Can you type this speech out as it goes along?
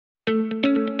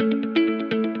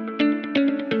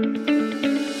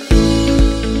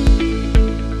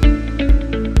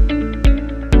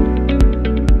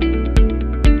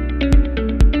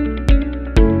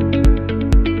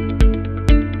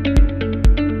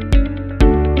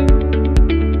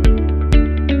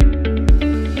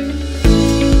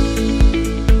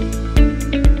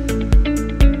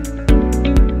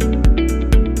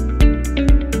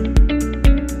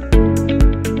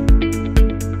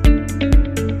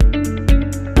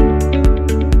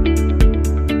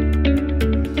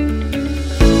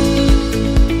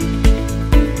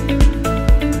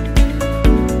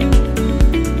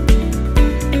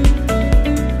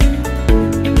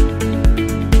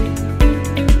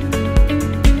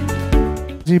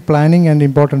strategy, planning, and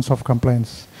importance of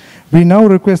compliance. We now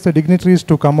request the dignitaries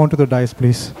to come onto the dais,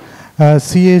 please.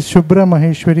 CA Shubhra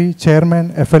Maheshwari,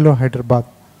 Chairman, FLO Hyderabad.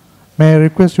 May I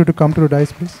request you to come to the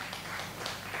dais, please?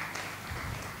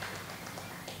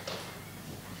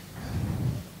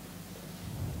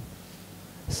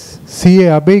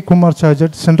 CA Abhay Kumar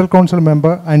Chajat, Central Council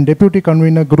Member and Deputy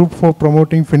Convener, Group for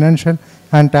Promoting Financial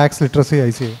and Tax Literacy,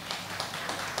 ICA.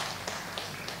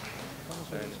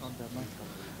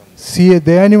 CA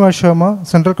Dayanima Sharma,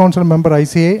 Central Council Member,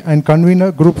 ICA and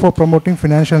Convener, Group for Promoting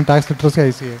Financial and Tax Literacy,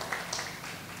 ICA.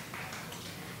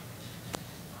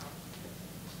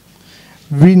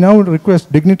 We now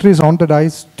request dignitaries on the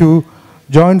dais to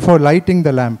join for lighting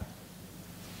the lamp.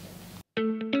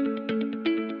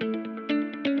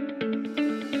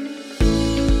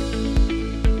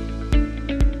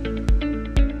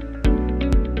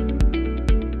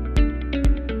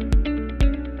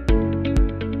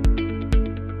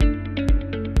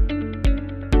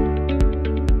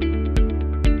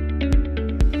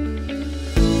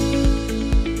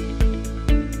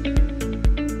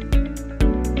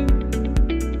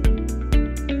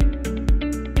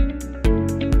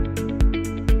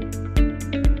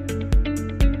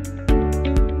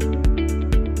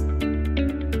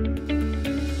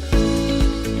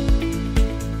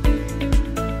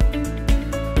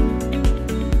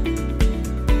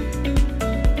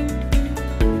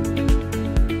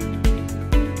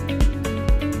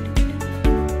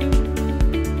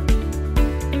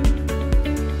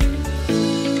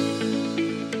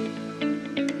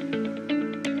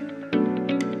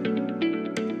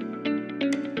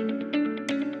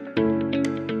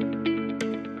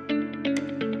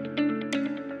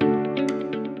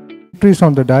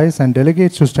 On the dais and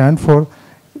delegates to stand for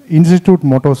Institute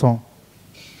motto song.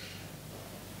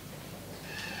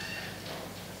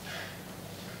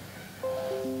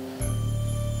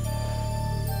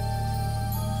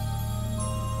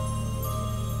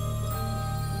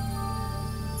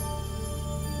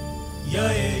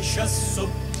 Yaesha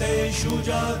supteshu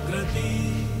jagrati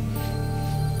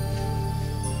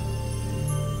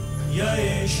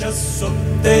Yaesha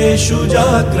supteshu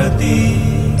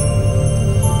jagrati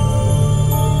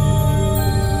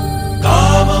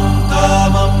Kamam,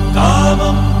 kamam,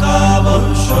 kamam, kamam,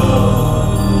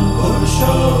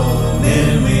 purusho,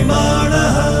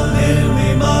 nirvimanaha,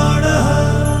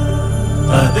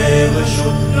 tadeva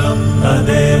shudram,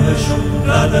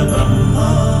 tada brahma,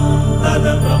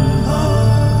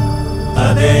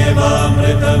 tadeva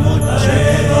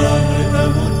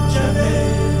amritamucchate,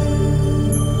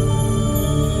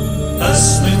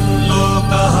 tasmin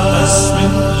lokaha,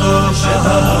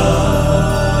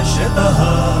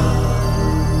 shetaha,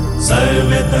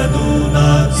 Sarve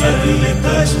tadunatyati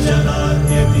kaschan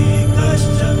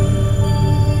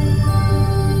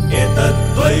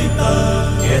etadvaita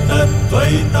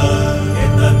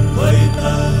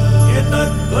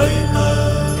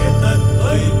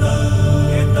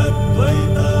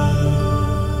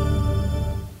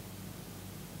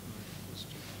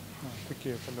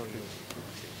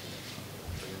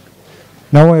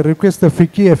Now I request the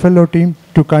FICCI FLO team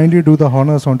to kindly do the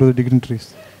honors onto the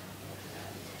dignitaries.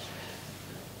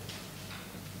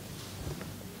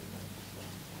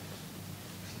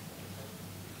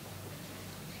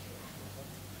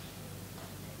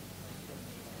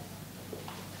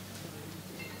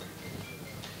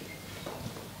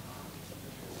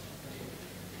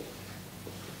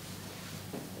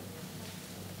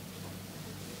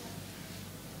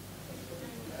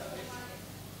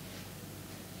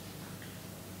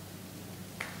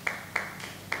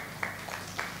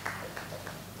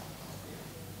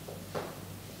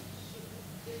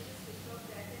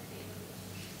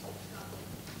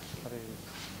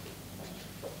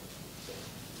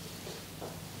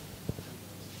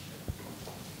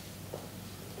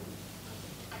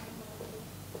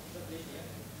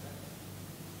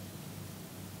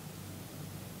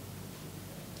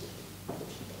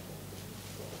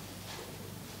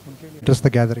 Address the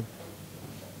gathering.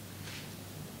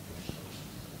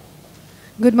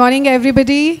 Good morning,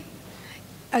 everybody.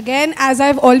 Again, as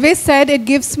I've always said, it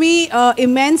gives me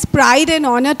immense pride and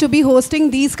honor to be hosting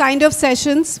these kind of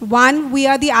sessions. One, we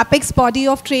are the apex body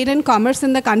of trade and commerce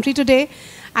in the country today.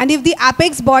 And if the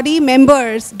apex body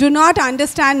members do not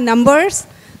understand numbers,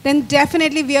 then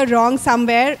definitely we are wrong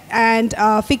somewhere. And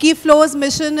FICCI FLO's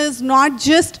mission is not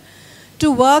just to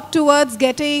work towards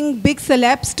getting big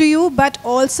celebs to you, but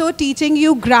also teaching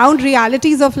you ground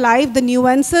realities of life, the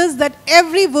nuances that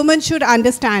every woman should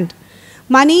understand.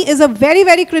 Money is a very,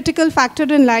 very critical factor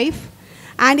in life.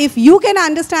 And if you can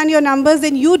understand your numbers,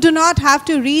 then you do not have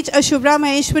to reach a Shubhra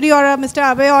Maheshwari or a Mr.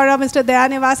 Abhay or a Mr.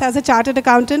 Dayanivas as a chartered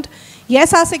accountant.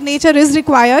 Yes, our signature is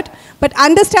required, but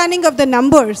understanding of the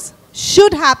numbers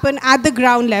should happen at the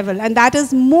ground level, and that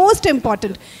is most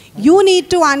important. You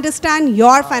need to understand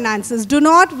your finances. Do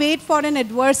not wait for an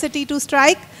adversity to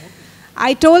strike.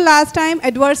 I told last time,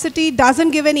 adversity doesn't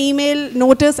give an email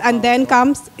notice and then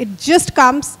comes. It just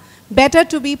comes. Better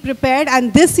to be prepared.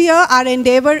 And this year, our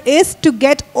endeavor is to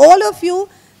get all of you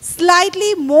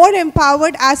slightly more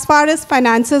empowered as far as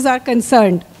finances are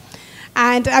concerned.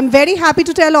 And I'm very happy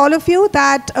to tell all of you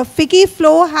that FICCI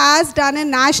Flow has done a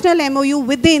national MOU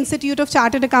with the Institute of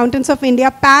Chartered Accountants of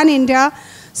India, Pan-India.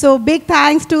 So big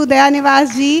thanks to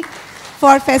Dayanivas ji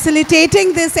for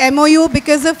facilitating this MOU.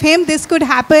 Because of him, this could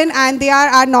happen, and they are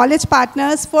our knowledge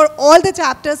partners for all the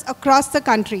chapters across the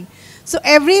country. So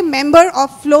every member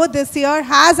of Flow this year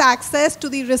has access to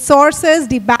the resources,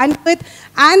 the bandwidth,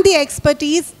 and the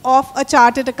expertise of a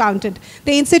chartered accountant.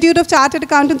 The Institute of Chartered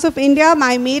Accountants of India,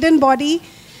 my maiden body,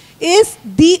 is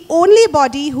the only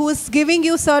body who is giving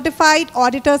you certified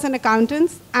auditors and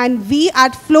accountants, and we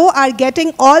at Flow are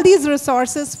getting all these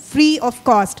resources free of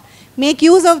cost. Make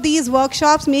use of these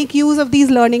workshops, make use of these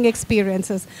learning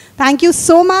experiences. Thank you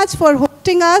so much for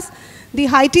hosting us. The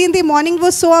high tea in the morning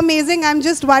was so amazing. I'm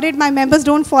just worried my members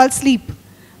don't fall asleep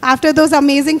after those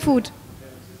amazing food.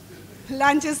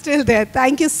 Lunch is still there.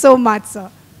 Thank you so much,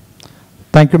 sir.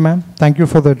 Thank you, ma'am. Thank you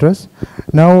for the address.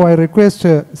 Now I request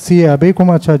CA Abhay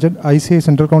Kumar Chajan, ICA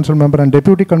Central Council member and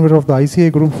Deputy Convener of the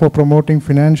ICA Group for Promoting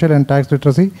Financial and Tax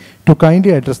Literacy, to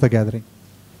kindly address the gathering.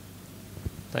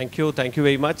 Thank you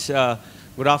very much.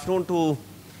 Good afternoon to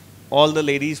all the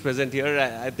ladies present here.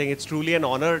 I think it's truly an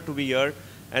honor to be here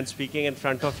and speaking in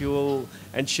front of you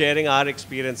and sharing our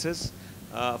experiences.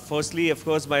 Firstly, of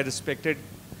course, my respected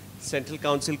Central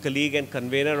Council colleague and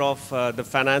convener of the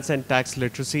Finance and Tax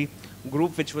Literacy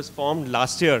group, which was formed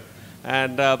last year.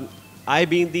 And I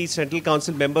being the Central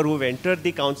Council member who have entered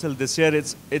the council this year,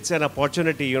 it's an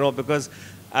opportunity, you know, because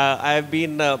I've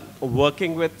been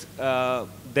working with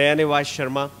Dayanivas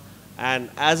Sharma,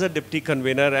 and as a deputy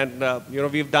convener, and you know,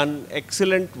 we've done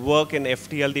excellent work in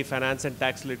FTL, the Finance and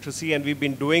Tax Literacy, and we've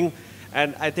been doing,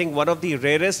 and I think one of the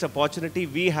rarest opportunity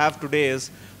we have today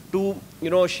is to, you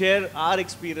know, share our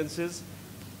experiences.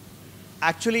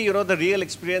 Actually, you know, the real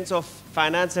experience of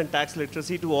finance and tax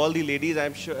literacy to all the ladies.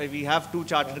 I'm sure we have two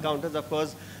chartered accountants, of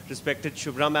course, respected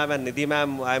Shubhra ma'am and Nidhi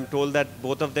ma'am. I'm told that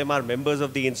both of them are members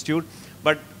of the institute,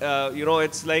 but you know,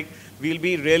 it's like we'll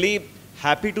be really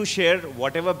happy to share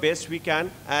whatever best we can,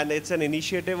 and it's an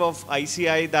initiative of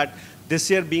ICI that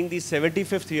this year being the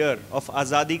 75th year of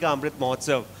Azadi Ka Amrit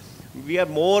Mahotsav, we are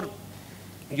more,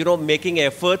 you know, making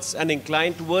efforts and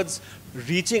inclined towards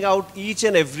reaching out each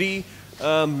and every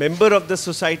member of the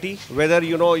society, whether,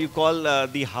 you know, you call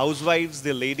the housewives,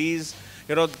 the ladies,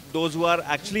 you know, those who are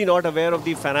actually not aware of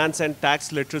the finance and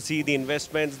tax literacy, the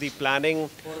investments, the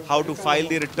planning, how to file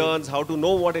the returns, how to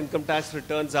know what income tax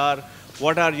returns are,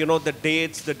 what are, you know, the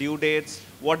dates, the due dates,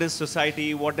 what is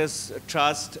society, what is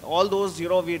trust, all those, you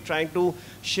know, we're trying to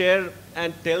share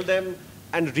and tell them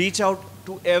and reach out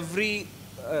to every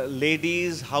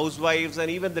ladies, housewives, and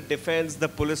even the defense, the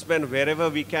policemen, wherever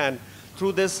we can,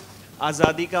 through this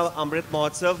Azadi Ka Amrit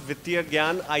Mahotsav, Vittiya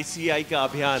Gyan ICI Ka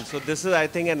Abhiyan. So this is, I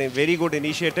think, a very good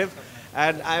initiative,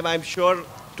 and I'm sure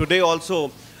today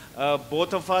also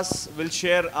both of us will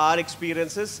share our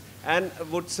experiences and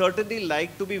would certainly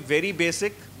like to be very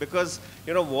basic, because,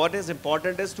 you know, what is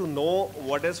important is to know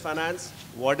what is finance,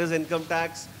 what is income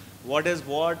tax, what is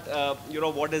what, you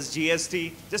know, what is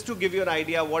GST, just to give you an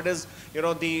idea what is, you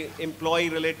know, the employee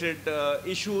related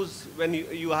issues when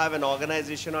you have an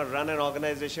organization or run an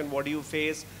organization, what do you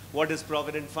face, what is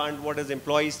provident fund, what is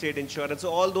employee state insurance.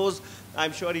 So all those,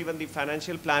 I'm sure even the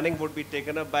financial planning would be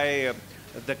taken up by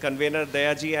the convener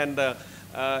Dayaji, and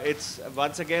it's,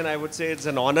 once again, I would say it's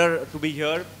an honor to be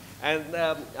here. And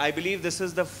I believe this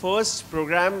is the first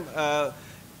program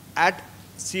at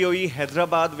COE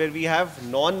Hyderabad where we have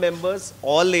non-members,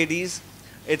 all ladies.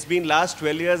 It's been last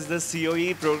 12 years this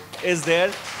COE is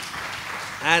there.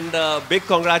 And big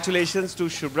congratulations to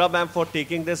Shubhra ma'am for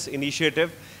taking this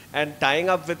initiative and tying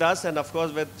up with us. And of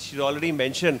course, she's already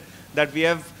mentioned that we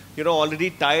have, you know, already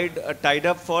tied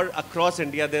up for across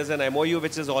India. There's an MOU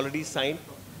which is already signed,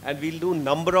 and we'll do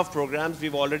number of programs.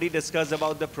 We've already discussed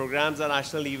about the programs, a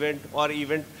national event or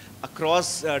event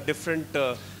across different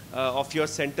of your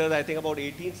centers. I think about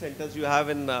 18 centers you have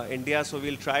in India, so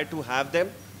we'll try to have them.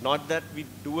 Not that we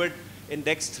do it in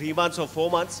next 3 months or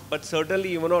 4 months, but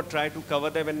certainly, you know, try to cover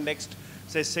them in next,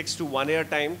 say, 6 to 1 year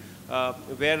time,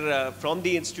 where from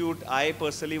the institute, I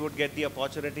personally would get the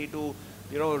opportunity to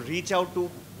reach out to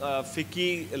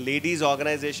FICCI ladies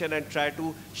organization and try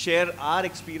to share our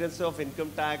experience of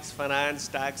income tax, finance,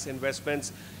 tax,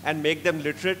 investments, and make them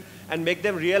literate and make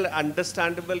them real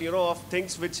understandable, of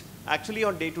things which actually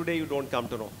on day to day you don't come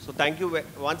to know. So thank you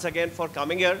once again for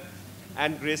coming here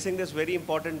and gracing this very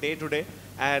important day today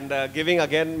and giving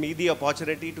again me the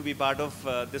opportunity to be part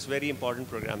of this very important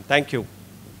program. Thank you.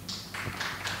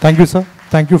 Thank you, sir.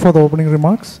 Thank you for the opening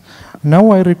remarks.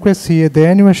 Now I request CA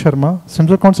Dayanima Sharma,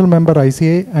 Central Council member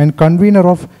ICA and convener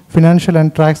of Financial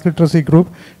and Tax Literacy Group,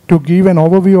 to give an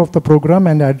overview of the program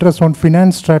and address on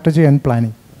finance strategy and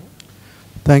planning.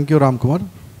 Thank you, Ramkumar.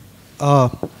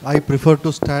 I prefer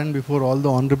to stand before all the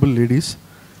honorable ladies.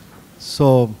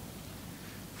 So,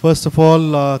 first of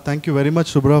all, thank you very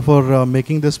much, Shubhra, for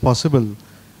making this possible.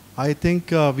 I think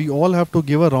we all have to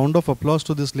give a round of applause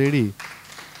to this lady.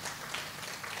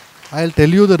 I'll tell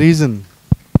you the reason.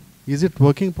 Is it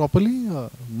working properly,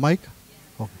 Mike?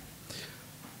 Okay.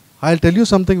 I'll tell you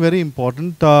something very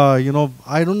important. I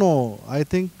don't know. I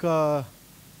think 24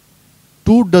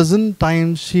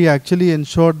 times she actually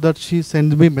ensured that she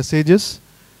sends me messages,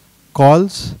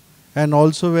 calls, and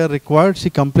also where required, she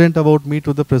complained about me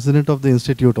to the president of the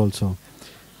institute also.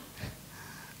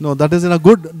 No, that is in a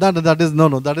good,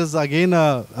 that is again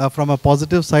from a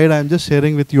positive side. I am just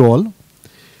sharing with you all.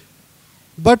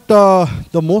 But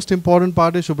the most important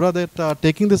part is, Shubhra, that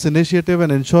taking this initiative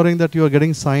and ensuring that you are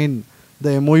getting signed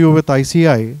the MOU with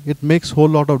ICI, it makes a whole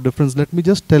lot of difference. Let me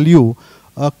just tell you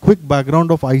a quick background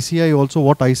of ICI also,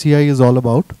 what ICI is all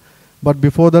about. But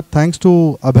before that, thanks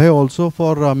to Abhay also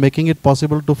for making it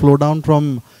possible to flow down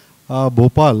from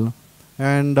Bhopal.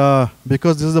 And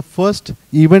because this is the first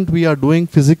event we are doing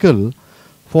physical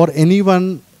for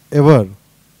anyone ever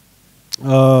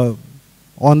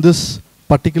on this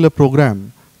particular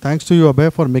program. Thanks to you,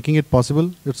 Abhay, for making it possible.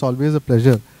 It's always a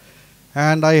pleasure.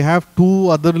 And I have two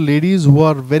other ladies who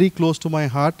are very close to my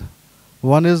heart.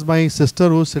 One is my sister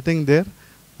who's sitting there.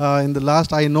 In the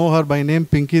last, I know her by name,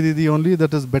 Pinky Didi only.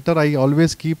 That is better. I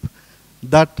always keep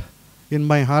that in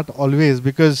my heart always,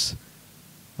 because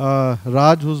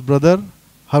Raj, whose brother,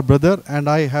 her brother, and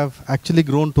I have actually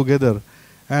grown together.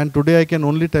 And today I can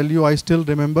only tell you, I still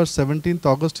remember 17th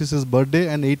August is his birthday,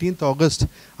 and 18th August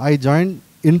I joined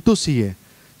into CA.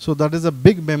 So that is a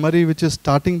big memory, which is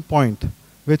starting point,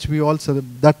 which we all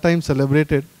that time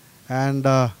celebrated and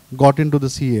got into the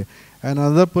CA. And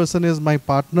another person is my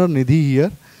partner Nidhi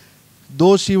here.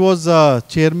 Though she was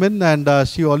chairman and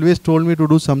she always told me to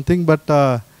do something, but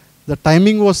the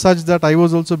timing was such that I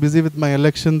was also busy with my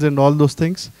elections and all those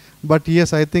things. But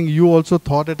yes, I think you also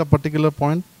thought at a particular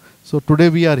point. So today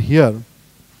we are here.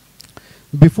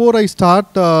 Before I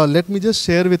start, let me just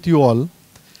share with you all.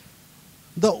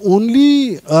 The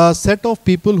only set of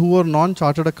people who are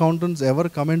non-chartered accountants ever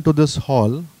come into this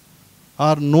hall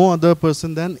are no other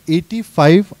person than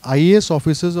 85 IAS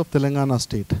officers of Telangana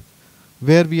state,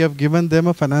 where we have given them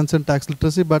a finance and tax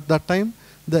literacy. But that time,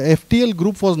 the FTL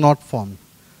group was not formed.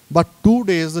 But 2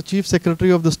 days, the Chief Secretary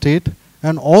of the state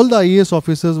and all the IAS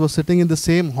officers were sitting in the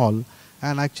same hall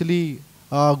and actually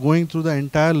going through the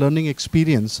entire learning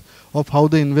experience of how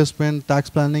the investment, tax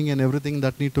planning and everything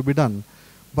that need to be done.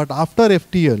 But after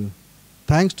FTL,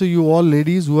 thanks to you all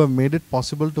ladies who have made it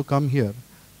possible to come here.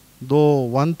 Though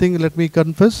one thing, let me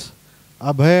confess,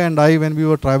 Abhay and I, when we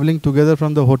were traveling together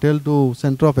from the hotel to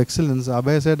Center of Excellence,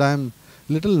 Abhay said, I am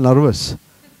little nervous.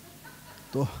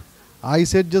 So I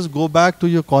said, just go back to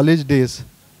your college days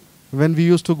when we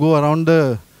used to go around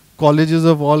the colleges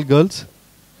of all girls.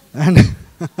 And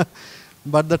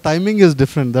but the timing is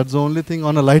different. That's the only thing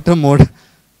on a lighter mode.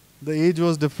 The age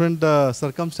was different, the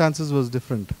circumstances was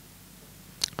different.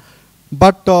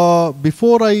 But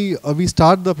before we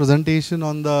start the presentation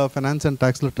on the finance and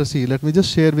tax literacy, let me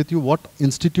just share with you what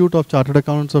Institute of Chartered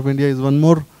Accountants of India is. One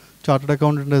more chartered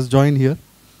accountant has joined here.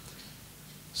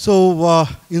 So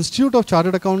Institute of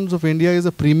Chartered Accountants of India is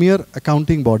a premier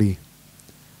accounting body.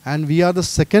 And we are the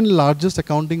second largest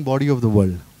accounting body of the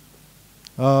world.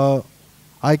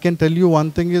 I can tell you one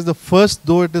thing is, the first,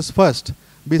 though it is first,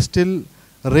 we still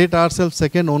rate ourselves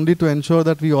second only to ensure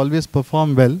that we always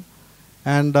perform well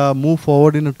and move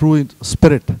forward in a true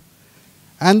spirit.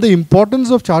 And the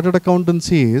importance of chartered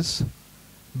accountancy is,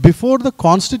 before the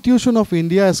Constitution of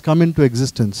India has come into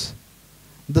existence,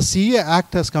 the CA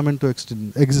Act has come into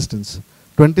existence.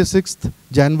 26th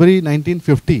January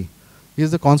 1950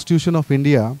 is the Constitution of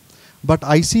India. But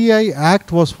ICI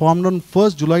Act was formed on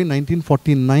 1st July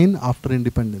 1949 after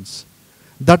independence.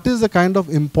 That is the kind of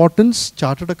importance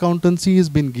chartered accountancy has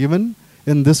been given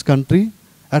in this country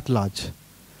at large.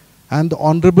 And the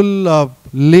Honorable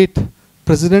late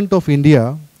President of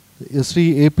India,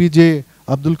 Sri APJ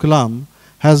Abdul Kalam,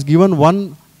 has given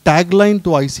one tagline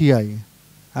to ICI,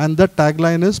 and that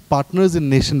tagline is Partners in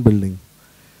Nation Building.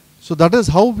 So that is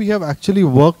how we have actually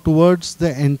worked towards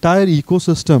the entire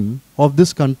ecosystem of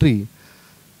this country.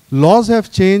 Laws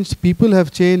have changed, people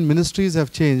have changed, ministries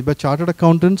have changed, but chartered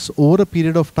accountants over a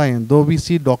period of time, though we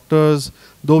see doctors,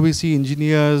 though we see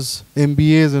engineers,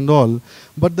 MBAs and all,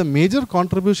 but the major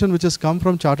contribution which has come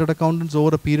from chartered accountants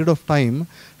over a period of time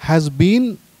has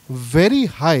been very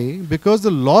high because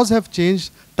the laws have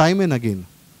changed time and again.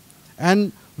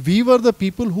 And we were the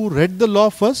people who read the law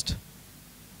first,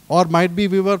 or might be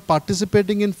we were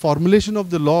participating in formulation of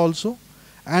the law also,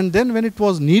 and then when it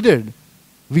was needed,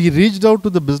 we reached out to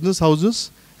the business houses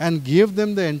and gave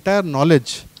them the entire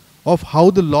knowledge of how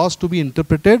the laws to be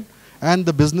interpreted and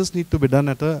the business need to be done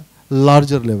at a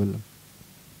larger level.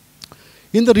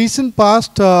 In the recent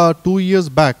past, 2 years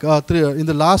back, in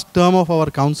the last term of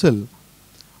our council,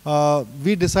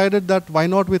 we decided that why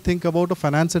not we think about a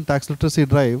finance and tax literacy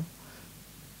drive.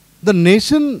 The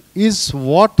nation is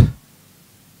what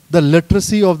the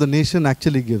literacy of the nation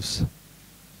actually gives.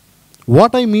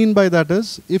 What I mean by that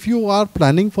is, if you are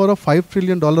planning for a $5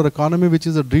 trillion economy, which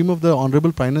is a dream of the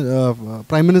Honorable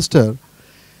Prime Minister,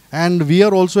 and we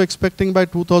are also expecting by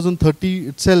 2030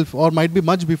 itself, or might be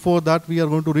much before that, we are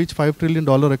going to reach $5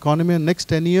 trillion economy, and next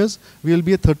 10 years, we will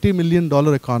be a $30 million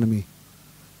economy.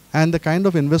 And the kind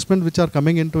of investment which are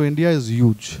coming into India is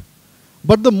huge.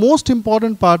 But the most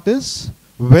important part is,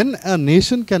 when a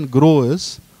nation can grow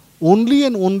is only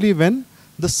and only when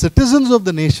the citizens of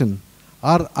the nation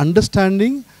are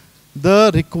understanding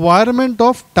the requirement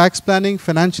of tax planning,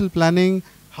 financial planning,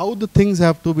 how the things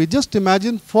have to be. Just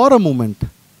imagine for a moment,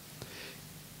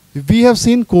 we have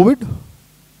seen COVID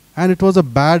and it was a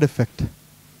bad effect.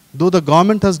 Though the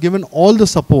government has given all the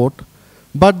support,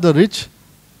 but the rich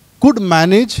could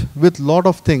manage with lot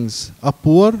of things. A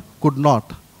poor could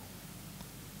not.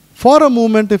 For a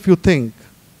moment, if you think,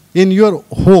 in your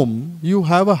home, you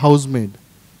have a housemaid,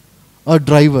 a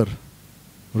driver,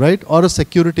 right, or a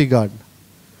security guard.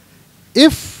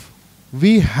 If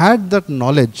we had that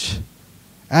knowledge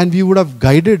and we would have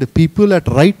guided people at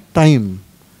right time,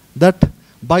 that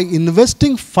by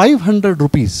investing 500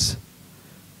 rupees,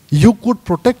 you could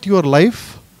protect your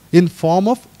life in form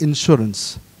of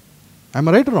insurance. Am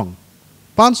I right or wrong?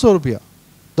 500 rupiah,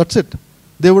 that's it.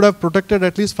 They would have protected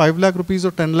at least 5 lakh rupees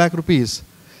or 10 lakh rupees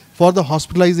for the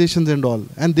hospitalizations and all,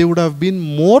 and they would have been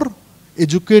more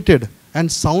educated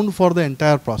and sound for the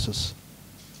entire process.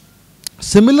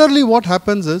 Similarly, what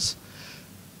happens is,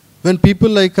 when people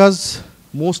like us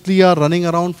mostly are running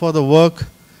around for the work,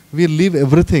 we leave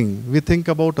everything, we think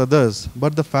about others,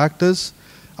 but the fact is,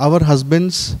 our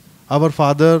husbands, our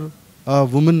father,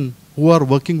 women who are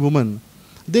working women,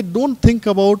 they don't think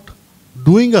about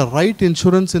doing a right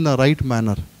insurance in a right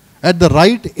manner. At the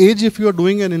right age, if you are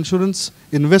doing an insurance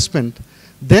investment,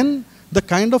 then the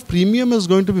kind of premium is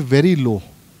going to be very low.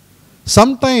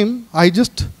 Sometime, I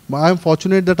am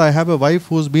fortunate that I have a wife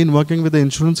who's been working with the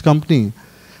insurance company.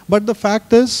 But the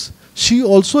fact is, she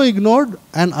also ignored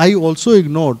and I also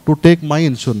ignored to take my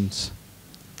insurance.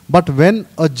 But when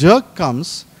a jerk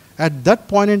comes, at that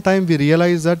point in time, we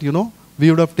realize that,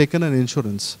 we would have taken an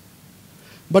insurance.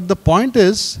 But the point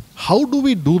is, how do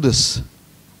we do this?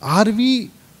 Are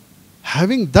we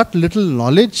having that little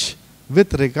knowledge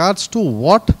with regards to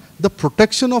what the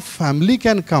protection of family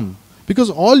can come? Because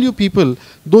all you people,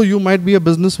 though you might be a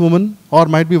businesswoman or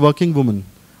might be working woman,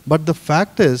 but the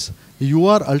fact is, you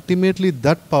are ultimately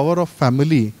that power of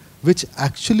family which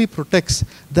actually protects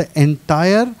the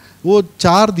entire, वो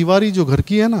चार दीवारी जो घर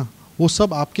की है ना, वो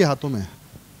सब आपके हाथों में है.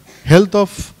 Health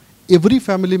of every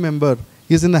family member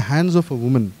is in the hands of a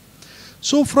woman.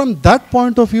 So from that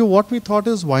point of view, what we thought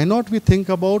is, why not we think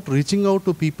about reaching out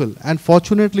to people? And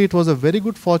fortunately, it was a very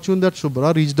good fortune that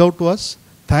Shubhra reached out to us,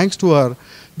 thanks to her,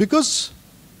 because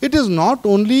it is not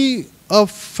only a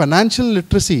financial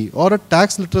literacy or a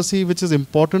tax literacy which is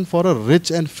important for a rich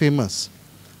and famous,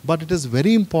 but it is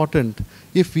very important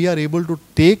if we are able to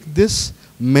take this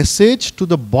message to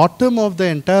the bottom of the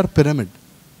entire pyramid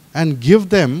and give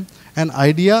them an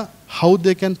idea how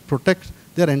they can protect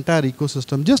their entire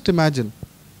ecosystem. Just imagine,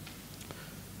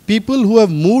 people who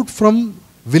have moved from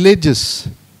villages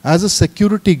as a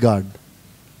security guard.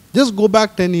 Just go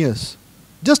back 10 years.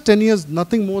 Just 10 years,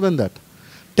 nothing more than that.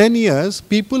 10 years,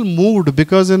 people moved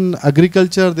because in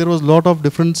agriculture there was a lot of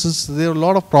differences, there were a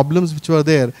lot of problems which were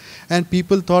there, and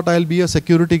people thought, I'll be a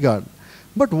security guard.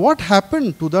 But what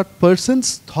happened to that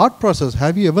person's thought process?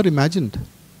 Have you ever imagined?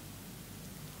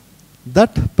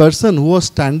 That person who was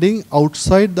standing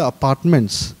outside the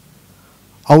apartments,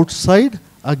 outside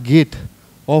a gate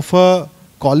of a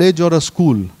college or a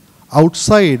school,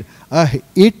 outside a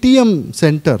ATM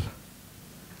center,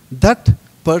 that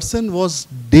person was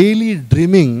daily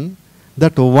dreaming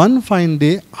that one fine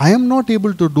day I am not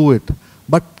able to do it,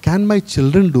 but can my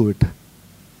children do it?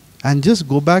 And just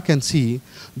go back and see,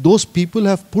 those people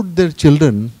have put their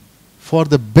children for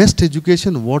the best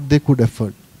education what they could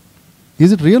afford.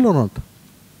 Is it real or not?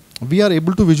 We are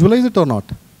able to visualize it or not?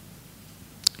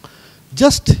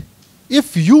 Just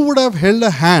if you would have held a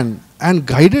hand and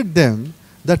guided them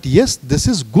that yes, this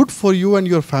is good for you and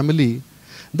your family,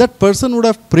 that person would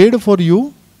have prayed for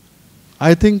you,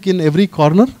 I think in every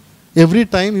corner, every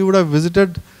time he would have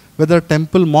visited whether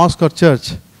temple, mosque or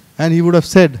church, and he would have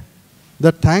said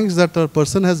that thanks that a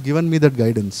person has given me that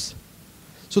guidance.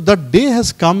 So that day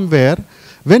has come where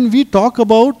when we talk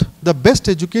about the best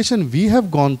education we have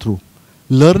gone through,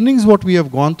 learnings what we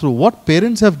have gone through, what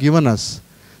parents have given us,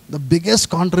 the biggest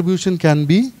contribution can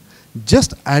be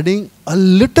just adding a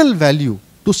little value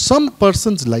to some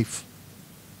person's life.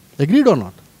 Agreed or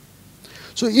not?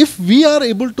 So if we are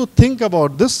able to think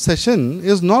about this session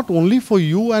is not only for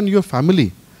you and your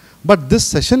family, but this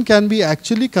session can be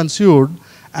actually considered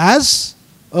as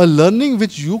a learning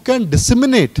which you can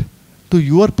disseminate to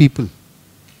your people.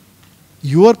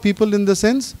 Your people in the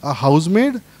sense, a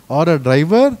housemaid or a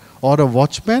driver or a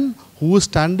watchman who is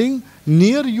standing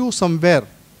near you somewhere,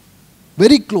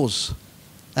 very close.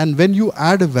 And when you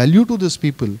add a value to these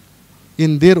people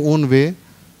in their own way,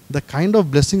 the kind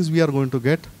of blessings we are going to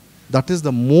get, that is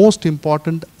the most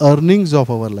important earnings of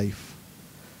our life.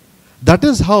 That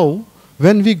is how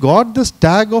when we got this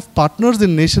tag of partners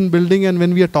in nation building, and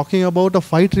when we are talking about a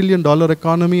 $5 trillion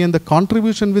economy and the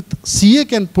contribution which CA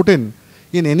can put in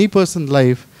any person's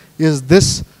life, is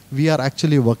this we are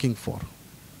actually working for.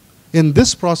 In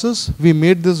this process, we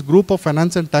made this group of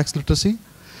finance and tax literacy,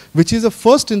 which is the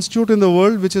first institute in the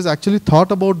world which has actually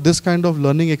thought about this kind of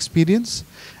learning experience.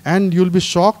 And you'll be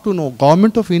shocked to know,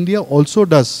 Government of India also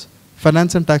does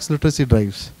finance and tax literacy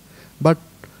drives. But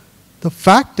the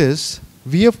fact is,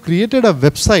 we have created a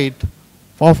website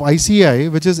of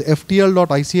ICAI, which is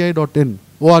ftl.ici.in.org,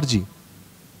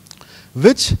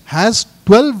 which has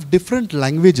 12 different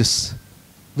languages,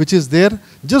 which is there.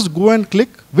 Just go and click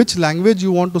which language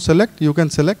you want to select, you can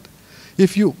select.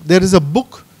 There is a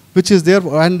book which is there,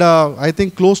 and I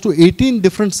think close to 18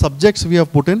 different subjects we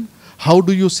have put in. How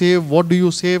do you save? What do you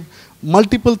save?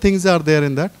 Multiple things are there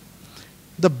in that.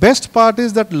 The best part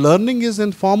is that learning is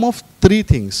in form of 3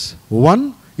 things.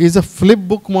 1 is a flip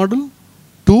book model.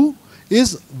 2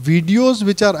 is videos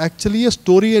which are actually a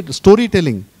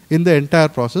storytelling in the entire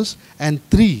process. And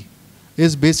 3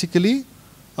 is basically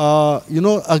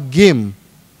a game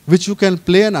which you can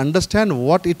play and understand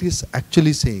what it is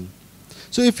actually saying.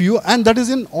 So and that is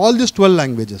in all these 12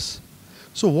 languages.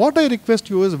 So what I request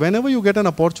you is, whenever you get an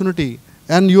opportunity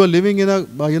and you are living in a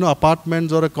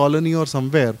apartments or a colony or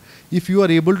somewhere, if you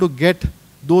are able to get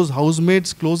those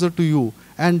housemates closer to you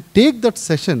and take that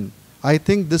session, I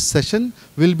think this session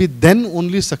will be then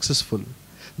only successful.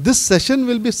 This session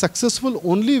will be successful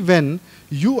only when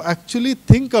you actually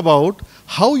think about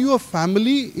how your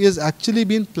family is actually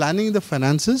been planning the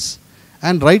finances.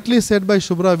 And rightly said by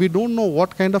Shubhra, we don't know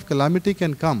what kind of calamity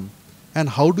can come. And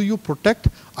how do you protect,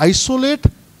 isolate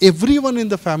everyone in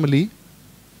the family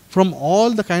from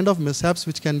all the kind of mishaps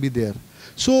which can be there.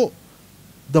 So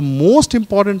the most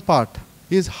important part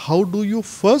is, how do you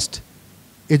first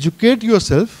educate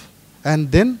yourself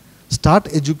and then start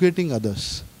educating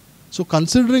others. So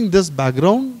considering this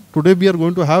background, today we are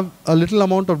going to have a little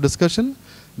amount of discussion,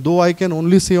 though I can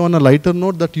only say on a lighter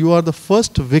note that you are the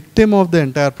first victim of the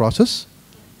entire process.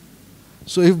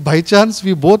 So if by chance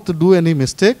we both do any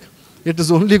mistake, it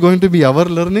is only going to be our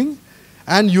learning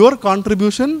and your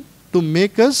contribution to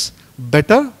make us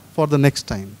better for the next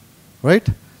time, right?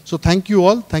 So thank you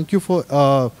all. Thank you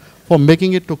for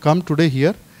making it to come today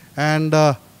here. And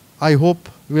I hope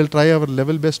we'll try our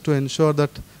level best to ensure that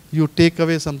you take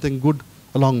away something good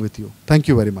along with you. Thank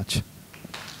you very much.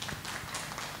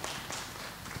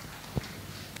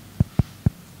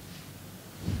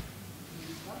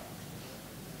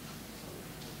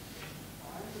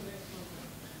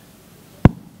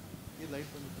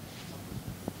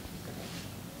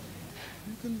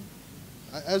 You can,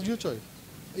 as your choice.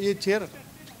 ये chair.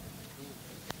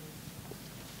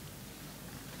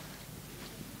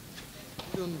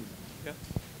 Yeah.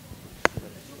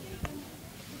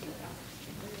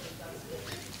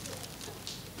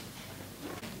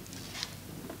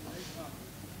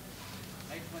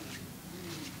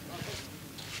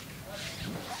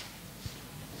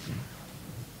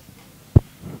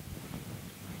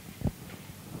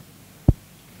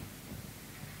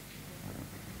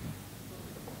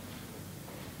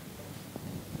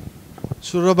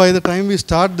 Shura, by the time we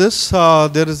start this,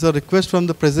 there is a request from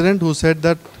the President who said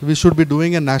that we should be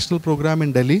doing a national program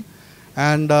in Delhi.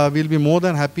 And we'll be more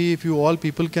than happy if you all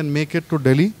people can make it to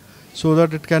Delhi so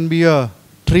that it can be a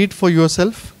treat for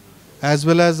yourself as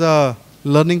well as a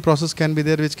learning process can be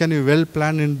there which can be well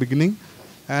planned in beginning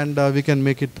and we can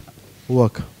make it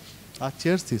work.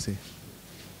 Chairs తీసి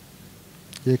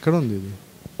ఎక్కడ ఉంది ఇది?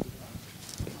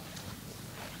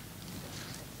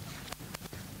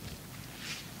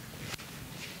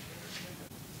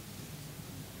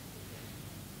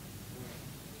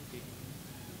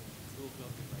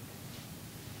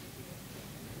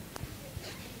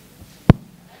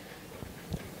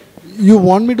 You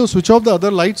want me to switch off the other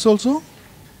lights also?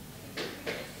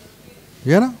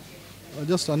 Yeah, na?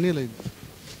 Just anni light.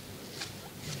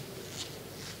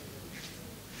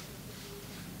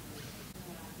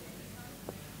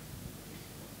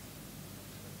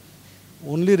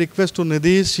 Only request to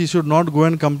Nidhi is she should not go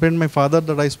and complain my father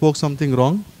that I spoke something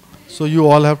wrong. So you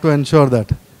all have to ensure that.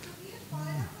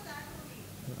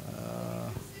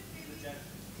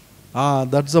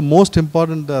 That's the most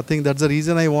important thing. That's the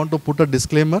reason I want to put a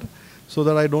disclaimer so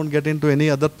that I don't get into any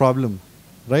other problem,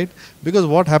 right? Because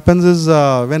what happens is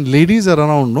when ladies are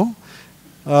around, no,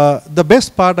 the best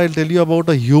part I'll tell you about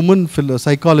a human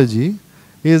psychology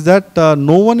is that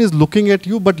no one is looking at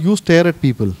you but you stare at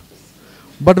people.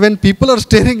 But when people are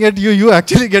staring at you, you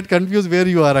actually get confused where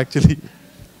you are actually.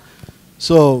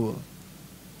 So,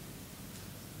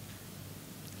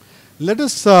 let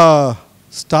us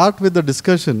start with the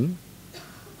discussion.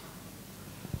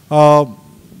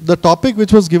 The topic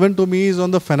which was given to me is on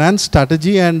the finance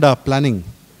strategy and planning.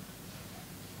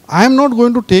 I am not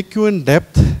going to take you in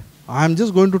depth. I am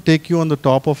just going to take you on the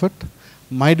top of it.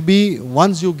 Might be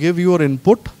once you give your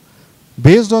input,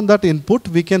 based on that input,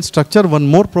 we can structure one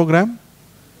more program.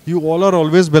 You all are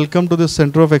always welcome to this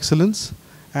Center of Excellence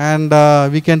and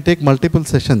we can take multiple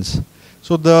sessions.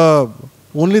 So the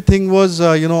only thing was,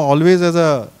 always as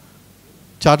a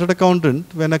chartered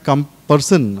accountant, when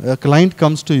a client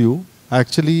comes to you,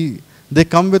 actually they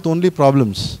come with only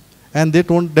problems and they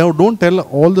don't tell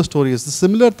all the stories. The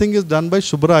similar thing is done by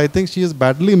Shubhra. I think she is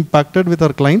badly impacted with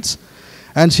her clients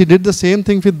and she did the same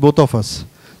thing with both of us.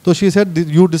 So she said,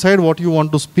 you decide what you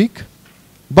want to speak,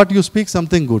 but you speak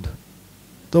something good.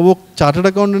 तो वो chartered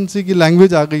accountancy की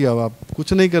language आ गई अब आप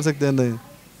कुछ नहीं कर सकते नहीं.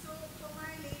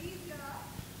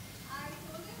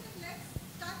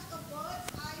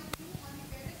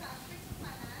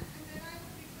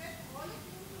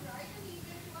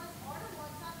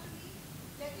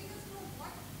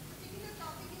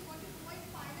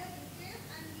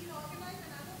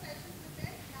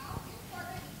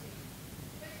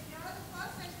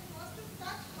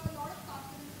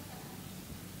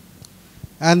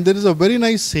 And there is a very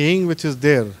nice saying which is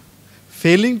there.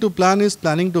 Failing to plan is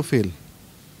planning to fail.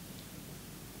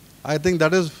 I think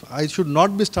that is, I should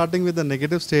not be starting with a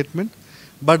negative statement,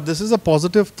 but this is a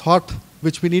positive thought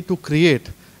which we need to create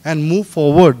and move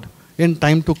forward in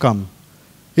time to come.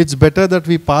 It's better that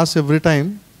we pass every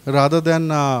time rather than,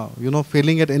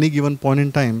 failing at any given point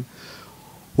in time.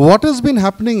 What has been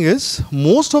happening is,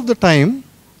 most of the time,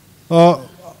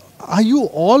 are you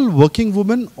all working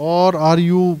women or are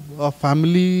you a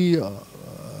family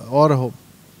or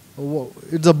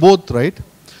it's a both, right?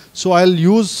 So I'll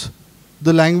use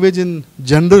the language in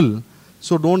general.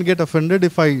 So don't get offended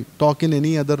if I talk in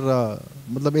any other,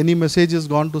 any message is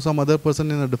gone to some other person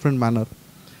in a different manner.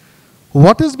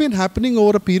 What has been happening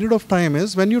over a period of time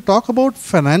is when you talk about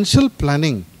financial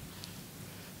planning,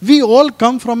 we all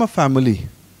come from a family.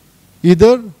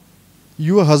 Either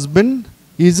your husband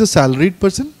is a salaried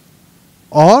person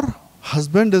or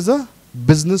husband is a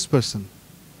business person.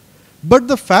 But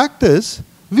the fact is,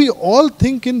 we all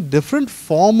think in different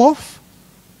form of,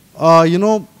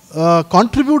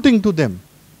 contributing to them.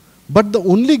 But the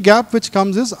only gap which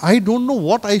comes is, I don't know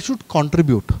what I should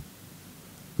contribute.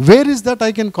 Where is that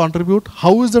I can contribute?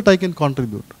 How is that I can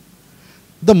contribute?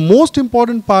 The most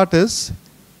important part is,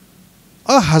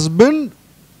 a husband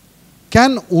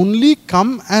can only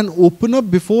come and open up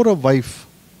before a wife.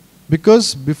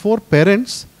 Because before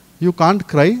parents, you can't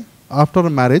cry after a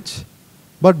marriage.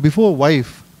 But before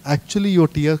wife, actually your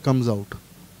tear comes out.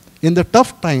 In the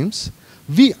tough times,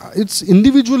 it's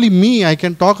individually me I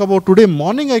can talk about. Today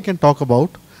morning I can talk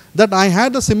about that I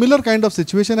had a similar kind of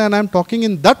situation and I'm talking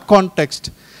in that context.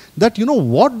 That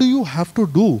what do you have to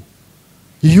do?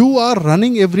 You are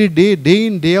running every day, day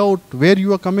in, day out, where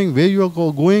you are coming, where you are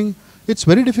going. It's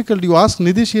very difficult. You ask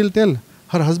Nidhi, she'll tell.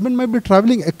 Her husband might be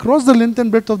traveling across the length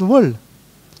and breadth of the world.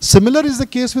 Similar is the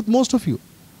case with most of you.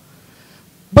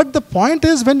 But the point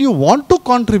is, when you want to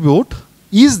contribute,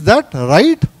 is that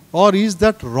right or is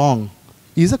that wrong?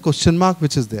 is a question mark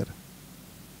which is there.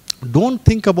 Don't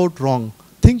think about wrong.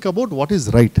 Think about what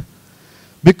is right.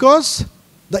 Because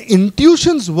the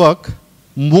intuitions work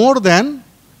more than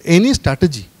any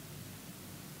strategy.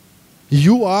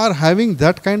 You are having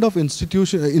that kind of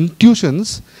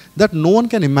intuitions that no one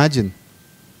can imagine.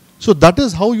 So that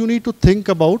is how you need to think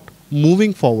about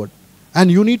moving forward.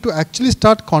 And you need to actually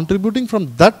start contributing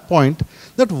from that point,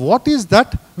 that what is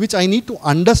that which I need to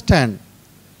understand?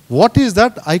 What is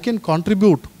that I can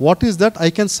contribute? What is that I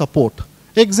can support?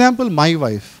 Example, my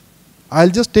wife. I'll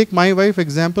just take my wife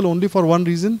example only for one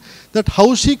reason, that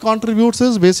how she contributes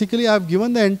is basically I have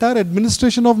given the entire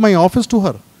administration of my office to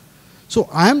her. So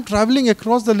I am traveling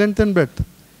across the length and breadth.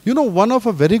 You know, one of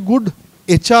a very good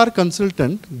HR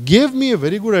consultant gave me a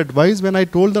very good advice when I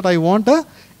told that I want a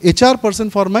HR person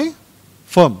for my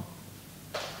firm.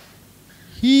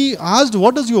 He asked,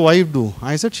 what does your wife do?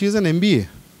 I said, she is an MBA.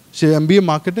 She is MBA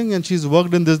marketing and she's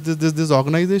worked in this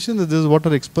organization, this is what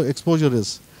her exposure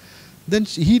is. Then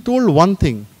he told one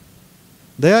thing,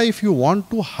 Daya, if you want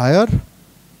to hire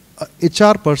a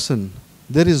HR person,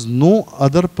 there is no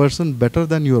other person better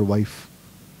than your wife.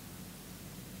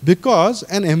 Because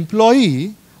an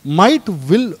employee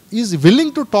is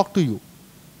willing to talk to you,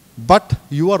 but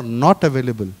you are not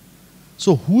available.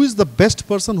 So who is the best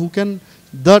person who can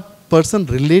that person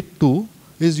relate to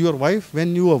is your wife.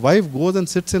 When your wife goes and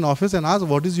sits in office and asks,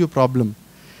 what is your problem?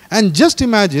 And just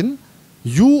imagine,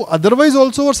 you otherwise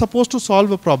also are supposed to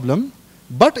solve a problem,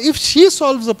 but if she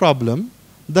solves a problem,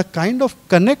 the kind of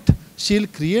connect she'll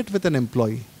create with an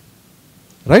employee.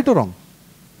 Right or wrong?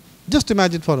 Just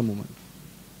imagine for a moment.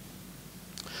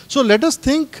 So let us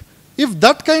think, if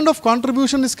that kind of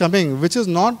contribution is coming, which is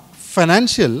not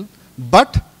financial,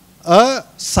 but a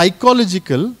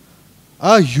psychological,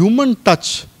 a human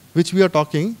touch, which we are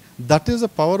talking, that is the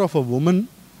power of a woman,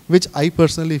 which I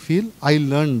personally feel I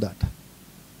learned that.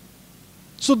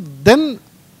 So then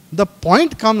the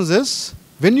point comes is,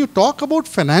 when you talk about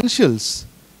financials,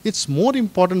 it's more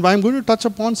important. I'm going to touch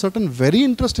upon certain very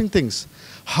interesting things.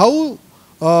 How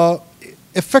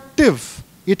effective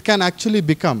it can actually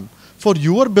become for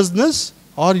your business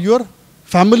or your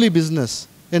family business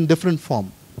in different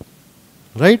form.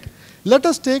 Right? Let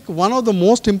us take one of the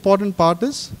most important part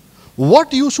is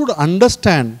what you should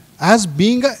understand as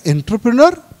being an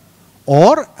entrepreneur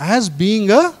or as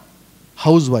being a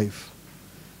housewife.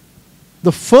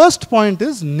 The first point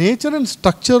is nature and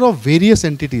structure of various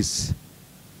entities.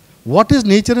 What is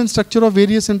nature and structure of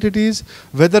various entities?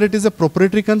 Whether it is a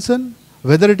proprietary concern,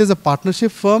 whether it is a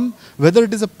partnership firm, whether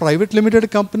it is a private limited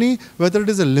company, whether it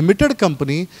is a limited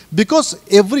company, because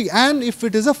and if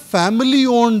it is a family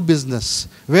owned business,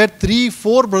 where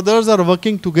 3-4 brothers are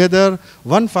working together,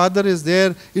 one father is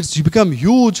there, it's become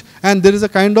huge, and there is a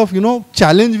kind of,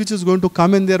 challenge which is going to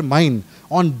come in their mind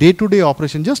on day-to-day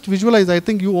operation. Just visualize, I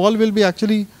think you all will be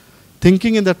actually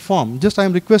thinking in that form. Just I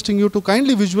am requesting you to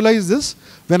kindly visualize this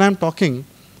when I am talking.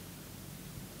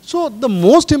 So the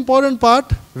most important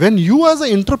part, when you as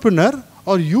an entrepreneur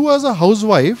or you as a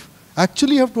housewife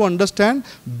actually have to understand,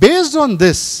 based on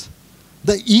this,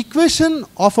 the equation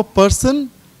of a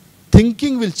person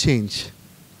thinking will change.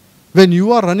 When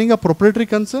you are running a proprietary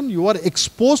concern, you are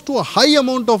exposed to a high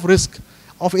amount of risk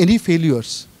of any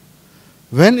failures.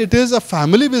 When it is a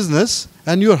family business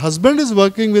and your husband is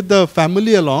working with the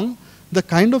family along, the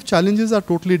kind of challenges are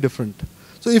totally different.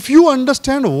 So if you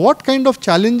understand what kind of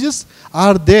challenges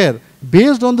are there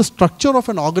based on the structure of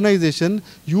an organization,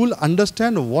 you will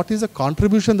understand what is the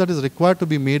contribution that is required to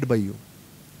be made by you.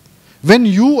 When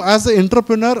you as an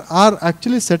entrepreneur are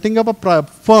actually setting up a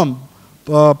firm,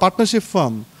 partnership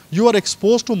firm, you are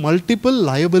exposed to multiple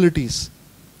liabilities.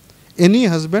 Any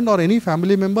husband or any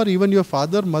family member, even your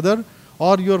father, mother,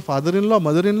 or your father-in-law,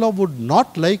 mother-in-law would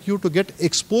not like you to get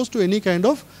exposed to any kind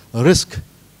of risk.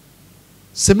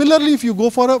 Similarly, if you go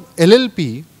for a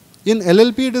LLP, in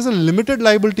LLP it is a limited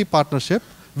liability partnership,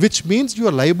 which means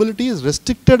your liability is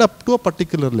restricted up to a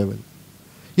particular level.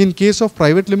 In case of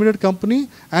private limited company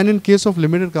and in case of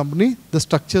limited company, the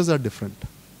structures are different.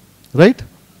 Right?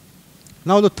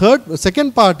 Now the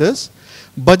second part is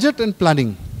budget and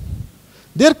planning.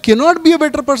 There cannot be a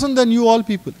better person than you all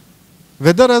people,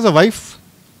 whether as a wife,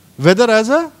 whether as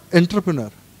an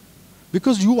entrepreneur,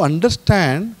 because you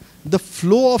understand the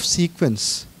flow of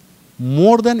sequence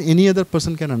more than any other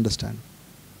person can understand.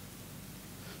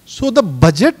 So the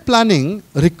budget planning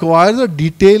requires a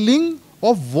detailing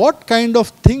of what kind of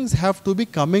things have to be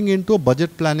coming into a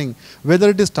budget planning,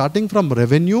 whether it is starting from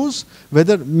revenues,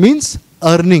 whether means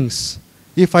earnings.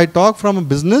 If I talk from a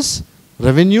business,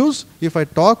 revenues. If I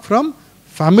talk from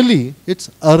family, it's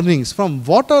earnings. From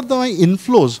what are my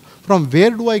inflows? From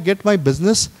where do I get my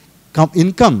business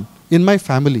income in my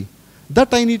family,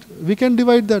 that I need, we can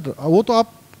divide that. वो तो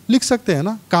आप लिख सकते हैं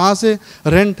ना, कहाँ से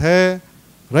rent है,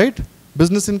 right?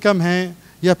 Business income है,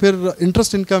 या फिर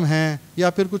interest income है, या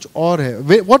फिर कुछ और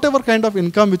है, whatever kind of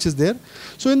income which is there.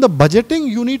 So in the budgeting,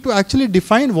 you need to actually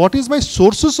define what is my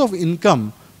sources of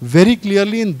income very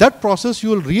clearly. In that process, you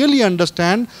will really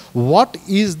understand what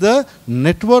is the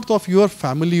net worth of your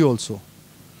family also.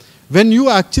 When you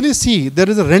actually see there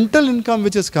is a rental income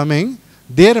which is coming,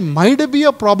 there might be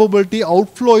a probability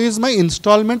outflow is my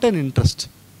installment and interest.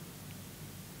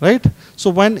 Right?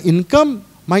 So when income,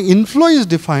 my inflow is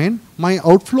defined, my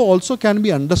outflow also can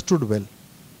be understood well.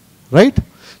 Right?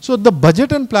 So the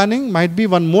budget and planning might be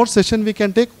one more session we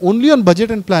can take only on budget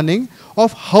and planning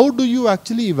of how do you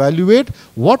actually evaluate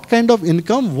what kind of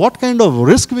income, what kind of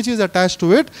risk which is attached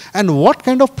to it, and what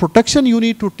kind of protection you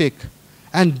need to take.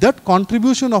 And that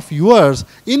contribution of yours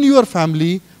in your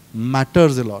family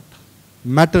matters a lot.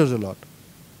 Matters a lot.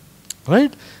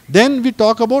 Right? Then we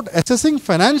talk about assessing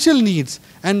financial needs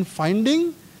and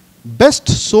finding best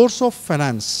source of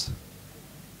finance.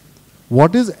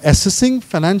 What is assessing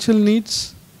financial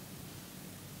needs?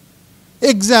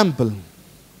 Example,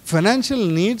 financial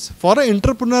needs for an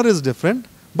entrepreneur is different,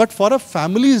 but for a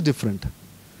family is different.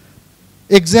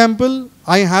 Example,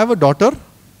 I have a daughter,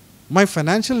 my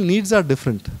financial needs are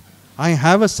different. I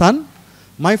have a son,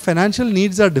 my financial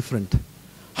needs are different.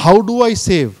 How do I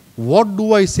save? What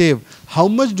do I save? How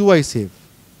much do I save?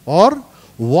 Or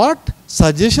what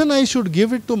suggestion I should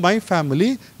give it to my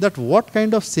family that what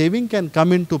kind of saving can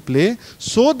come into play,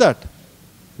 so that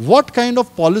what kind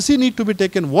of policy need to be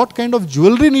taken, what kind of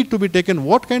jewelry need to be taken,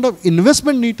 what kind of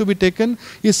investment need to be taken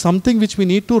is something which we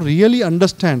need to really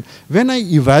understand. When I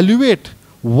evaluate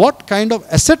what kind of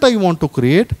asset I want to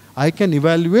create, I can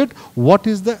evaluate what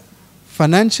is the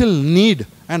financial need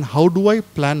and how do I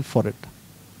plan for it.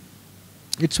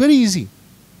 It's very easy,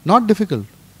 not difficult.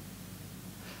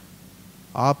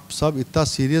 आप सब इतना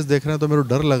serious देख रहे हैं तो मेरे को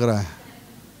डर लग रहा है.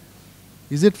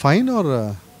 Is it fine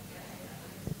or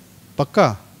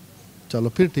पक्का? चलो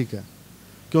फिर ठीक है,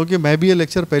 क्योंकि मैं भी ये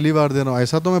लेक्चर पहली बार दे रहा हूँ.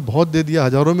 ऐसा तो मैं बहुत दे दिया,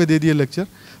 हजारों में दे दिए लेक्चर,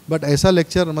 बट ऐसा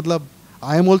लेक्चर मतलब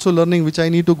I am also learning, which I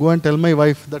need to go and tell my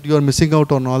wife that you are missing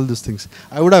out on all these things.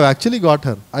 I would have actually got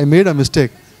her. I made a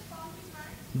mistake.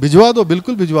 भिजवा दो,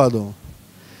 बिल्कुल भिजवा दो.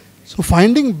 So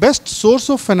finding best source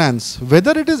of finance,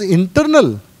 whether it is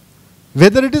internal,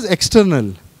 whether it is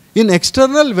external. In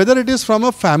external, whether it is from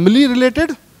a family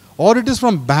related, or it is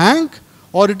from bank,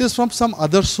 or it is from some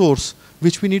other source,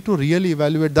 which we need to really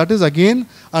evaluate. That is again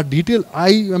a detail. I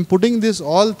am putting this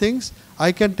all things.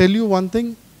 I can tell you one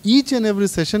thing, each and every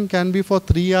session can be for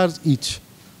 3 hours each,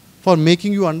 for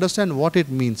making you understand what it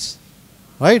means.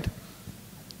 Right?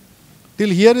 Till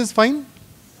here is fine?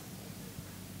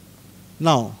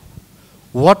 Now,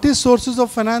 what is sources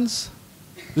of finance?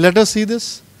 Let us see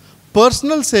this.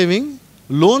 Personal saving,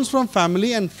 loans from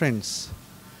family and friends.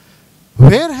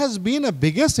 Where has been a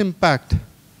biggest impact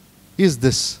is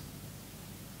this.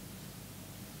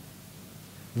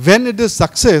 When it is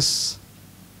success,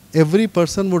 every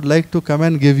person would like to come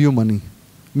and give you money.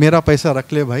 मेरा पैसा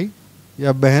रख ले भाई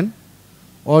या बहन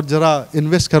और जरा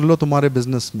invest कर लो तुम्हारे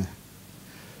business में.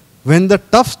 When the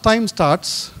tough time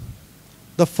starts,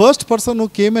 the first person who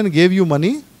came and gave you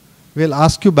money will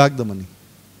ask you back the money.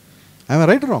 Am I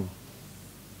right or wrong?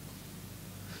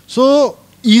 So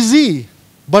easy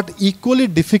but equally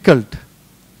difficult.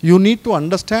 You need to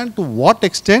understand to what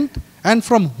extent and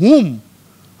from whom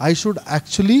I should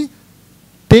actually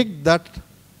take that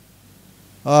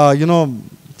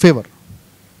favor.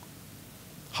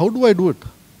 How do I do it?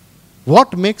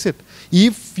 What makes it?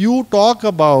 If you talk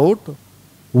about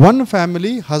one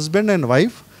family, husband and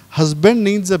wife, husband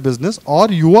needs a business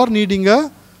or you are needing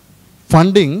a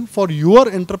funding for your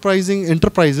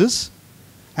enterprises,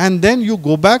 and then you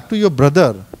go back to your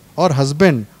brother or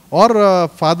husband or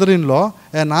father-in-law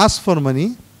and ask for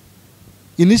money.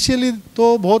 Initially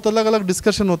तो बहुत अलग अलग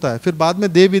discussion होता है, फिर बाद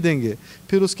में दे भी देंगे.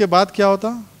 फिर उसके बाद क्या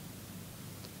होता?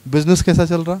 बिजनेस कैसा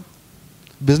चल रहा?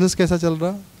 बिजनेस कैसा चल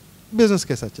रहा? बिजनेस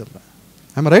कैसा चल रहा?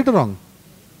 Am I right or wrong?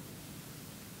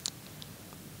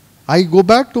 I go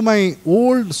back to my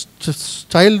old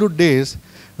childhood days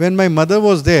when my mother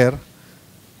was there.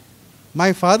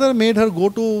 My father made her go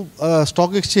to a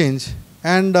stock exchange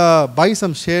and buy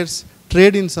some shares,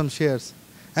 trade in some shares,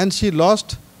 and she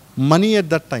lost money at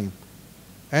that time.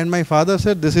 And my father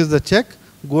said, "This is the check,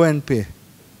 go and pay."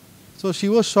 So she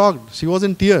was shocked. She was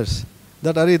in tears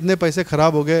that अरे इतने पैसे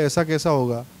खराब हो गए, ऐसा कैसा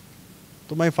होगा?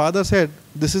 So my father said,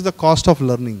 "This is the cost of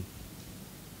learning."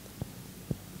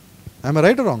 Am I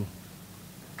right or wrong?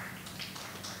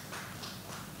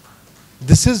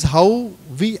 this is how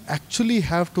we actually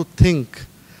have to think.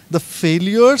 The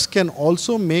failures can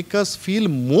also make us feel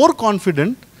more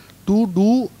confident to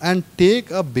do and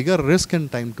take a bigger risk in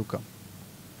time to come.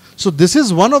 So this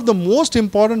is one of the most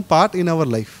important part in our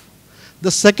life.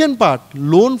 The second part,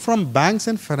 loan from banks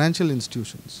and financial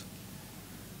institutions.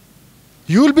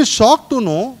 You will be shocked to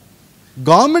know,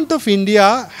 Government of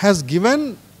India has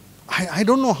given, I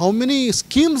don't know how many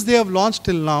schemes they have launched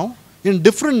till now in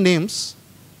different names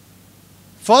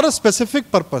for a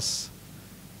specific purpose.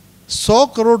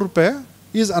 100 crore rupees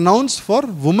is announced for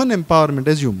women empowerment,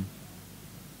 assume.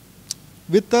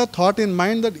 With the thought in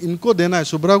mind that इनको देना है,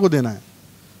 शुभ्रा को देना है,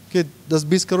 कि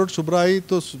 10-20 करोड़ शुभ्रा आई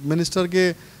तो minister के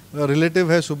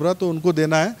relative है शुभ्रा तो उनको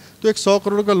देना है, तो एक 100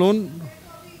 करोड़ का लोन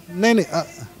नहीं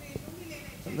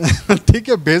ठीक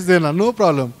है भेज देना, no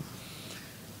problem.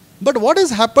 But what has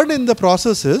happened in the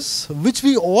process is, which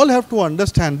we all have to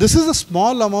understand, this is a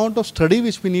small amount of study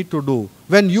which we need to do.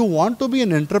 When you want to be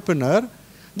an entrepreneur,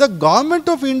 the Government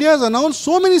of India has announced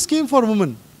so many schemes for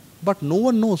women, but no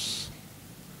one knows.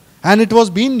 And it was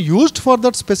being used for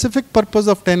that specific purpose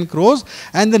of 10 crores,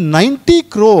 and the 90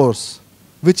 crores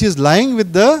which is lying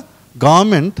with the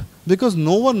government because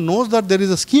no one knows that there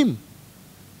is a scheme.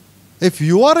 If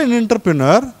you are an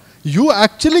entrepreneur, you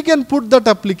actually can put that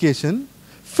application,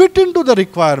 fit into the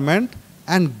requirement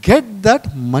and get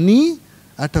that money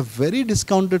at a very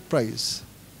discounted price.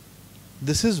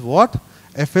 This is what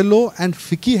FLO and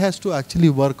FICCI has to actually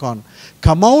work on.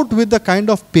 Come out with the kind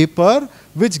of paper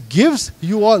which gives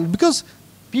you all, because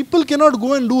people cannot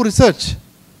go and do research.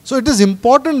 So it is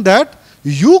important that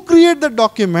you create the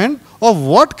document of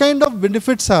what kind of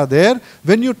benefits are there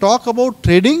when you talk about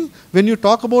trading, when you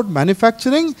talk about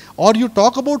manufacturing, or you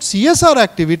talk about CSR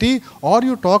activity, or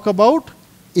you talk about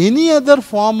any other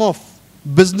form of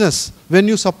business when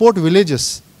you support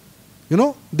villages. You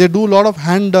know, they do a lot of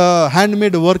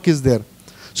handmade work is there.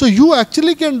 So you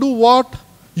actually can do what?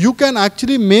 You can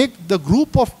actually make the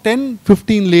group of 10,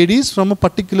 15 ladies from a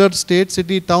particular state,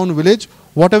 city, town, village,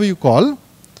 whatever you call,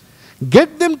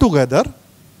 get them together,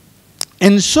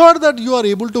 ensure that you are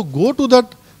able to go to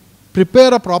that,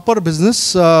 prepare a proper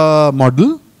business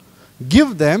model,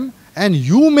 give them, and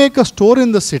you make a store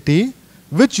in the city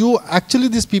which you actually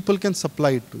these people can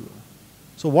supply it to you.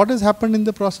 So what has happened in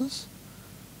the process?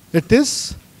 It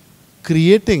is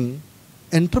creating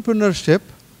entrepreneurship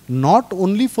not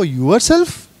only for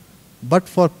yourself, but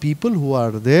for people who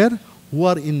are there, who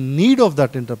are in need of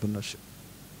that entrepreneurship.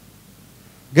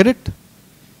 Get it?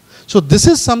 So this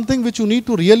is something which you need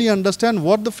to really understand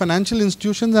what the financial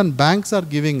institutions and banks are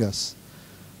giving us.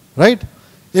 Right?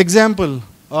 Example,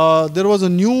 there was a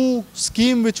new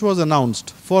scheme which was announced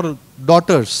for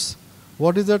daughters.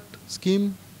 What is that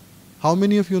scheme? How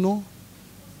many of you know?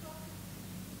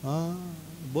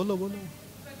 Bolo, bolo.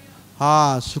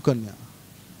 Sukanya.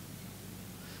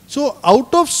 So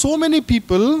out of so many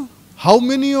people, how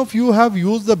many of you have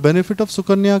used the benefit of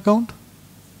Sukanya account?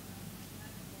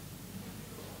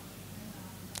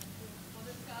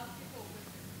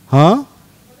 Huh?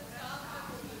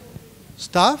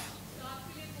 Staff?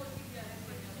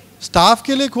 Staff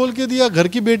के लिए खोल के दिया, घर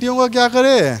की बेटियों का क्या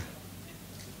करे?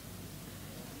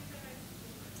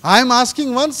 I am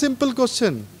asking one simple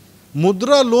question.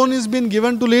 Mudra loan is being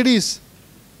given to ladies.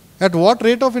 At what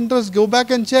rate of interest? Go back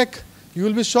and check. You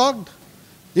will be shocked.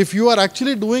 If you are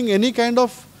actually doing any kind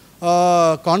of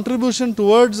contribution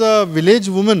towards a village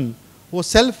woman or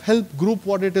self-help group,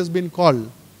 what it has been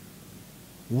called,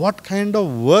 what kind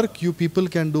of work you people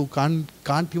can do,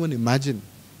 can't even imagine.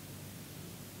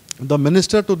 The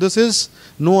minister to this is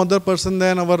no other person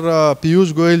than our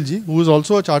Piyush Goyal ji, who is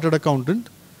also a chartered accountant.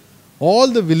 All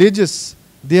the villages,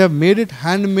 they have made it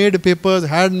handmade papers,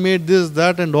 handmade this,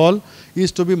 that and all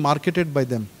is to be marketed by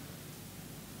them.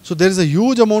 So there is a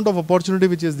huge amount of opportunity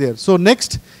which is there. So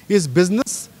next is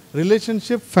business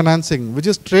relationship financing, which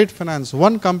is trade finance,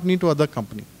 one company to other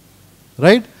company.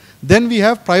 Right? Then we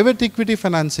have private equity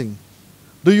financing.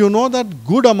 Do you know that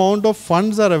good amount of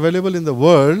funds are available in the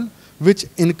world which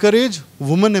encourage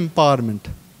women empowerment?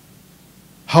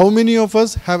 How many of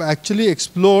us have actually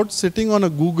explored sitting on a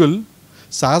Google?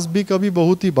 सास भी कभी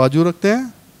बहुत ही बाजू रखते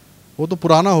हैं, वो तो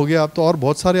पुराना हो गया, अब तो और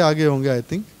बहुत सारे आगे होंगे I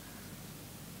think.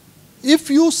 If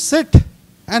you sit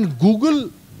and Google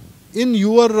in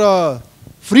your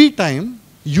free time,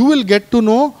 you will get to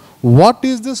know what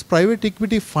is this private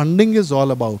equity funding is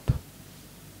all about.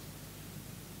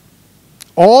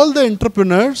 All the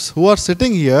entrepreneurs who are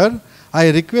sitting here, I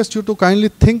request you to kindly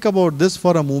think about this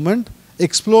for a moment,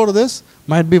 explore this,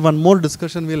 might be one more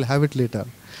discussion, we'll have it later.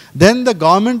 Then the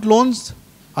government loans,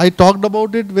 I talked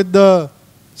about it with the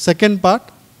second part.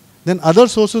 Then other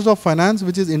sources of finance,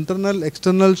 which is internal,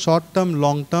 external, short term,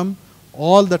 long term,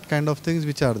 all that kind of things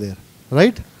which are there.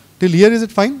 Right? Till here is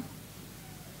it fine?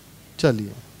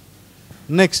 Chaliye.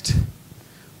 Next,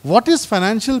 what is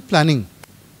financial planning?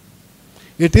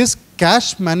 It is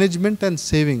cash management and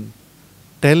saving.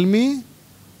 Tell me,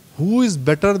 who is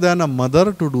better than a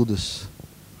mother to do this?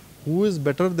 Who is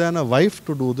better than a wife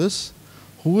to do this?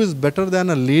 Who is better than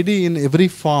a lady in every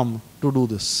form to do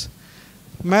this?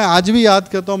 मैं आज भी याद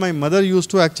करता हूँ, my mother used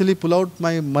to actually pull out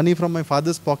my money from my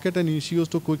father's pocket and she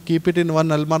used to keep it in one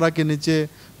almara के नीचे,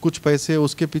 कुछ पैसे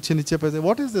उसके पीछे नीचे पैसे.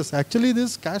 What is this? Actually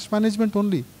this is cash management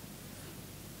only.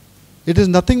 It is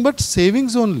nothing but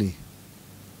savings only.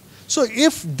 So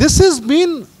if this is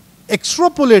been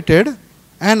extrapolated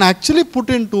and actually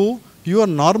put into your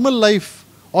normal life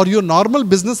or your normal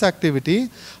business activity,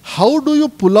 how do you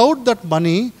pull out that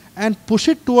money and push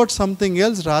it towards something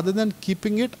else rather than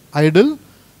keeping it idle,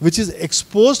 which is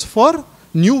exposed for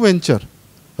new venture?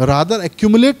 Rather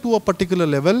accumulate to a particular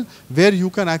level where you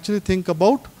can actually think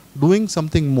about doing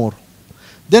something more.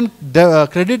 Then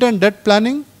credit and debt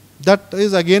planning, that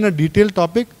is again a detailed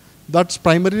topic. That's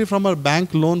primarily from our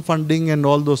bank loan funding and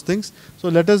all those things. So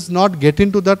let us not get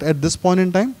into that at this point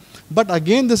in time. But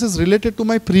again, this is related to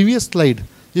my previous slide.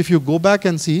 If you go back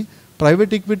and see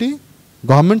private equity,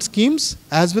 government schemes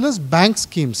as well as bank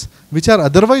schemes which are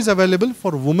otherwise available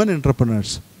for women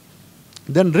entrepreneurs.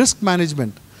 Then risk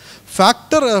management.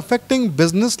 Factor affecting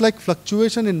business like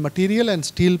fluctuation in material and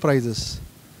steel prices.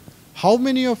 How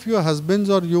many of your husbands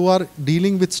or you are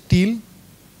dealing with steel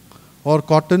or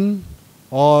cotton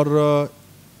or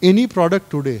any product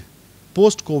today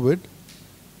post-COVID?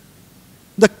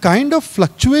 The kind of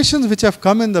fluctuations which have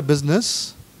come in the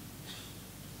business,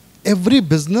 every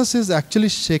business is actually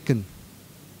shaken.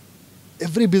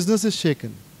 Every business is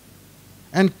shaken.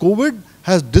 And COVID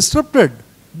has disrupted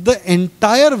the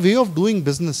entire way of doing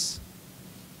business.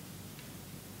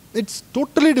 It's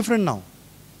totally different now.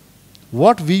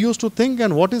 What we used to think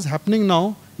and what is happening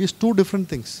now is two different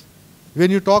things. When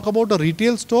you talk about a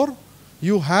retail store,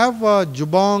 you have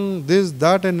Jubong, this,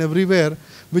 that and everywhere,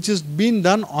 which is being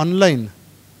done online.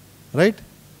 Right?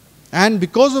 And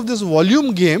because of this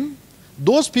volume game,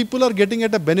 those people are getting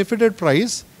at a benefited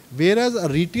price, whereas a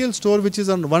retail store which is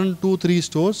on 1, 2, 3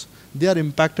 stores, they are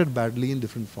impacted badly in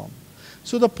different form.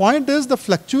 So the point is the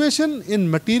fluctuation in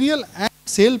material and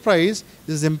sale price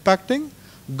is impacting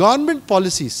government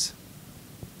policies.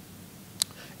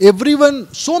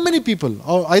 Everyone, so many people,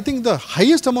 or I think the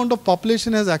highest amount of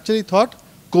population has actually thought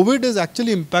COVID has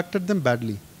actually impacted them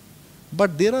badly.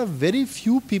 But there are very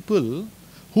few people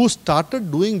who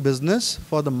started doing business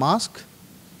for the mask,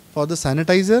 for the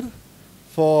sanitizer,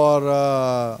 for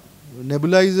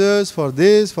nebulizers, for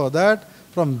this, for that,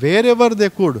 from wherever they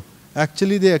could.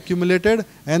 Actually they accumulated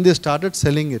and they started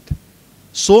selling it.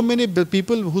 So many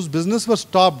people whose business was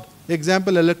stopped,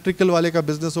 example electrical wale ka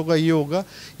business hoga,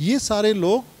 ye sare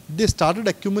log, they started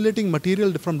accumulating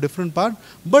material from different parts,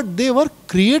 but they were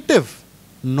creative,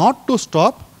 not to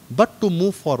stop, but to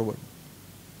move forward.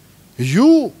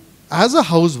 You as a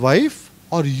housewife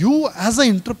or you as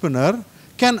an entrepreneur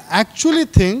can actually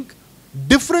think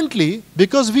differently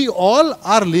because we all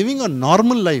are living a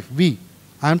normal life.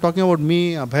 I am talking about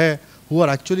me, Abhay, who are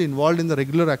actually involved in the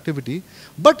regular activity.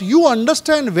 But you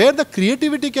understand where the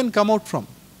creativity can come out from.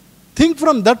 Think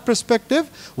from that perspective,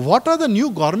 what are the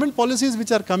new government policies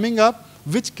which are coming up,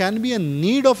 which can be a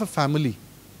need of a family,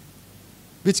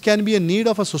 which can be a need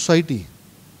of a society,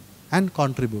 and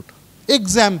contribute.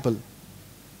 Example,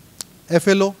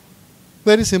 FLO,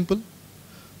 very simple.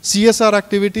 CSR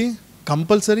activity,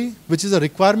 compulsory, which is a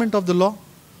requirement of the law.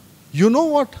 You know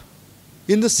what?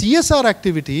 In the CSR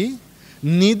activity,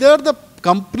 neither the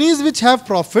companies which have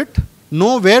profit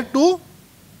know where to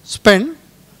spend,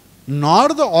 nor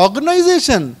the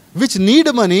organization which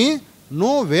need money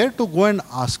know where to go and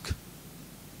ask.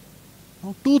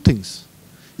 Now, two things.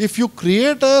 If you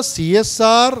create a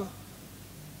CSR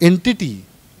entity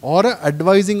or an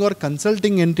advising or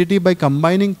consulting entity by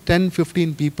combining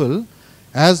 10-15 people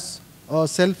as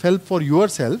self-help for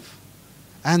yourself,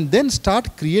 and then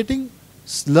start creating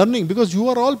learning, because you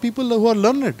are all people who are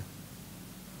learned,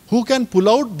 who can pull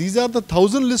out, these are the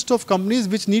 1,000 list of companies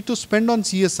which need to spend on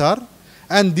CSR,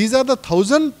 and these are the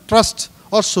 1,000 trusts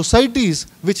or societies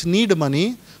which need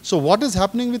money. So what is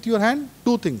happening with your hand?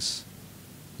 Two things.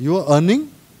 You are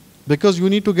earning because you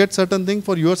need to get certain thing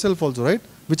for yourself also, right?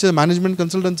 Which is management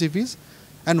consultancy fees.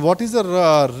 And what is the,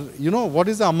 what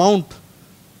is the amount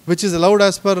which is allowed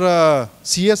as per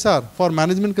CSR for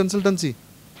management consultancy?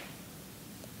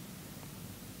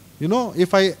 You know,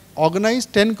 if I organize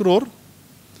 10 crore,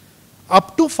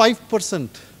 up to 5%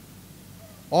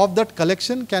 of that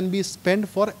collection can be spent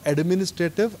for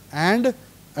administrative and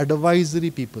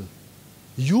advisory people.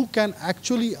 You can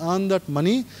actually earn that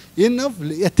money in an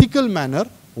ethical manner,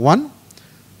 1.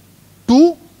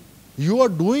 2, you are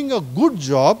doing a good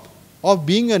job of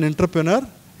being an entrepreneur,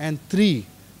 and 3,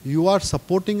 you are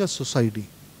supporting a society.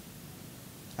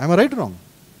 Am I right or wrong?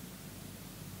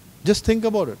 Just think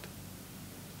about it.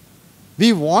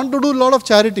 We want to do a lot of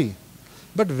charity,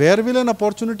 but where will an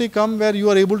opportunity come where you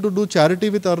are able to do charity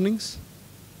with earnings?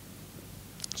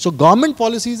 So government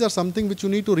policies are something which you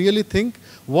need to really think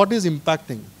what is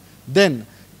impacting. Then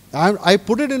I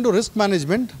put it into risk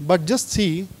management, but just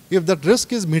see if that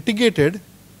risk is mitigated,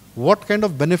 what kind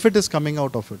of benefit is coming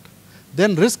out of it.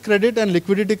 Then risk credit and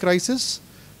liquidity crisis.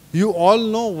 You all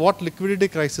know what liquidity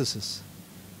crisis is,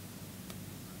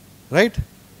 right?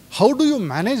 How do you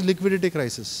manage liquidity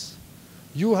crisis?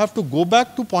 You have to go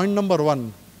back to point number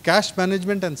 1, cash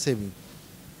management and saving.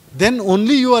 Then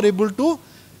only you are able to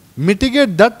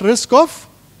mitigate that risk of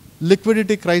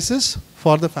liquidity crisis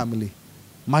for the family.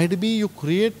 Might be you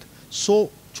create so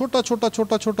छोटा छोटा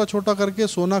छोटा छोटा छोटा करके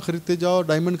सोना खरीदते जाओ,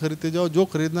 diamond खरीदते जाओ, जो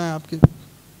खरीदना है आपके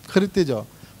खरीदते जाओ,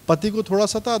 पति को थोड़ा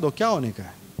सता दो, क्या होने का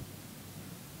है?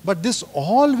 But this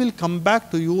all will come back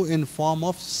to you in form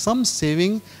of some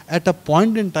saving at a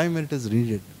point in time when it is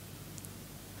needed.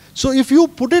 So if you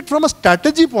put it from a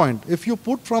strategy point, if you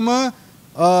put from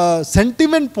a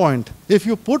sentiment point, if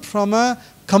you put from a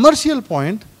commercial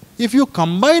point, if you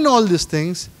combine all these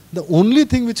things, the only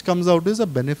thing which comes out is a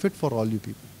benefit for all you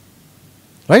people.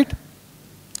 Right?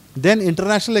 Then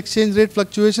international exchange rate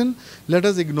fluctuation, let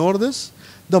us ignore this.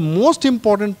 The most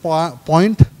important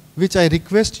point which I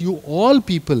request you all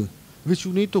people, which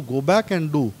you need to go back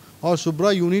and do, or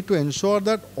Shubhra, you need to ensure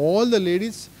that all the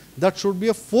ladies, that should be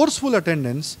a forceful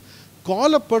attendance.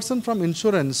 Call a person from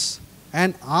insurance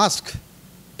and ask,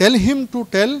 tell him to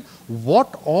tell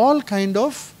what all kind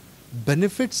of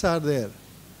benefits are there.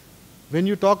 When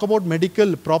you talk about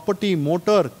medical, property,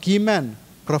 motor, keyman,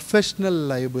 professional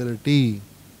liability,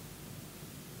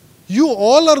 you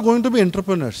all are going to be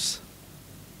entrepreneurs,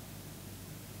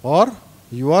 or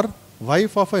you are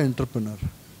wife of an entrepreneur.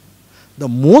 The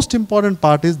most important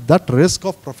part is that risk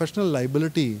of professional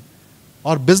liability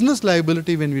or business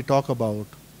liability. When we talk about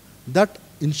that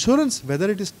insurance, whether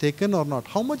it is taken or not,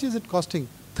 how much is it costing?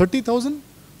 30,000,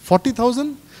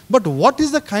 40,000? But what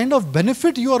is the kind of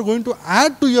benefit you are going to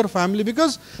add to your family?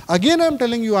 Because again I am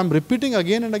telling you, I am repeating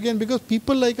again and again, because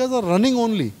people like us are running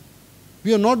only.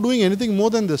 We are not doing anything more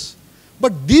than this.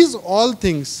 But these all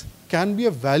things can be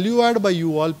a value add by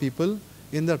you all people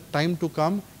in the time to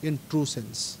come in true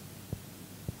sense.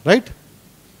 Right?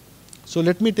 So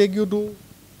let me take you to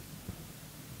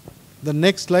the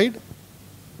next slide.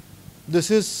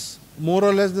 This is more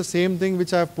or less the same thing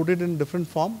which I have put it in different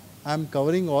form. I am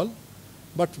covering all.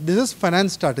 But this is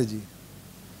finance strategy.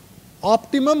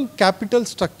 Optimum capital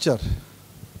structure.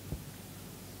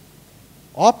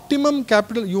 Optimum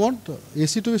capital, you want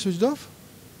AC to be switched off?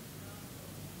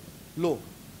 Low.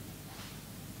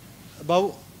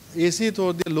 Above AC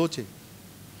तो दिया लो चाहिए.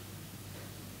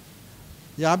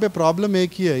 यहाँ पे problem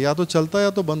एक ही है, या तो चलता या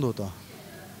तो बंद होता.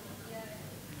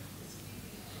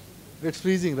 It's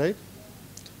freezing, right?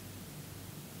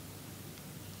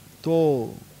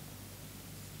 तो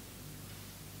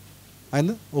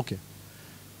and okay.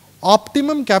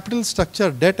 Optimum capital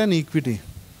structure, debt and equity.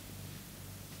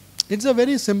 It's a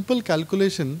very simple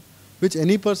calculation which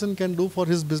any person can do for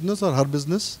his business or her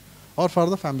business or for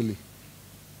the family.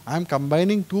 I am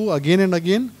combining two again and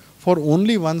again for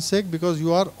only one sake, because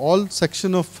you are all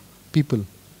section of people.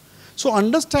 So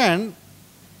understand,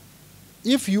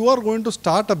 if you are going to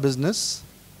start a business,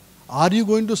 are you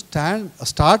going to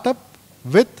start up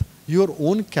with your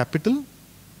own capital?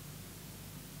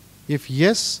 If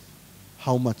yes,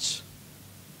 how much?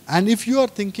 And if you are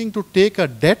thinking to take a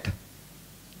debt,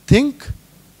 think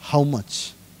how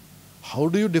much? How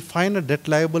do you define a debt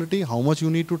liability? How much you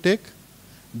need to take?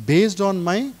 Based on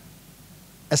my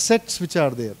assets which are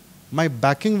there, my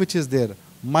backing which is there,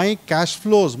 my cash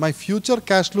flows, my future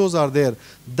cash flows are there,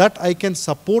 that I can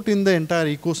support in the entire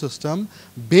ecosystem.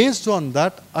 Based on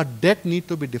that, a debt need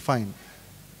to be defined.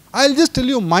 I'll just tell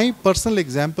you my personal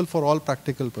example for all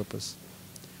practical purpose.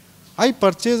 I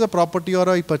purchase a property or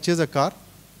I purchase a car.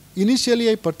 Initially,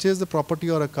 I purchase the property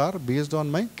or a car based on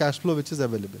my cash flow which is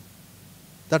available.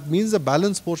 That means the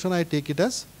balance portion I take it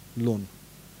as loan.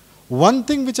 One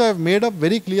thing which I have made up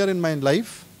very clear in my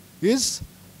life is,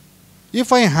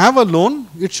 if I have a loan,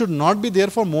 it should not be there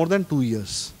for more than 2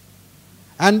 years.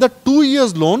 And the 2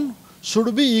 years loan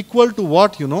should be equal to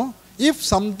what, if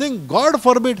something, God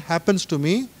forbid, happens to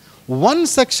me, one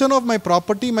section of my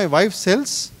property my wife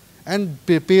sells and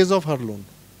pays off her loan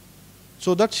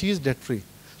so that she is debt free.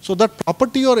 So that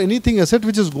property or anything asset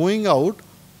which is going out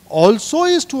also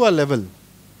is to a level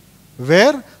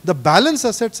where the balance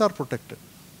assets are protected.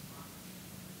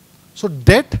 So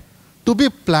debt to be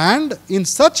planned in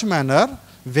such manner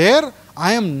where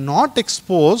I am not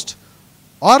exposed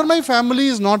or my family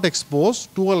is not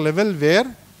exposed to a level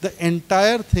where the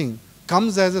entire thing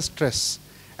comes as a stress.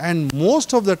 And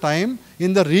most of the time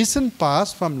in the recent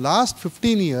past, from last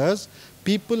 15 years,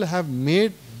 people have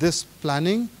made this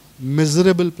planning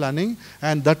miserable planning,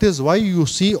 and that is why you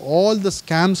see all the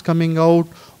scams coming out,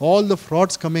 all the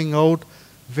frauds coming out,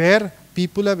 where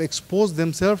people have exposed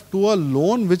themselves to a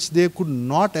loan which they could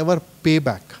not ever pay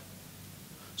back.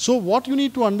 So what you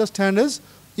need to understand is,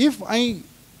 if I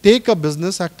take a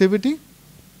business activity,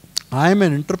 I am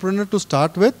an entrepreneur to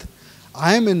start with,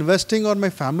 I am investing or my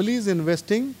family is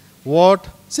investing what,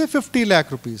 say 50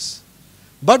 lakh rupees.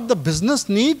 But the business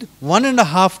need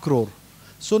 1.5 crore.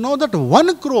 So now that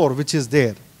 1 crore which is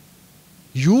there,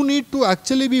 you need to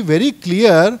actually be very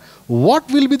clear what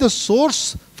will be the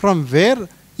source from where,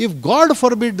 if God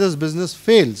forbid this business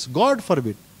fails, God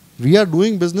forbid, we are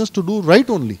doing business to do right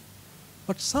only,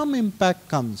 but some impact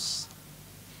comes.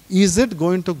 Is it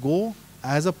going to go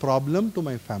as a problem to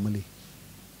my family?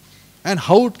 And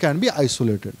how it can be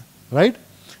isolated, right?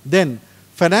 Then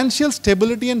financial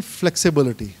stability and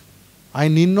flexibility. I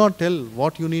need not tell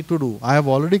what you need to do. I have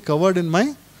already covered in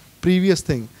my previous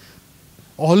thing.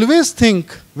 Always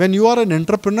think when you are an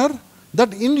entrepreneur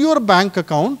that in your bank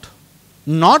account,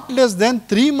 not less than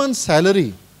 3 months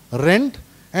salary, rent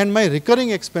and my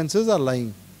recurring expenses are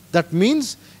lying. That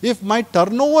means if my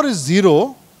turnover is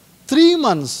 0, 3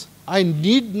 months I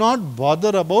need not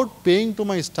bother about paying to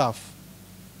my staff.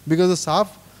 Because the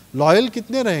staff loyal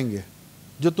कितने रहेंगे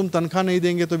जो तुम तनख्वाह नहीं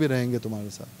देंगे तो भी रहेंगे तुम्हारे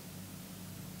साथ.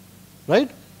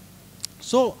 Right?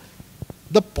 So,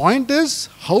 the point is,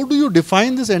 how do you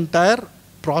define this entire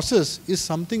process is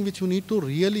something which you need to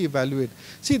really evaluate.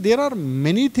 See, there are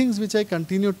many things which I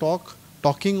continue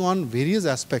talking on various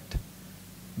aspects.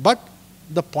 But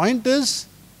the point is,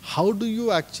 how do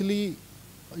you actually,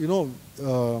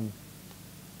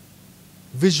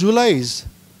 visualize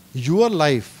your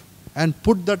life and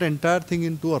put that entire thing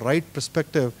into a right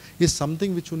perspective is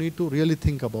something which you need to really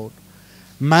think about.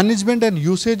 Management and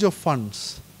usage of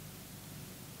funds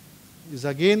is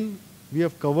again, we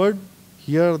have covered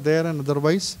here, there and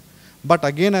otherwise. But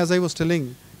again, as I was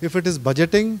telling, if it is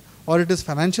budgeting or it is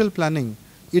financial planning,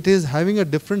 it is having a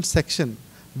different section.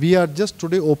 We are just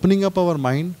today opening up our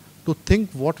mind to think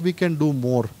what we can do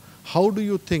more. How do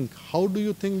you think? How do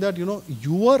you think that,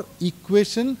 your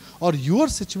equation or your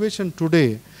situation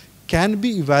today can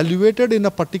be evaluated in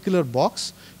a particular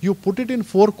box? You put it in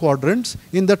 4 quadrants.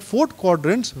 In that 4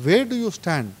 quadrants, where do you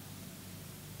stand?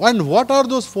 And what are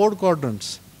those 4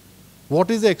 quadrants? What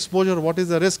is the exposure? What is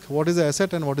the risk? What is the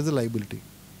asset? And what is the liability?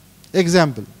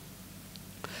 Example.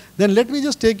 Then let me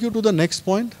just take you to the next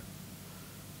point.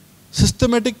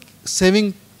 Systematic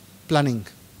saving planning.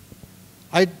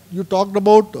 You talked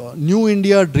about New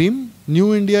India Dream.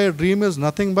 New India Dream is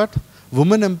nothing but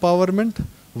women empowerment,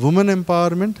 women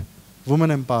empowerment, women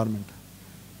empowerment.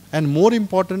 And more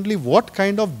importantly, what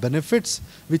kind of benefits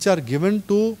which are given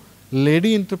to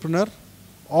lady entrepreneur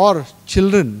or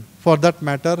children for that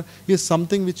matter is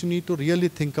something which you need to really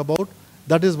think about.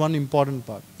 That is one important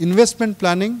part. Investment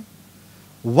planning.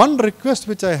 One request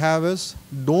which I have is,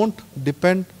 don't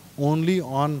depend only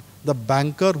on the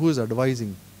banker who is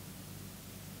advising.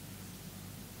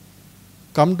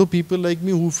 Come to people like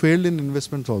me who failed in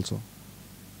investments also.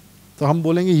 तो हम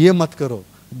बोलेंगे ये मत करो,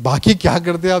 बाकी क्या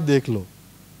करते आप देख लो.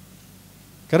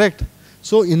 Correct?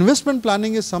 So investment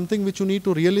planning is something which you need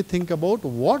to really think about.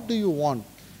 What do you want?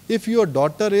 If your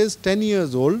daughter is 10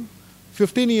 years old,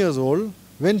 15 years old,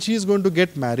 when she is going to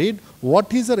get married,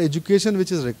 what is her education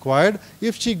which is required?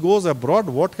 If she goes abroad,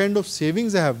 what kind of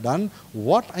savings I have done?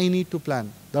 What I need to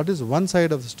plan? That is one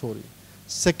side of the story.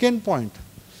 Second point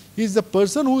is the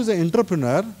person who is an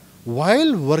entrepreneur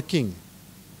while working.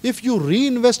 If you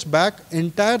reinvest back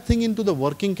entire thing into the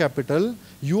working capital,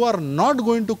 you are not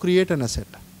going to create an asset.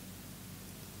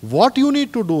 What you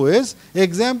need to do is,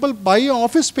 example, buy an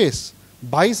office space,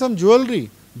 buy some jewelry,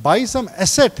 buy some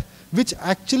asset which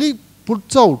actually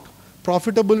puts out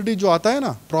profitability जो आता है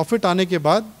ना, profit आने के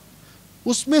बाद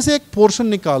उसमें से एक portion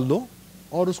निकाल दो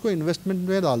और उसको investment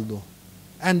में डाल दो.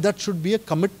 And that should be a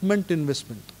commitment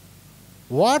investment.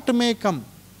 What may come,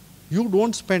 you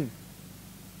don't spend,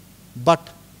 but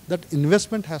that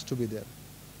investment has to be there.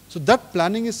 So that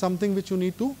planning is something which you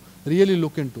need to really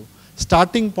look into.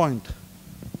 Starting point.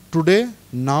 Today,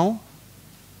 now,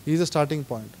 is a starting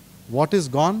point. What is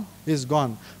gone is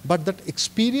gone. But that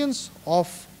experience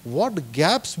of what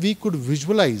gaps we could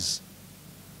visualize,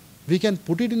 we can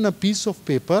put it in a piece of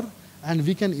paper and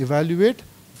we can evaluate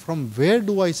from where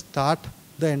do I start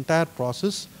the entire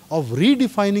process of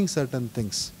redefining certain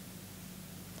things.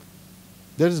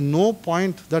 There is no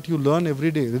point that you learn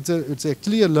every day. It's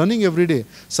actually a learning every day.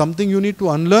 Something you need to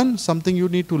unlearn, something you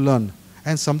need to learn,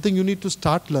 and something you need to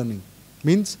start learning.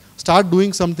 Means start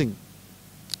doing something.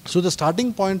 So the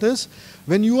starting point is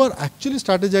when you are actually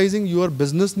strategizing your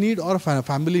business need or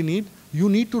family need, you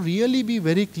need to really be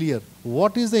very clear.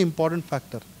 What is the important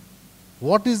factor?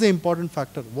 What is the important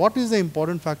factor? What is the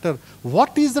important factor?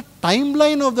 What is the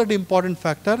timeline of that important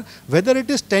factor? Whether it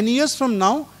is 10 years from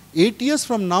now, 8 years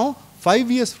from now,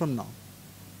 5 years from now.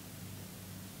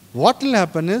 What will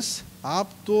happen is, आप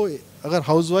तो अगर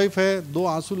housewife है, 2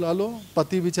 आंसू ला लो,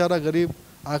 पति बेचारा गरीब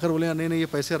आकर बोले नहीं नहीं ये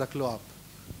पैसे रख लो आप.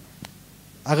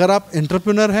 अगर आप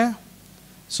एंटरप्रेन्योर हैं,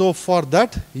 so for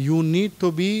that you need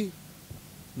to be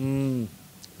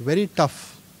very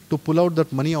tough to pull out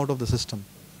that money out of the system,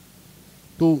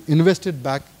 to invest it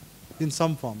back in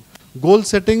some form. Goal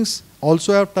settings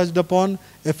also have touched upon.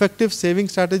 Effective saving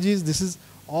strategies, this is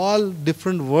all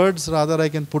different words rather I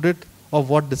can put it of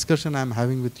what discussion I am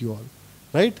having with you all,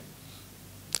 right?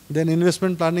 Then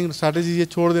investment planning strategies ये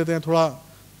छोड़ देते हैं, थोड़ा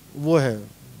वो है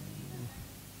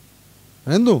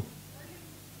रहने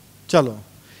चलो.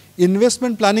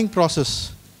 Investment planning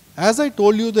process, as I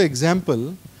told you the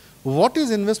example, what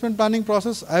is investment planning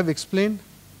process? I have explained.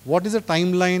 What is the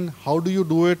timeline? How do you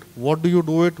do it? What do you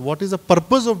do it? What is the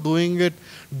purpose of doing it?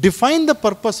 Define the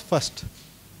purpose first.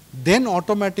 Then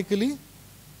automatically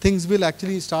things will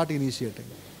actually start initiating.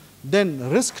 Then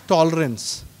risk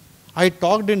tolerance. I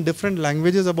talked in different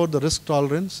languages about the risk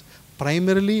tolerance.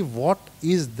 Primarily, what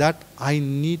is that I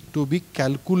need to be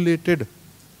calculated?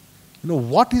 You know,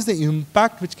 what is the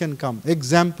impact which can come?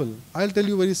 Example, I'll tell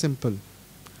you very simple.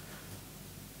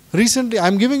 Recently,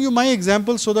 I'm giving you my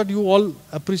example so that you all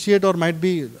appreciate, or might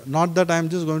be not that I'm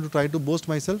just going to try to boast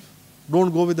myself.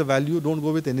 Don't go with the value, don't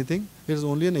go with anything. It is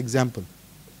only an example.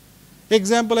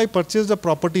 Example, I purchased a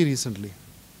property recently.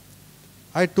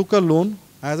 I took a loan,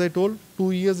 as I told,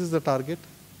 2 years is the target.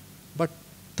 But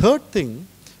third thing,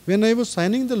 when I was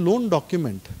signing the loan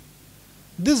document,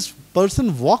 this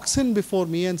person walks in before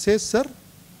me and says, sir,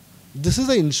 this is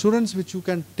the insurance which you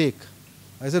can take.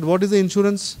 I said, what is the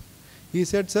insurance? He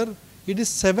said, sir, it is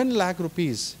 7 lakh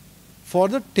rupees for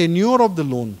the tenure of the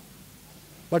loan.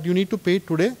 But you need to pay it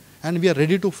today and we are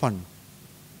ready to fund.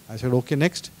 I said, okay,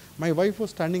 next. My wife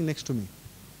was standing next to me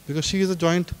because she is a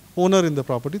joint owner in the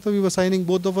property. So we were signing,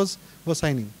 both of us were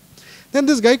signing. Then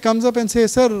this guy comes up and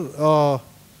says, sir,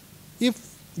 if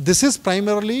this is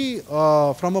primarily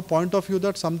from a point of view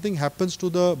that something happens to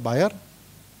the buyer,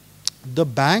 the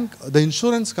bank, the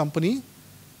insurance company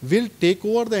will take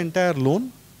over the entire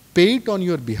loan, pay it on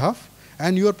your behalf,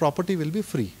 and your property will be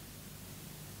free.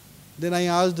 Then I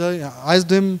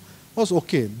asked him, was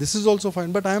okay, this is also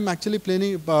fine, but I am actually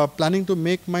planning to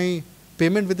make my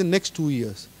payment within next 2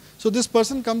 years. So this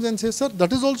person comes and says, sir,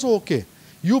 that is also okay.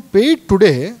 You pay it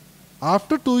today,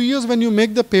 after 2 years when you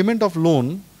make the payment of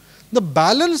loan, the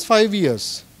balance 5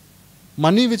 years,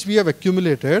 money which we have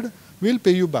accumulated, we will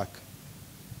pay you back.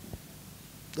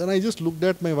 Then I just looked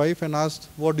at my wife and asked,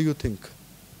 what do you think?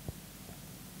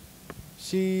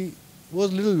 She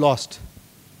was a little lost.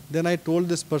 Then I told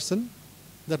this person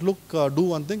that, look, do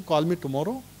one thing, call me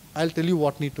tomorrow, I'll tell you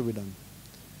what need to be done.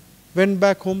 Went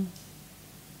back home.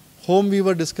 Home we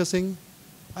were discussing.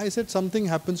 I said something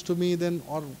happens to me then,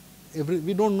 or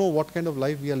we don't know what kind of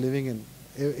life we are living in.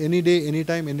 Any day,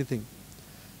 anytime, anything.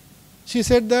 She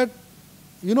said that,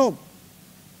 you know,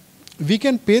 we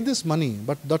can pay this money,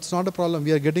 but that's not a problem.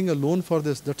 We are getting a loan for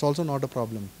this, that's also not a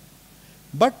problem.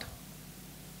 But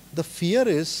the fear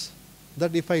is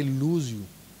that if I lose you,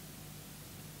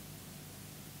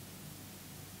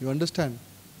 you understand?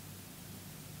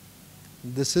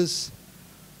 This is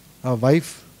a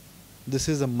wife, this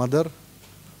is a mother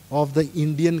of the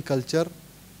Indian culture,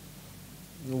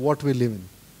 what we live in.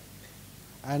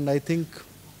 And I think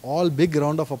all big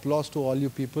round of applause to all you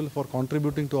people for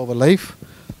contributing to our life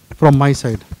from my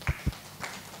side.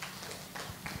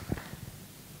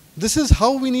 This is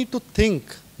how we need to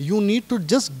think. You need to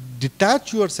just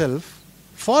detach yourself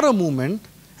for a moment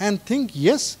and think,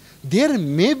 yes, there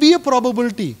may be a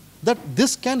probability that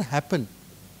this can happen.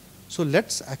 So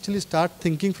let's actually start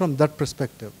thinking from that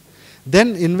perspective.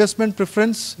 Then investment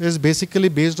preference is basically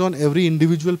based on every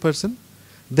individual person.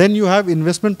 Then you have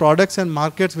investment products and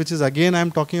markets, which is again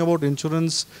I'm talking about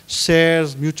insurance,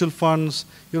 shares, mutual funds,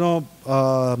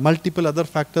 multiple other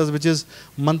factors, which is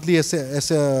monthly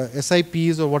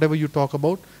SIPs or whatever you talk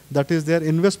about. That is their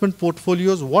investment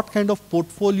portfolios. What kind of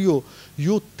portfolio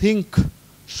you think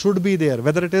should be there,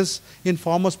 whether it is in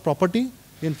form of property,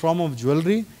 in form of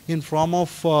jewelry, in form of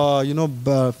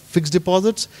fixed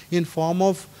deposits, in form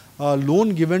of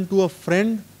loan given to a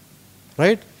friend,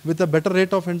 right, with a better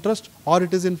rate of interest, or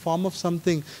it is in form of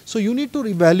something. So you need to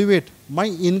evaluate my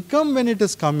income when it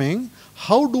is coming.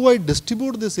 How do I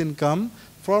distribute this income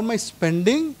for my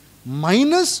spending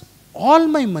minus all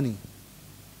my money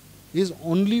is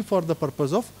only for the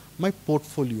purpose of my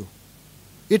portfolio.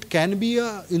 It can be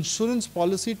an insurance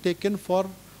policy taken for,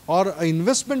 or an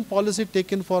investment policy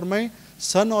taken for my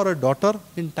son or a daughter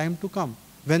in time to come.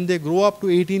 When they grow up to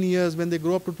 18 years, when they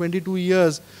grow up to 22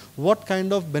 years, what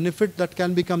kind of benefit that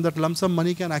can become, that lump sum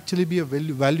money can actually be a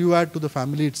value add to the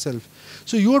family itself.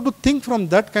 So you have to think from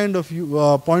that kind of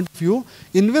point of view.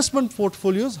 Investment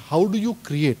portfolios, how do you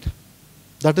create?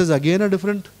 That is again a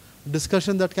different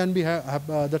discussion that can be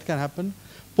that can happen.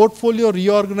 Portfolio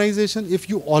reorganization, if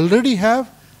you already have,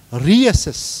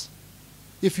 reassess.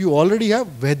 If you already have,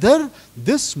 whether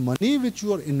this money which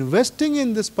you are investing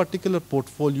in this particular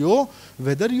portfolio,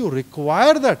 whether you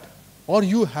require that or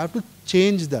you have to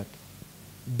change that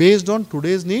based on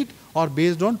today's need or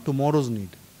based on tomorrow's need,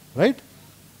 right?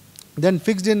 Then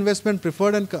fixed investment,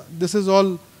 preferred, and this is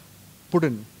all put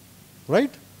in,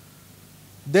 right?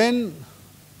 Then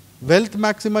wealth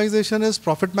maximization is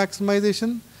profit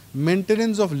maximization,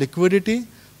 maintenance of liquidity,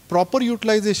 proper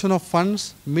utilization of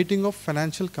funds, meeting of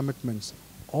financial commitments.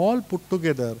 All put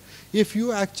together, if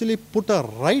you actually put a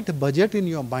right budget in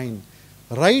your mind,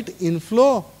 right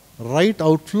inflow, right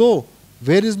outflow,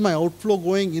 where is my outflow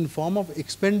going, in form of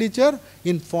expenditure,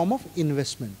 in form of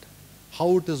investment,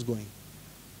 how it is going,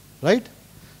 right?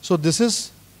 So this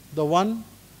is the one.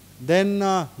 Then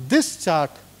this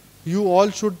chart, you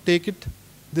all should take it.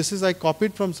 This is I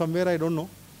copied from somewhere, I don't know.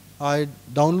 I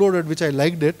downloaded, which I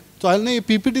liked it. So I'll say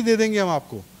PPT de denge hum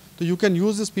aapko. So you can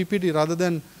use this PPT rather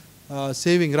than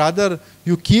saving. Rather,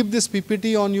 you keep this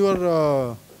PPT on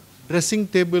your dressing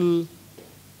table,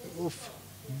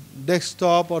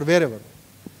 desktop, or wherever,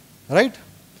 right?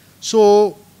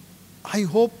 So I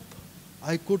hope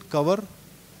I could cover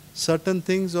certain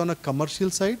things on a commercial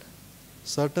side,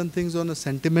 certain things on a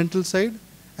sentimental side,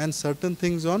 and certain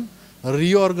things on a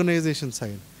reorganization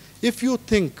side. If you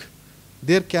think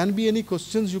there can be any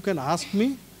questions, you can ask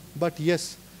me. But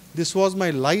yes, this was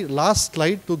my last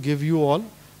slide to give you all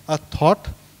a thought,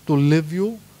 to leave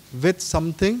you with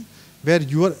something where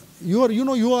you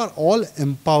are all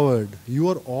empowered. You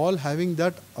are all having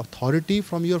that authority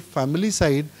from your family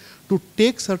side to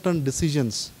take certain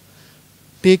decisions.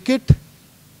 Take it,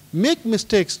 make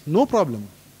mistakes, no problem.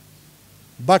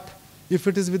 But if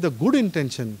it is with a good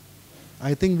intention,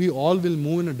 I think we all will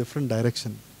move in a different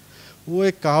direction. वो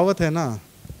एक कहावत है ना,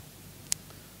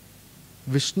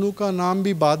 विष्णु का नाम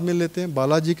भी बाद में लेते हैं,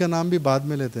 बालाजी का नाम भी बाद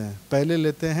में लेते हैं, पहले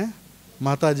लेते हैं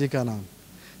माता जी का नाम.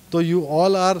 So you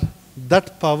all are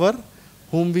that power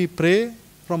whom we pray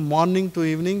from morning to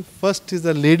evening. First is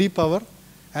the lady power,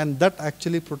 and that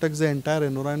actually protects the entire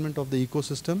environment of the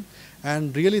ecosystem.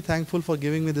 And really thankful for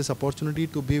giving me this opportunity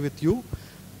to be with you.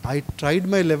 I tried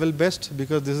my level best,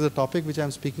 because this is a topic which I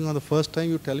am speaking on the first time.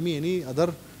 You tell me any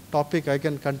other topic, I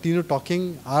can continue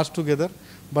talking hours together.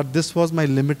 But this was my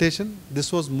limitation.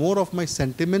 This was more of my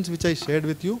sentiments which I shared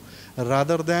with you,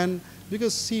 rather than,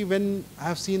 because see, when I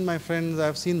have seen my friends, I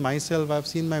have seen myself, I have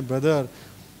seen my brother,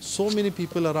 so many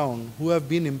people around who have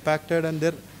been impacted, and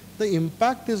the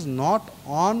impact is not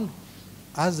on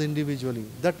us individually.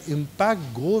 That impact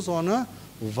goes on a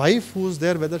wife who is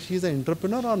there, whether she is an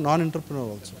entrepreneur or non-entrepreneur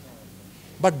also.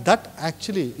 But that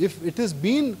actually, if it has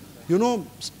been,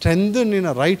 strengthened in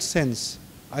a right sense,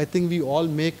 I think we all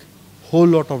make whole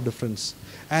lot of difference.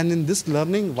 And in this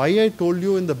learning, why I told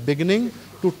you in the beginning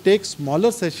to take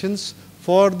smaller sessions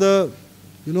for the,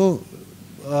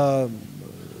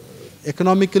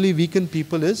 economically weakened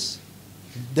people is,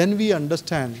 then we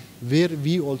understand where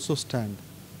we also stand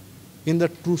in the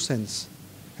true sense.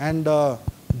 And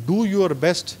do your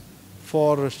best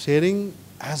for sharing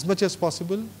as much as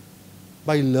possible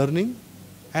by learning,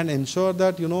 and ensure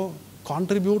that,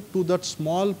 contribute to that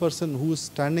small person who is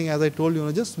standing, as I told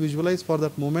you, just visualize for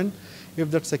that moment,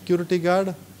 if that security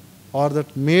guard or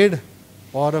that maid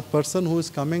or a person who is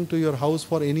coming to your house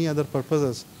for any other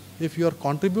purposes, if you are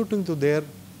contributing to their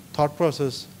thought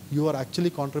process, you are actually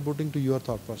contributing to your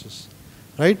thought process,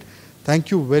 right?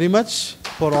 Thank you very much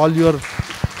for all your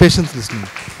patience listening.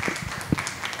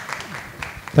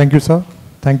 Thank you, sir.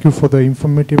 Thank you for the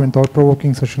informative and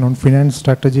thought-provoking session on finance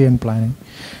strategy and planning.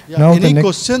 Yeah, Now the any next-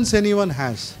 questions anyone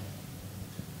has?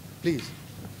 Please.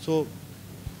 So,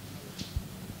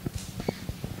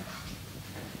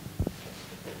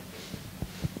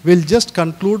 we'll just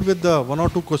conclude with the 1 or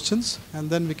 2 questions and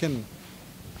then we can.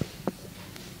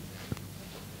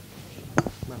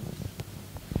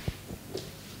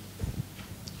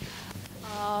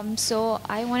 So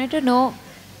I wanted to know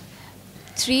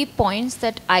 3 points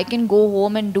that I can go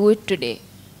home and do it today.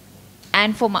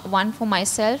 And for one for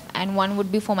myself and one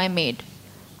would be for my maid.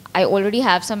 I already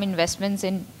have some investments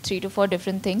in 3 to 4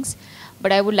 different things.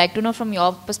 But I would like to know from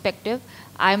your perspective,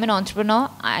 I'm an entrepreneur,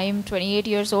 I'm 28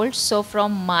 years old. So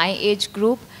from my age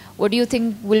group, what do you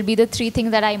think will be the 3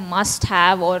 things that I must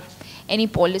have, or any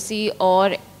policy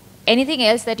or anything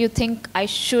else that you think I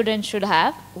should and should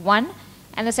have? One.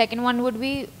 And the second one would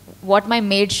be what my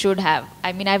maid should have.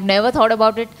 I mean, I've never thought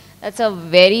about it. That's a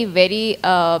very, very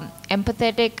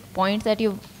empathetic point that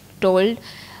you've told.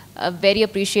 Very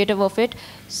appreciative of it.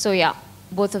 So yeah,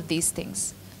 both of these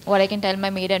things. What I can tell my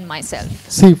maid and myself.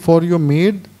 See, for your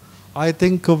maid, I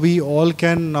think we all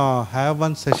can have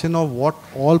one session of what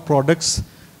all products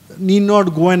need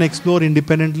not go and explore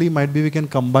independently. Might be we can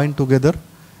combine together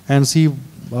and see,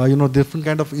 different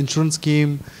kind of insurance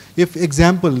scheme. If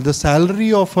example, the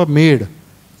salary of a maid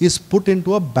is put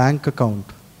into a bank account,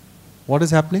 what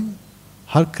is happening?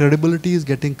 Her credibility is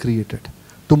getting created.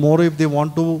 Tomorrow, if they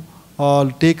want to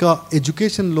take a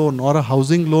education loan or a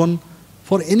housing loan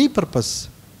for any purpose,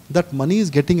 that money is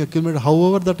getting accumulated.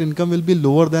 However, that income will be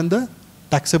lower than the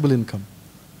taxable income.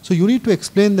 So you need to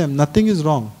explain them, nothing is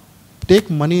wrong. Take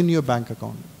money in your bank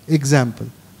account. Example.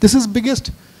 This is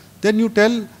biggest. Then you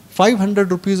tell 500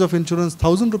 rupees of insurance,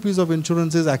 1000 rupees of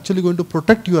insurance is actually going to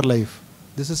protect your life.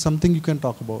 This is something you can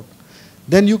talk about.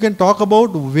 Then you can talk about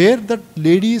where that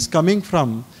lady is coming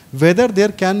from, whether there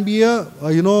can be a,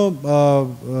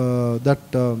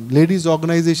 ladies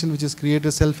organization which is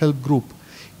created self-help group.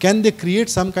 Can they create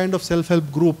some kind of self-help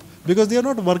group? Because they are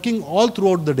not working all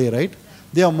throughout the day, right?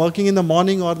 They are working in the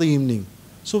morning or the evening.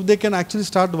 So they can actually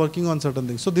start working on certain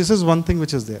things. So this is one thing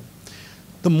which is there.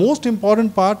 The most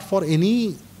important part for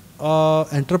any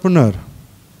entrepreneur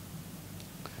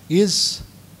is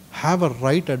have a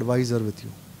right advisor with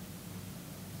you.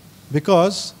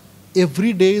 Because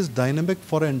every day is dynamic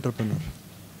for an entrepreneur.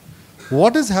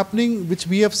 What is happening, which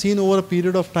we have seen over a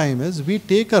period of time, is we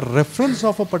take a reference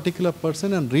of a particular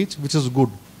person and reach, which is good.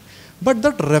 But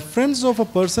that reference of a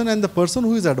person and the person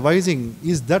who is advising,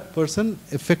 is that person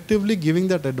effectively giving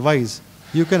that advice?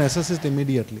 You can assess it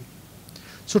immediately.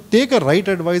 So take a right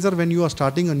advisor when you are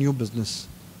starting a new business,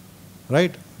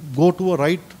 right? Go to a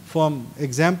right firm.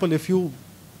 Example, if you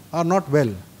are not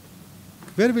well,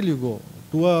 where will you go?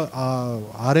 To a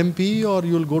RMP, or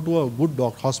you will go to a good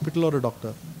hospital or a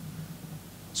doctor?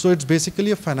 So it's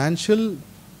basically a financial,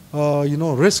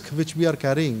 risk which we are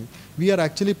carrying. We are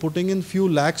actually putting in few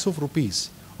lakhs of rupees,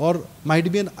 or might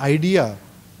be an idea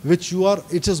which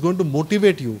it is going to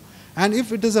motivate you. And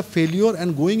if it is a failure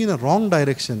and going in a wrong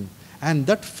direction, and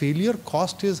that failure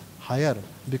cost is higher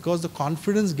because the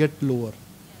confidence gets lower.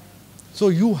 So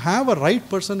you have a right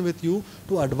person with you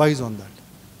to advise on that,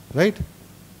 right?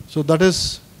 So that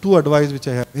is 2 advice which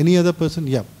I have. Any other person?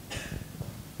 Yeah.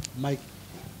 Mike.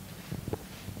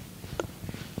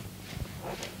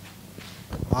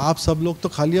 आप सब लोग तो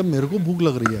खाली, अब मेरे को भूख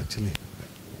लग रही है actually.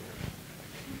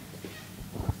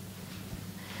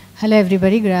 Hello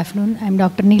everybody, good afternoon. I'm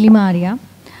Dr. Neelima Arya.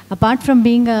 Apart from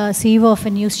being a CEO of a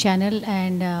news channel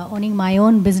and owning my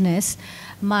own business,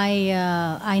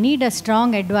 I need a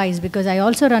strong advice because I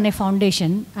also run a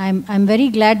foundation. I'm very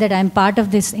glad that I'm part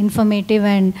of this informative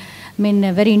and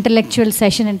a very intellectual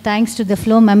session, and thanks to the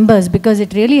Flow members, because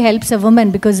it really helps a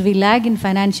woman, because we lag in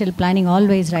financial planning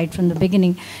always right from the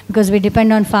beginning, because we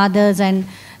depend on fathers and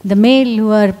the male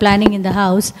who are planning in the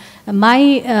house.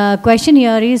 My question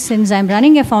here is, since I'm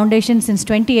running a foundation since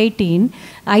 2018,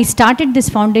 I started this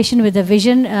foundation with a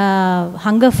vision,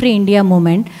 Hunger Free India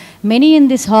movement. Many in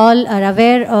this hall are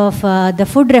aware of the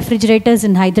food refrigerators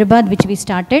in Hyderabad, which we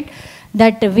started,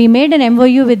 that we made an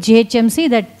MOU with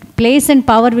GHMC that place and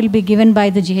power will be given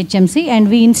by the GHMC, and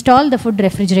we installed the food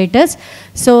refrigerators.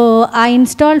 So I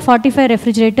installed 45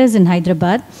 refrigerators in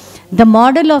Hyderabad. The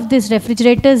model of these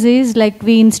refrigerators is like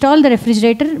we install the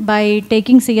refrigerator by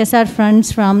taking CSR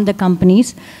funds from the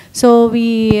companies. So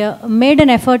we made an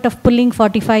effort of pulling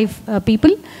 45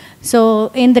 people.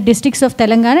 So in the districts of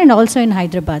Telangana and also in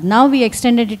Hyderabad. Now we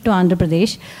extended it to Andhra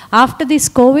Pradesh. After this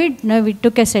COVID, we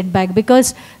took a setback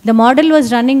because the model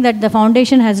was running that the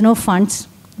foundation has no funds.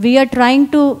 we are trying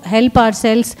to help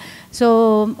ourselves.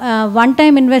 So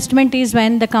one-time investment is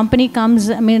when the company comes,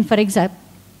 I mean, for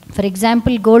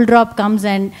example, Gold Drop comes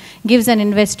and gives an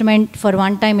investment for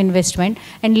one-time investment,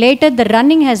 and later the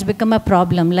running has become a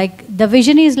problem. Like the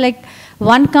vision is like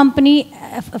one company,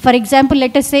 for example,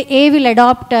 let us say A will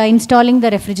adopt installing the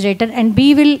refrigerator, and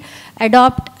B will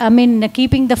adopt, I mean,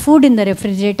 keeping the food in the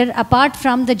refrigerator, apart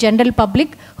from the general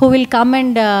public who will come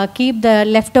and keep the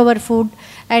leftover food,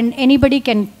 and anybody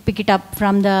can pick it up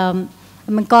from the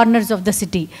corners of the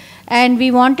city. And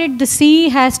we wanted the C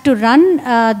has to run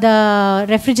the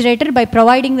refrigerator by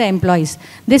providing the employees.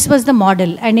 This was the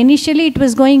model, and initially it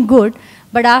was going good,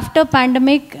 but after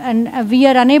pandemic, and we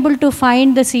are unable to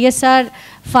find the CSR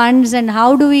funds, and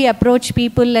how do we approach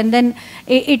people, and then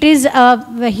it is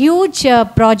a huge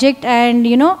project, and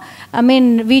you know, I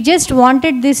mean, we just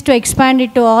wanted this to expand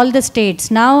it to all the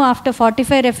states. Now, after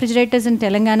 45 refrigerators in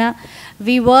Telangana,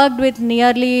 we worked with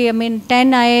nearly, I mean,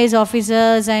 10 IAS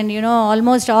officers, and you know,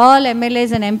 almost all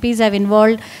MLAs and MPs have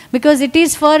involved, because it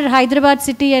is for Hyderabad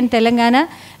city and Telangana,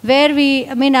 where we,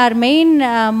 I mean, our main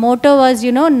motto was,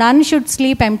 you know, none should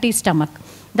sleep empty stomach.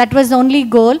 That was the only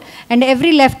goal, and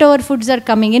every leftover foods are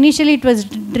coming. Initially, it was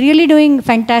really doing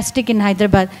fantastic in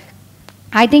Hyderabad.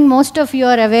 I think most of you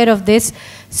are aware of this.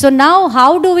 So now,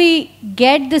 how do we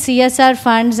get the CSR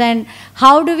funds, and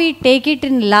how do we take it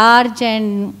in large?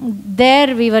 And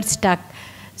there we were stuck.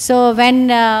 So when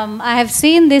I have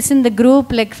seen this in the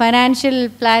group, like financial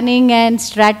planning and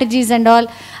strategies and all,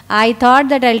 I thought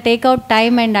that I'll take out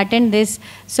time and attend this.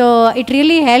 So it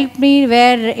really helped me,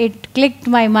 where it clicked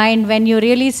my mind when you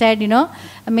really said, you know,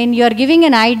 I mean, you're giving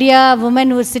an idea, a woman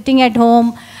who's sitting at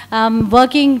home,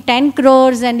 working 10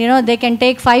 crores, and you know, they can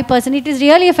take 5%. It is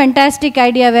really a fantastic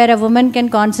idea where a woman can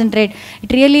concentrate.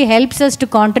 It really helps us to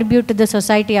contribute to the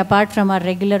society apart from our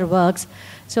regular works.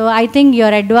 So I think your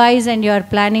advice and your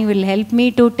planning will help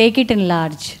me to take it in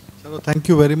large. So thank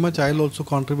you very much. I'll also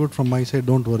contribute from my side,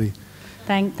 don't worry.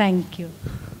 Thank you.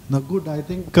 Now good, I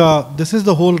think this is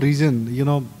the whole reason, you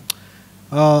know,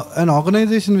 an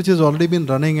organization which has already been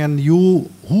running, and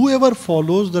whoever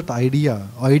follows that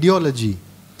ideology,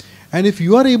 and if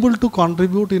you are able to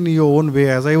contribute in your own way,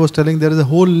 as I was telling, there is a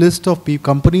whole list of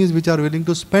companies which are willing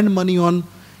to spend money on,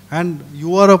 and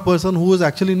you are a person who is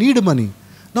actually need money.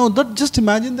 Now just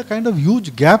imagine the kind of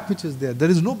huge gap which is there. There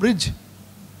is no bridge.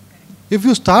 If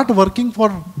you start working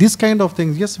for this kind of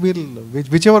things, yes,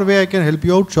 whichever way I can help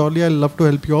you out, surely I'll love to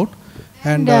help you out.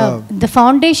 And the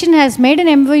foundation has made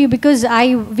an MOU, because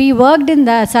we worked in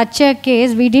such a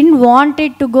case. We didn't want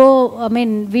it to go, I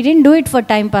mean, we didn't do it for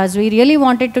time pass. We really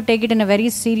wanted to take it in a very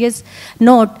serious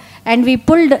note, and we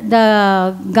pulled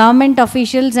the government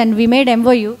officials and we made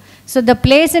MOU. So the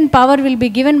place and power will be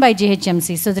given by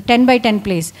GHMC. So the 10 by 10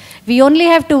 place. We only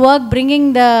have to work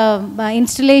bringing the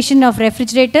installation of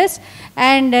refrigerators,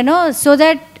 and you know, so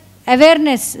that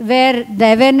awareness, where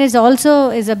the awareness also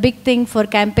is a big thing for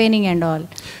campaigning and all.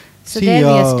 So see, there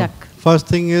we are stuck. First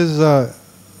thing is,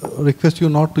 request you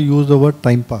not to use the word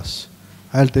time pass.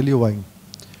 I'll tell you why.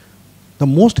 The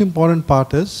most important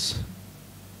part is,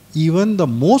 even the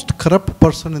most corrupt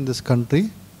person in this country,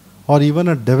 or even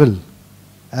a devil,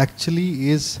 actually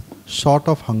is short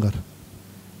of hunger.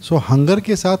 So hunger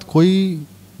के साथ कोई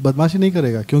बदमाशी नहीं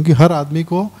करेगा, क्योंकि हर आदमी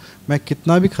को मैं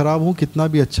कितना भी खराब हूँ, कितना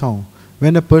भी अच्छा हूँ.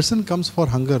 When a person comes for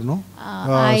hunger, no?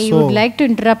 I would like to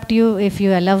interrupt you if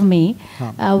you allow me.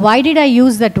 Why did I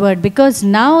use that word? Because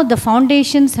now the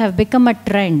foundations have become a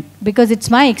trend. Because it's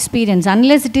my experience.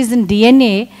 Unless it is in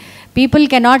DNA, people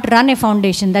cannot run a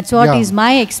foundation. That's what is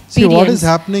my experience. See, what is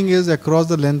happening is, across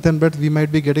the length and breadth, we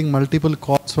might be getting multiple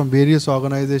calls from various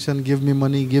organizations, give me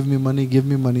money, give me money, give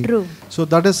me money. True. So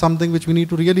that is something which we need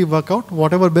to really work out.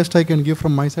 Whatever best I can give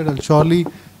from my side, I'll surely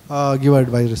give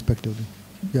advice respectively.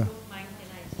 Yeah.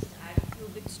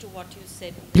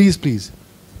 Please, please.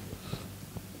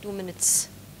 2 minutes.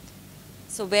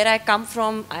 So where I come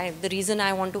from, the reason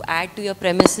I want to add to your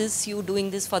premises, you doing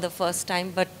this for the first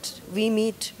time, but we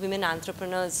meet women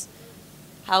entrepreneurs,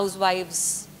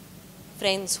 housewives,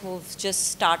 friends who've just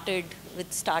started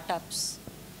with startups,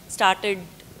 started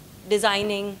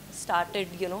designing, started,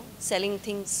 you know, selling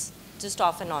things just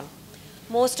off and on.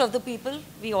 Most of the people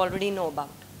we already know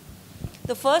about.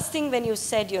 The first thing when you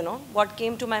said, you know, what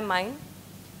came to my mind,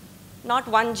 not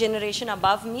one generation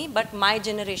above me, but my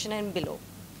generation and below.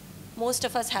 Most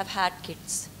of us have had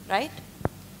kids, right?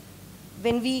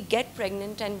 When we get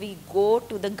pregnant and we go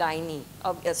to the gynae,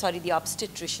 the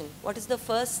obstetrician, what is the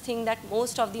first thing that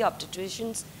most of the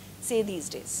obstetricians say these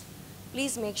days?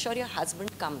 Please make sure your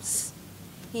husband comes.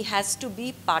 He has to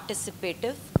be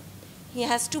participative. He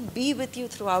has to be with you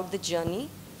throughout the journey.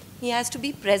 He has to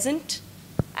be present.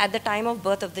 at the time of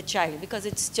birth of the child, because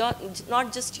it's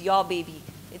not just your baby,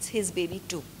 it's his baby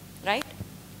too, right?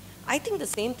 I think the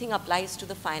same thing applies to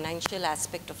the financial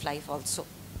aspect of life also.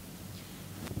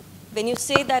 When you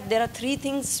say that there are 3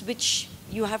 things which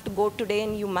you have to go today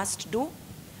and you must do,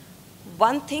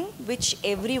 one thing which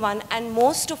everyone, and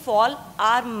most of all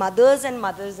our mothers and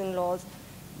mothers-in-laws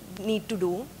need to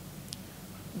do,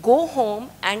 go home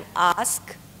and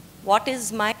ask, what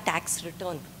is my tax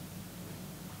return?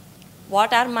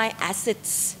 What are my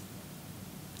assets?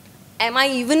 Am I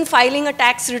even filing a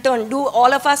tax return? Do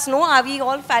all of us know, are we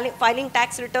all filing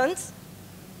tax returns?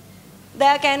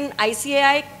 There can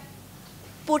ICAI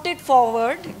put it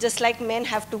forward, just like men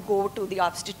have to go to the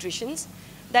obstetricians,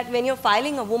 that when you're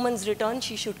filing a woman's return,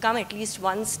 she should come at least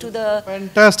once to the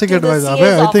Fantastic advice.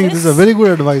 I think this is a very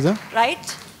good advice.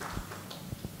 Right?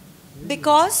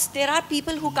 Because there are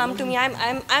people who come to me,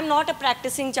 I'm not a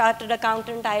practicing chartered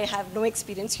accountant, I have no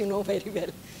experience, you know very well.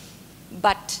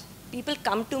 But people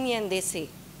come to me and they say,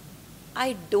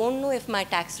 I don't know if my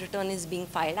tax return is being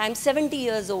filed. I'm 70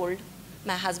 years old,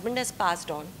 my husband has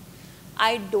passed on.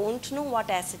 I don't know what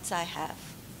assets I have.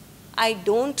 I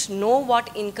don't know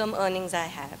what income earnings I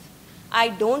have. I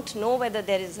don't know whether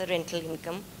there is a rental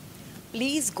income.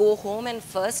 Please go home and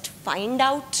first find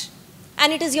out.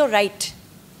 And it is your right.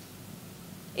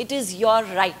 It is your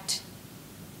right.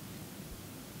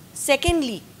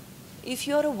 Secondly, if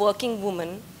you're a working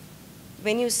woman,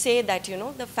 when you say that, you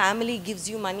know, the family gives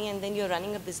you money and then you're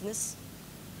running a business,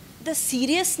 the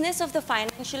seriousness of the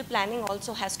financial planning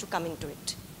also has to come into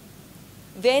it.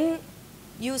 When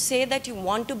you say that you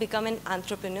want to become an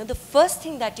entrepreneur, the first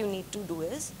thing that you need to do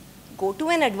is go to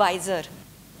an advisor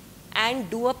and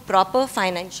do a proper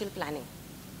financial planning.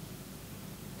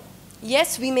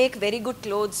 Yes, we make very good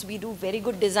clothes, we do very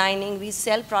good designing, we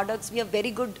sell products, we are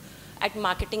very good at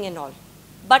marketing and all.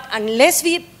 But unless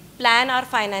we plan our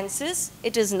finances,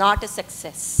 it is not a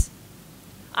success.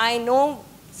 I know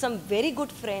some very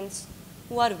good friends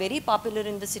who are very popular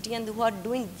in the city and who are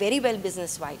doing very well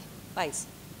business-wise.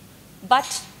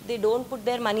 But they don't put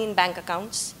their money in bank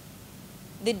accounts.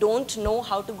 They don't know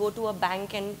how to go to a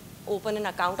bank and open an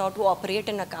account or to operate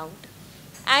an account.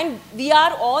 And we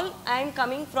are all, I am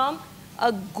coming from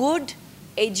a good,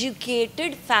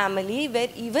 educated family where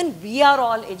even we are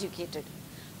all educated.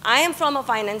 I am from a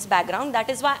finance background. That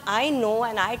is why I know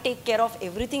and I take care of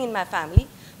everything in my family.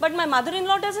 But my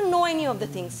mother-in-law doesn't know any of the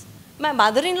things. My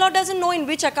mother-in-law doesn't know in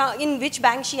which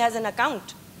bank she has an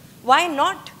account. Why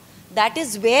not? That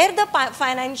is where the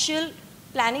financial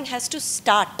planning has to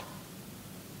start.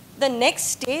 The next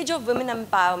stage of women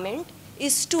empowerment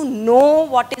is to know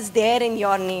what is there in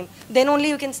your name. Then only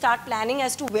you can start planning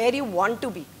as to where you want to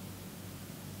be.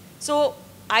 So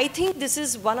I think this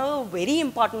is one of the very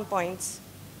important points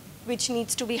which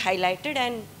needs to be highlighted,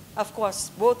 and of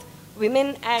course both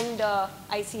women and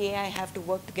ICAI have to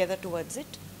work together towards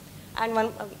it. And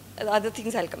one other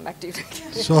things I'll come back to you.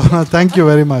 So thank you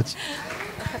very much.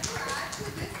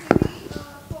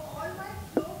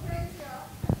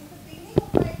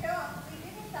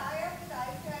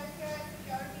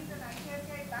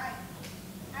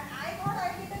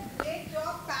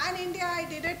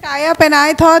 Tie up, and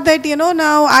I thought that, you know,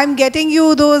 now I'm getting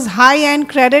you those high-end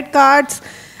credit cards.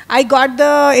 I got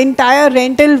the entire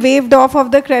rental waived off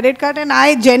of the credit card, and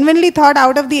I genuinely thought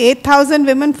out of the 8,000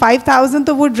 women, 5,000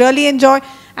 would really enjoy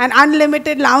an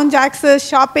unlimited lounge access,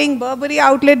 shopping, Burberry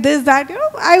outlet, this, that. You know,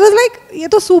 I was like, ye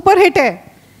to super hit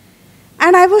hai.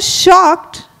 And I was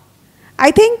shocked. I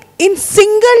think in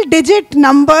single-digit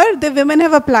number the women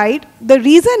have applied. The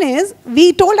reason is,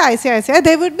 we told ICICI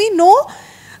there would be no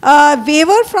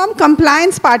waiver from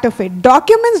compliance part of it.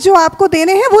 Documents जो आपको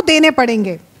देने हैं वो देने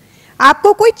पड़ेंगे.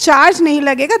 आपको कोई charge नहीं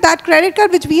लगेगा. That credit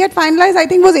card which we had finalized, I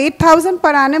think was 8,000 per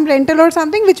annum rental or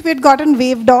something, which we had gotten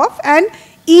waived off, and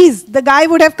ease. The guy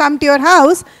would have come to your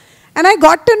house, and I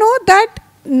got to know that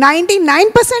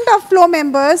 99% of flow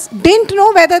members didn't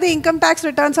know whether the income tax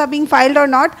returns are being filed or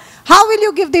not. How will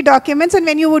you give the documents? And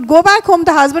when you would go back home,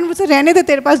 the husband would say, रहने दे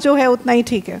तेरे पास जो है उतना ही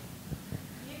ठीक है.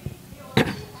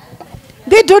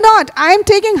 They do not. I am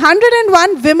taking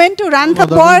 101 women to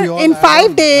Ranthambore in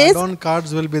 5 days. Add-on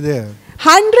cards will be there.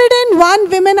 101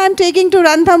 women I'm taking to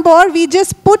Ranthambore. We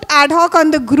just put ad hoc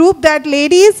on the group that,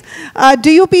 ladies,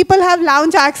 do you people have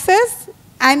lounge access?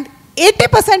 And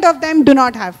 80% of them do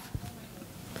not have.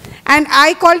 And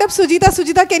I called up Sujita.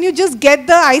 Sujita, can you just get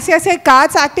the ICICI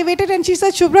cards activated? And she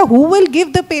said, Shubhra, who will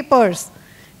give the papers?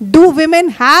 Do women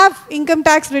have income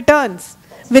tax returns?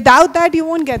 Without that, you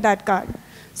won't get that card.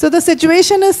 So the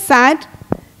situation is sad.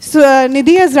 So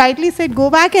Nidhi has rightly said, go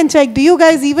back and check. Do you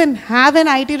guys even have an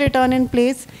IT return in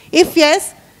place? If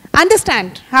yes,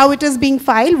 understand how it is being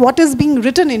filed, what is being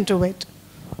written into it.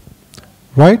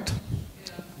 Right?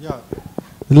 Yeah.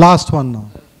 Last one now.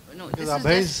 No, Because this is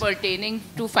Abhay just pertaining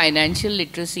to financial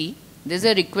literacy. There's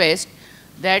a request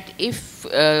that if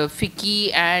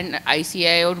FICCI and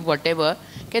ICI or whatever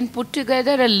can put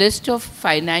together a list of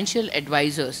financial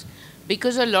advisors,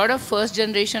 because a lot of first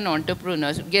generation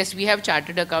entrepreneurs, yes, we have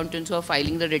chartered accountants who are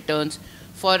filing the returns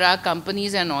for our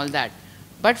companies and all that,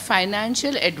 but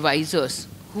financial advisors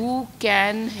who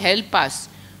can help us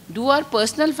do our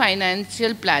personal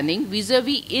financial planning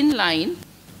vis-a-vis in line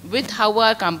with how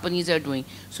our companies are doing.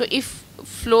 So if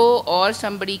Flo or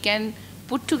somebody can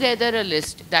put together a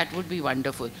list, that would be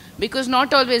wonderful. Because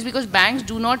not always, because banks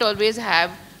do not always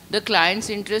have the client's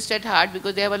interest at heart,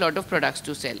 because they have a lot of products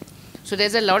to sell. So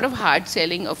there's a lot of hard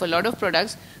selling of a lot of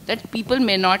products that people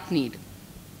may not need.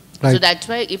 Right. So that's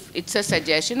why if it's a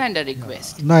suggestion and a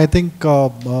request. No, I think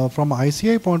from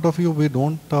ICI point of view, we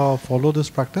don't follow this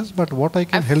practice, but what I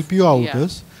can help you out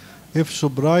is, if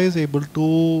Shubhra is able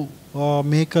to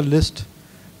make a list,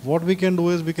 what we can do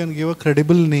is we can give a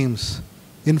credible names.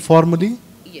 Informally,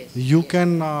 yes, you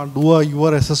can do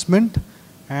your assessment,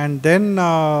 and then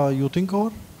you think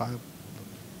over.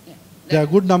 There are a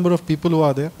good number of people who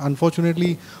are there.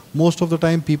 Unfortunately, most of the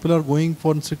time people are going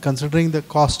for considering the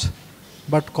cost,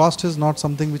 but cost is not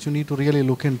something which you need to really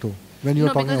look into when you're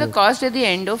talking because about. the cost at the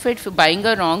end of it for buying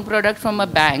a wrong product from a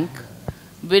bank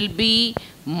will be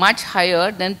much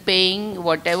higher than paying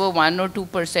whatever 1 or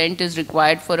 2% is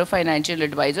required for a financial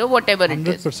advisor, whatever it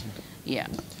is. 100%. Yeah.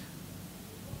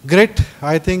 Great.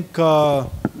 I think all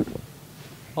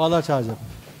are charged up.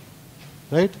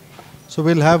 Right? So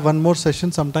we'll have one more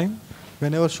session sometime,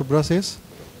 whenever Shubhra says.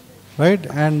 Right?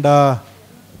 And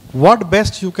what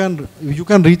best you can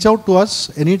reach out to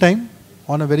us anytime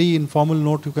on a very informal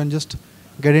note. You can just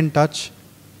get in touch.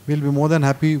 We'll be more than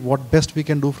happy what best we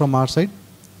can do from our side.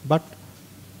 But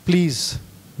please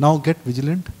now get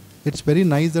vigilant. It's very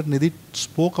nice that Nidhi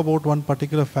spoke about one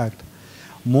particular fact.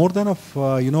 More than a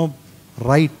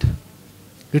right,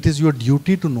 it is your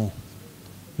duty to know.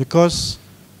 Because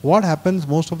what happens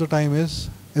most of the time is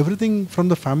everything from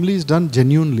the family is done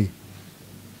genuinely.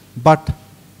 But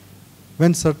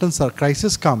when certain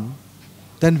crises come,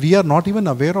 then we are not even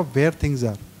aware of where things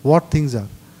are, what things are.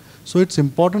 So it's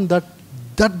important that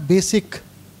that basic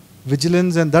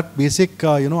vigilance and that basic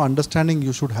understanding,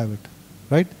 you should have it.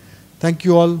 Right? Thank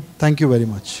you all. Thank you very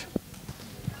much.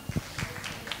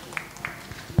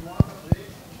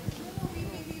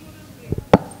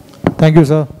 Thank you,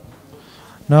 sir.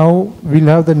 Now we'll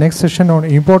have the next session on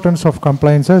importance of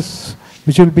compliances,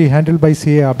 which will be handled by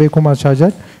CA Abhay Kumar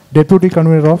Shahjat, Deputy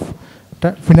Convener of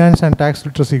Finance and Tax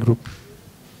Literacy Group.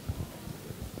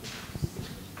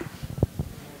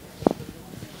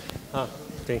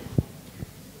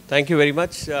 Thank you very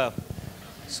much.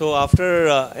 So after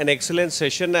an excellent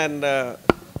session and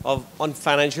on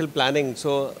financial planning,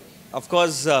 so of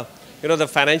course, the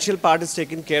financial part is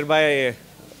taken care by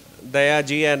Daya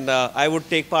ji, and I would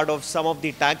take part of some of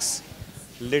the tax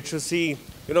literacy,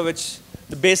 which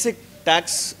the basic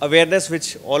tax awareness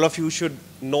which all of you should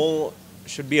know,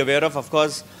 should be aware of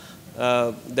course,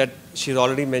 that she's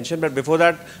already mentioned. But before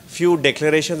that, few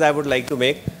declarations I would like to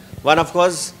make. One, of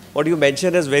course, what you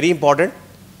mentioned is very important,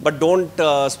 but don't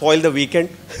spoil the weekend.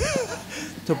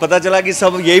 तो पता चला कि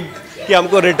सब यही कि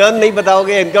हमको return नहीं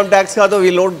बताओगे इनकम टैक्स का, तो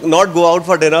we will not go out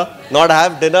for dinner, not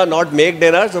have dinner, not make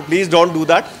dinner. So please don't do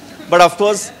that. But of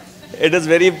course, it is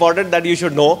very important that you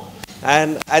should know.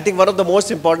 And I think one of the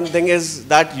most important thing is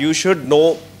that you should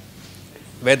know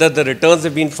whether the returns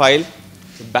have been filed,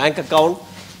 the bank account,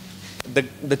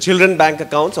 the children bank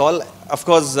accounts, all. Of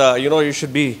course, you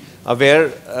should be aware.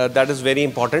 That is very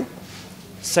important.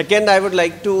 Second, I would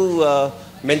like to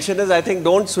mention is, I think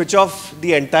don't switch off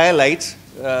the entire lights,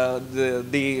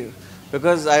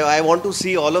 because I want to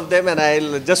see all of them, and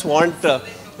I just want,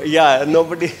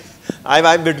 nobody.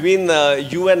 I'm between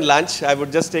you and lunch. I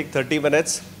would just take 30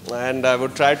 minutes, and I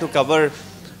would try to cover.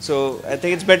 So I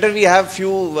think it's better we have few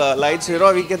lights.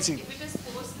 We can see. If it is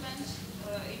post-lunch,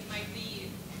 it might be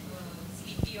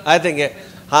sleepy. I think,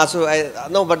 yeah.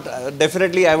 No, but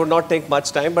definitely I would not take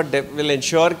much time, but will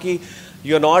ensure that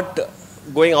you're not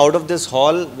going out of this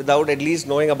hall without at least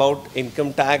knowing about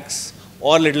income tax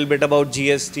or little bit about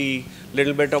GST,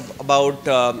 little bit about,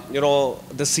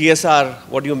 the CSR,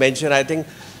 what you mentioned. I think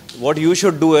what you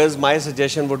should do is, my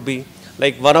suggestion would be,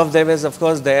 like one of them is, of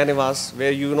course, Daya Nivas,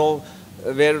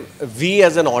 where we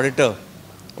as an auditor,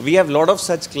 we have a lot of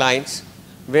such clients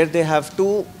where they have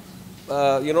to,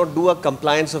 do a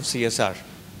compliance of CSR.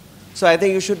 So I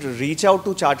think you should reach out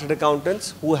to chartered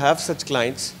accountants who have such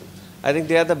clients, I think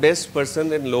they are the best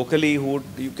person in locally who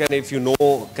you can, if you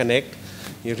know, connect.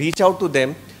 You reach out to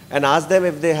them and ask them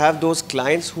if they have those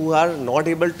clients who are not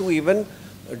able to even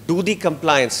do the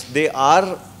compliance. They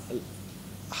have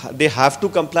to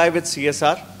comply with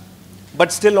CSR,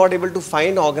 but still not able to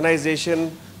find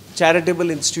organization,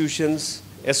 charitable institutions,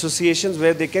 associations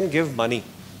where they can give money.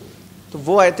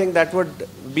 So I think that would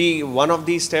be one of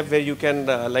these steps where you can,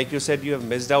 like you said, you have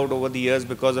missed out over the years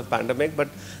because of pandemic, but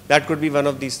that could be one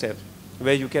of these steps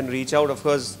where you can reach out. Of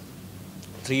course,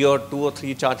 2 or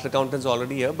 3 chartered accountants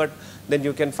already here, but then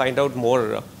you can find out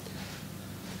more.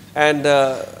 And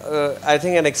I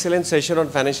think an excellent session on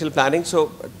financial planning.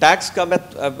 So tax come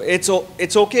at, it's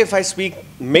okay if I speak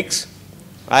mix.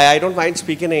 I don't mind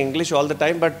speaking in English all the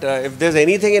time, but if there's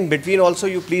anything in between also,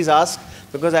 you please ask,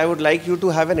 because I would like you to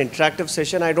have an interactive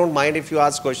session. I don't mind if you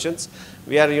ask questions.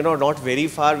 We are, not very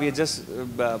far. We are just,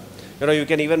 you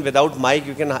can even without mic,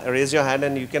 you can raise your hand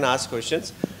and you can ask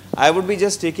questions. I would be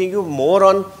just taking you more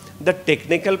on the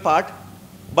technical part,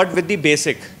 but with the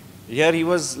basic. Here he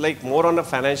was like more on a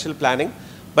financial planning,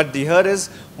 but here is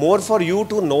more for you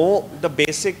to know the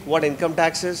basic, what income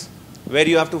tax is, where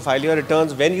you have to file your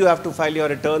returns, when you have to file your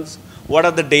returns, what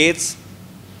are the dates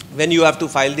when you have to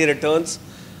file the returns,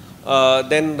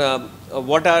 then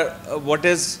what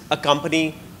is a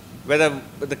company, whether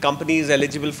the company is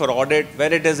eligible for audit,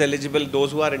 when it is eligible,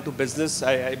 those who are into business.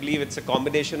 I believe it's a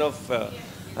combination of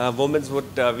women's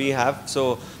what we have.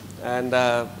 So, and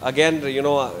again,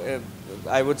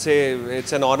 I would say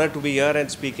it's an honor to be here and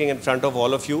speaking in front of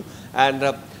all of you.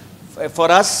 And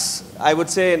for us, I would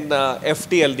say in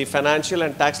FTL, the Financial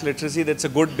and Tax Literacy, that's a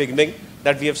good beginning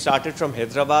that we have started from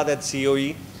Hyderabad at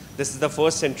COE. This is the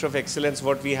first center of excellence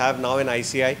what we have now in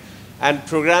ICI, and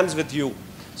programs with you.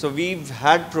 So we've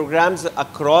had programs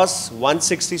across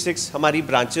 166 hamari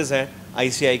branches hai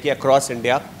ICI ke across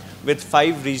India with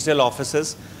 5 regional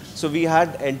offices. So we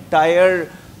had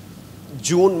entire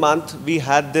June month, we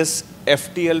had this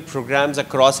FTL programs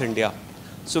across India.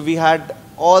 So we had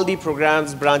all the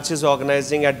programs, branches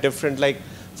organizing at different, like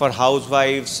for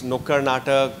housewives, Nukkar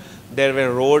Natak, there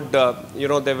were road,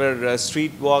 there were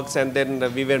street walks, and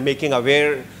then we were making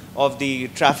aware of the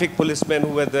traffic policemen who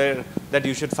were there that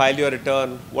you should file your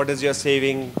return, what is your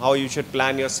saving, how you should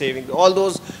plan your saving. All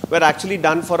those were actually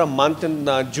done for a month in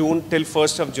June till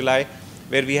 1st of July,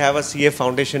 where we have a CA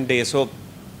Foundation Day. So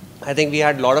I think we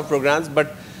had a lot of programs,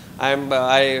 but I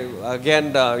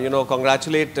again,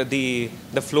 congratulate the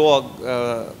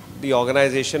flow, the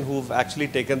organization who've actually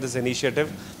taken this initiative.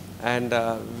 And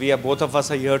both of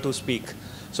us are here to speak.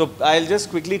 So I'll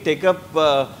just quickly take up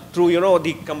through,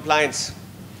 the compliance.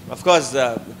 Of course,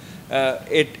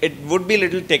 it would be a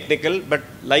little technical, but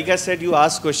like I said, you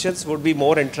ask questions would be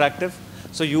more interactive.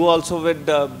 So you also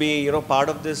would be, part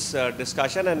of this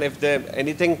discussion. And if there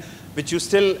anything which you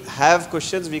still have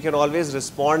questions, we can always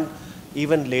respond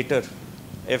even later.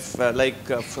 If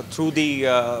through the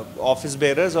office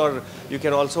bearers, or you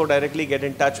can also directly get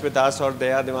in touch with us or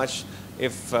Dimash,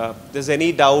 if there's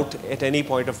any doubt at any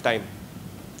point of time.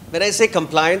 When I say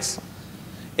compliance,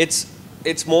 it's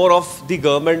more of the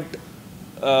government,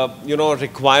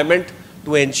 requirement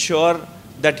to ensure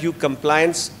that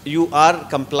you are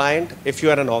compliant if you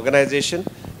are an organization.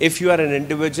 If you are an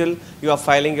individual, you are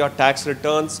filing your tax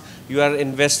returns, you are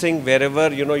investing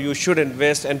wherever, you should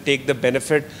invest and take the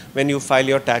benefit when you file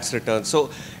your tax returns. So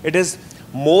it is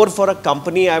more for a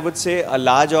company, I would say, a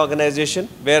large organization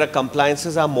where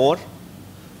compliances are more.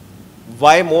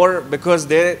 Why more? Because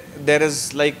there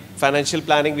is like financial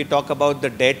planning, we talk about the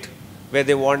debt, where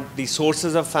they want the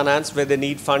sources of finance, where they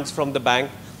need funds from the bank,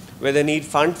 where they need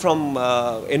fund from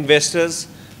investors,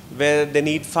 where they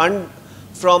need fund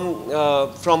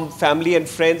from family and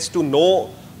friends to know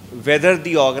whether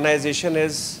the organization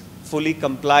is fully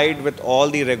complied with all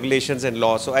the regulations and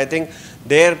laws. So I think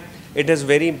there it is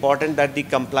very important that the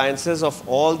compliances of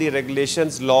all the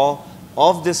regulations, law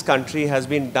of this country has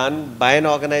been done by an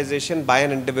organization, by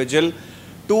an individual,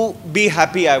 to be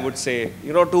happy, I would say,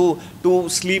 to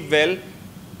sleep well,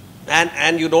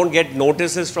 and you don't get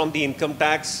notices from the income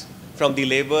tax, from the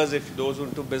laborers, if those who are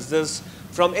into business,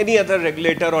 from any other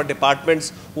regulator or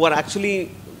departments who are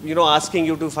actually, asking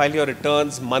you to file your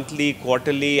returns monthly,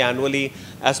 quarterly, annually,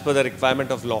 as per the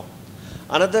requirement of law.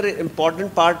 Another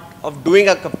important part of doing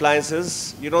a compliance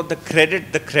is,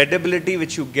 the credibility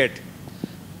which you get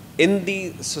in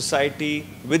the society,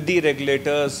 with the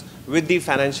regulators, with the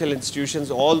financial institutions,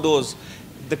 all those,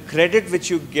 the credit which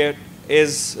you get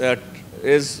is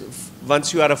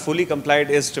once you are fully compliant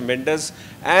is tremendous,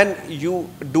 and you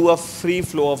do a free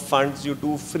flow of funds, you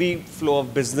do free flow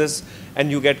of business, and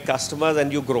you get customers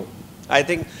and you grow. I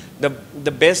think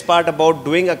the best part about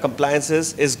doing a compliance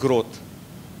is growth.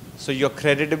 So your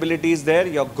credibility is there,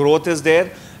 your growth is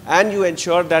there, and you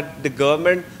ensure that the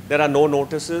government, there are no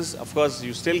notices. Of course,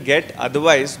 you still get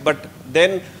otherwise, but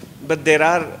there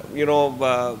are, you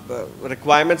know,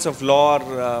 requirements of law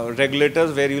or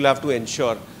regulators where you'll have to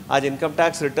ensure. आज income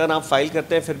tax return आप file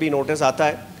करते हैं, फिर भी notice आता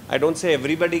है. I don't say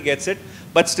everybody gets it,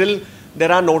 but still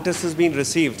there are notices being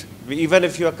received. Even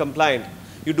if you are compliant,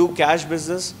 you do cash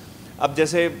business. अब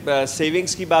जैसे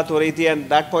savings की बात हो रही थी, and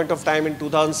that point of time in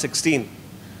 2016,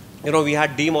 you know, we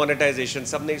had demonetization.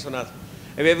 सब नहीं सुना था.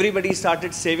 Everybody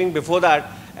started saving before that,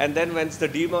 and then once the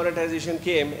demonetization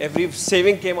came, every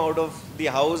saving came out of the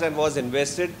house and was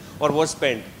invested or was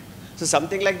spent. So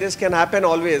something like this can happen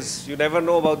always. You never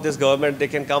know about this government. They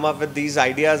can come up with these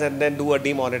ideas and then do a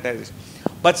demonetization.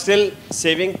 But still,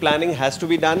 saving planning has to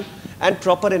be done, and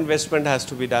proper investment has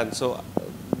to be done. So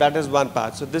that is one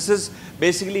part. So this is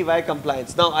basically why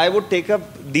compliance. Now I would take up,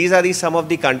 these are some of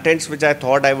the contents which I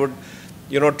thought I would,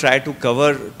 you know, try to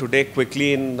cover today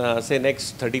quickly in say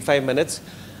next 35 minutes.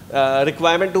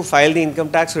 Requirement to file the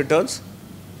income tax returns,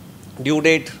 due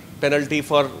date, penalty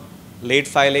for late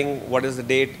filing, what is the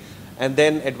date, and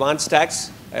then advance tax.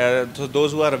 So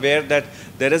those who are aware that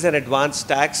there is an advance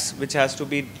tax which has to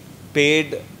be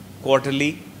paid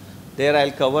quarterly. There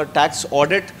I'll cover tax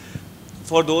audit.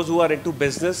 For those who are into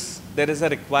business, there is a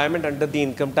requirement under the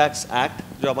Income Tax Act.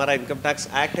 जो हमारा Income Tax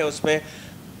Act है उसमें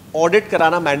audit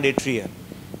कराना mandatory है.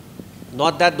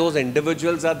 Not that those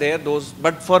individuals are there,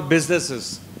 but for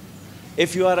businesses.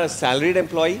 If you are a salaried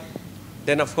employee,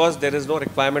 then of course there is no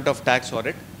requirement of tax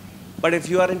audit. But if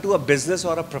you are into a business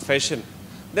or a profession,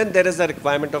 then there is a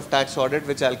requirement of tax audit,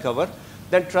 which I'll cover.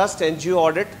 Then trust NGO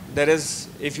audit, there is,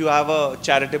 if you have a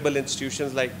charitable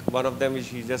institutions like one of them which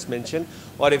he just mentioned,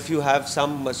 or if you have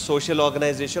some social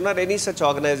organization or any such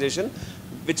organization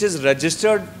which is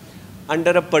registered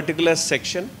under a particular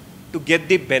section to get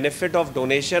the benefit of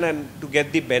donation and to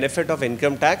get the benefit of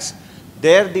income tax,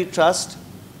 there the trust,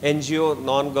 NGO,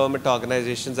 non-government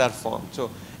organizations are formed.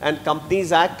 So, and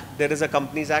Companies Act, there is a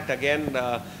Companies Act, again,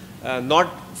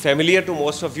 not familiar to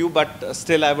most of you, but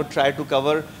still I would try to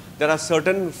cover. There are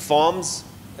certain forms,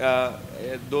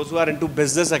 those who are into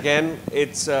business, again,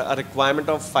 it's a requirement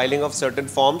of filing of certain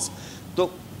forms. So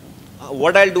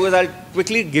what I'll do is I'll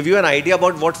quickly give you an idea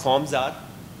about what forms are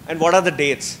and what are the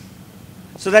dates,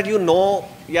 so that you know,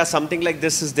 yeah, something like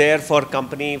this is there for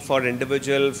company, for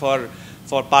individual, for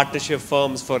partnership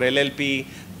firms, for LLP,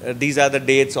 these are the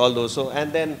dates, all those. So,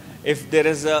 and then if there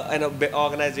is an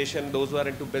organization, those who are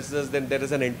into business, then there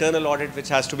is an internal audit which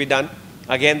has to be done.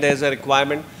 Again, there is a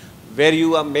requirement where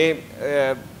you are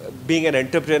being an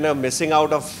entrepreneur, missing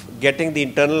out of getting the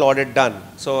internal audit done.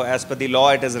 So as per the law,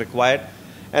 it is required.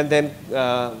 And then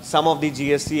some of the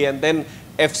GST, and then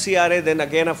FCRA, then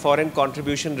again a foreign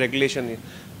contribution regulation.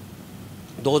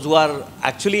 Those who are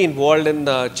actually involved in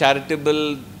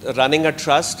charitable, running a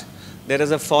trust, there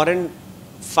is a foreign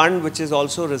fund which is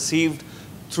also received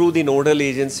through the nodal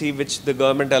agency which the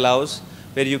government allows,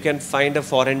 where you can find a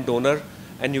foreign donor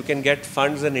and you can get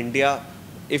funds in India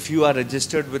if you are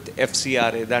registered with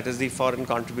FCRA, that is the Foreign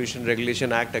Contribution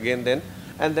Regulation Act again then,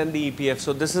 and then the EPF.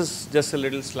 So this is just a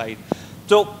little slide.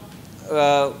 So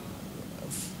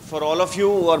for all of you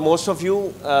or most of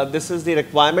you, this is the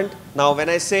requirement. Now when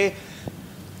I say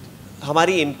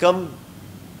हमारी income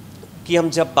की हम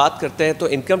जब बात करते हैं तो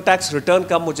income tax return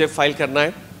कब मुझे फाइल करना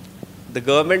है, द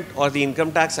गवर्नमेंट और the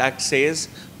income tax act says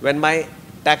when my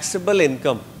taxable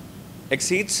income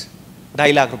exceeds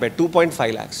 2.5 lakh रुपए,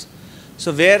 2.5 lakhs.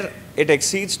 So where it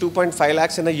exceeds 2.5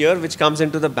 lakhs in a year, which comes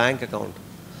into the bank account.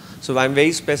 So I'm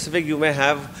very specific. You may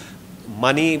have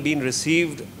money being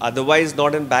received otherwise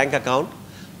not in bank account,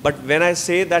 but when I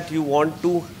say that you want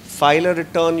to file a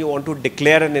return, you want to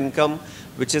declare an income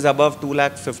which is above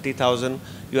 2,50,000,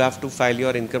 you have to file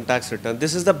your income tax return.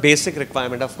 This is the basic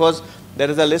requirement. Of course,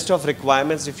 there is a list of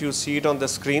requirements. If you see it on the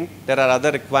screen, there are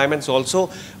other requirements also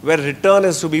where return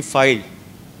is to be filed.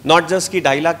 Not just कि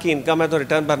 2.5 लाख की income है तो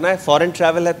return भरना है, foreign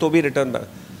travel है तो भी return भरना.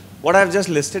 What I've just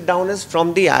listed down is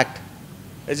from the act.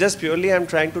 It's just purely I'm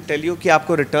trying to tell you कि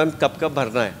आपको return कब कब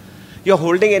भरना है. You're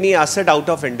holding any asset out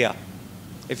of India.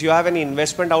 If you have any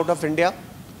investment out of India,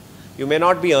 you may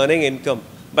not be earning income,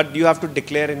 but you have to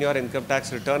declare in your income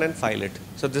tax return and file it.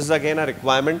 So this is again a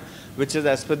requirement which is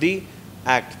as per the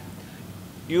act.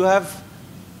 You have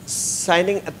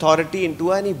signing authority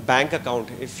into any bank account.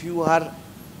 If you are,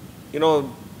 you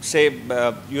know, say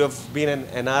you have been an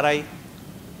NRI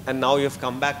and now you have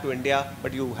come back to India,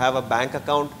 but you have a bank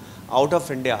account out of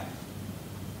India,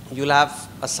 you'll have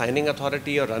a signing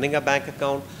authority or running a bank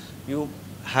account. You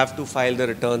have to file the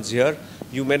returns here.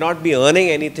 You may not be earning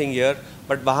anything here,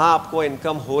 but वहाँ आपको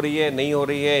income हो रही है, नहीं हो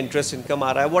रही है, interest income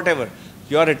आ रहा है, whatever.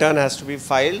 Your return has to be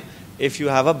filed if you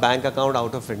have a bank account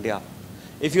out of India.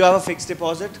 If you have a fixed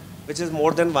deposit, which is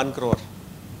more than 1 crore.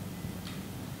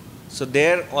 So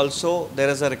there also there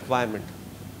is a requirement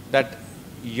that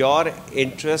your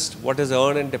interest, what is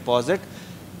earned in deposit,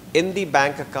 in the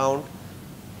bank account,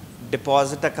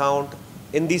 deposit account,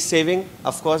 in the saving,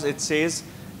 of course it says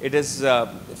it is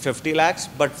 50 lakhs,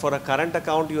 but for a current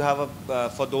account you have a,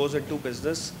 for those into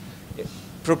business,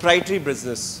 proprietary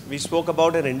business. We spoke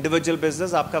about an individual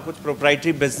business, आपका कुछ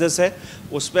proprietary business है,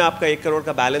 उसमें आपका 1 crore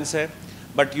का balance है,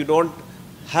 but you don't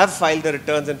have filed the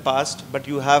returns in past, but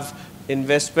you have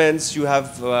investments, you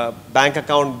have bank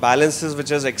account balances which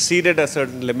has exceeded a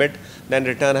certain limit, then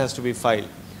return has to be filed.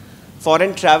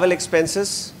 Foreign travel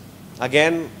expenses,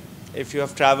 again, if you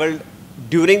have traveled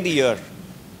during the year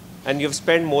and you've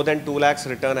spent more than 2 lakhs,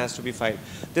 return has to be filed.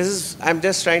 This is, I'm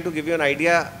just trying to give you an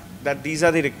idea that these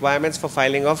are the requirements for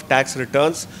filing of tax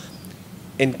returns.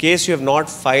 In case you have not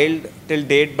filed till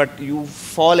date, but you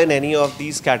fall in any of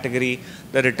these category,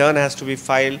 the return has to be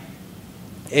filed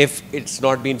if it's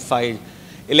not been filed.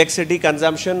 Electricity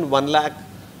consumption, 1 lakh.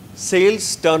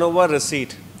 Sales, turnover,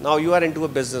 receipt. Now you are into a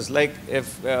business, like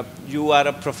if you are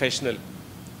a professional.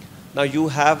 Now you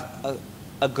have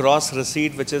a gross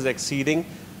receipt which is exceeding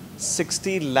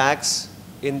 60 lakhs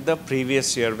in the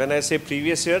previous year. When I say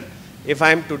previous year, if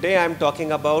I'm today, I'm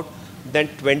talking about then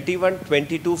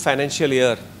 21-22 financial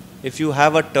year. If you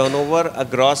have a turnover, a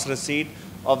gross receipt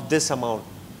of this amount.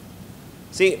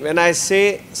 See, when I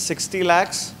say 60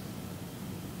 lakhs,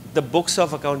 the books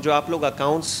of account, जो आप लोग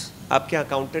accounts, आपके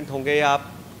accountant होंगे या आप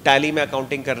tally में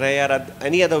accounting कर रहे हैं या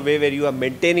any other way where you are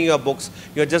maintaining your books,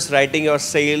 you are just writing your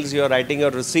sales, you are writing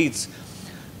your receipts,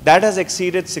 that has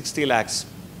exceeded 60 lakhs.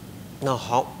 Now,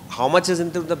 how much is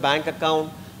into the bank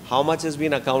account? How much has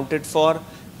been accounted for?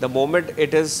 The moment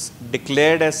it is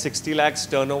declared as 60 lakhs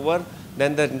turnover,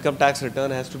 then the income tax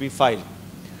return has to be filed.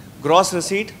 Gross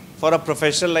receipt for a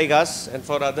professional like us and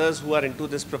for others who are into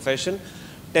this profession,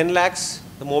 10 lakhs,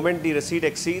 the moment the receipt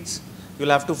exceeds, you'll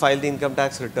have to file the income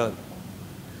tax return.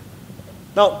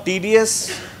 Now, TDS,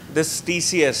 this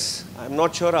TCS, I'm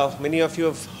not sure how many of you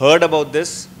have heard about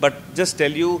this, but just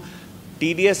tell you,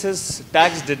 TDS is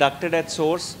tax deducted at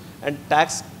source and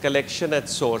tax collection at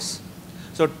source.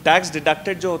 So tax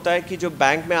deducted जो होता है कि जो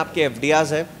bank में आपके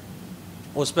FDRs हैं,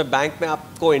 उसमें bank में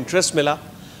आपको interest मिला,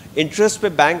 interest पे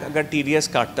बैंक अगर TDS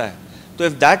काटता है, तो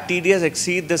if that TDS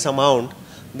exceed this amount,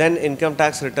 then income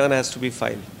tax return has to be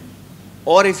filed.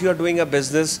 Or if you are doing a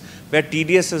business where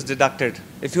TDS is deducted,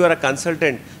 if you are a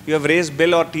consultant, you have raised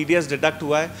bill और TDS deduct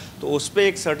हुआ है, तो उस पे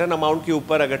एक certain amount के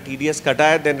ऊपर अगर TDS कटा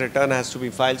है, then return has to be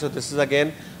filed. So this is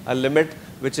again a limit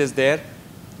which is there.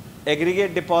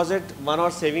 Aggregate deposit, one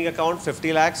or saving account,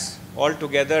 50 lakhs. All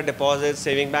together, deposit,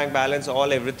 saving bank balance,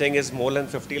 all everything is more than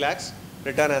 50 lakhs.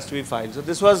 Return has to be filed. So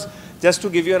this was just to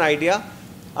give you an idea.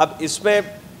 अब इसमें,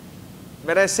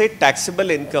 when I say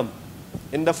taxable income,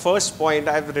 in the first point,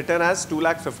 I have written as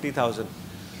 2,50,000.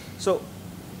 So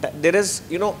there is,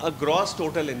 you know, a gross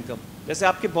total income. जैसे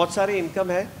आपके बहुत सारे income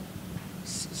है,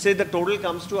 say the total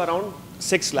comes to around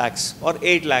 6 lakhs or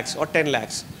 8 lakhs or 10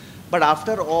 lakhs. But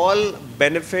after all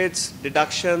benefits,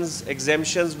 deductions,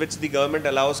 exemptions which the government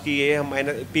allows कि ये हम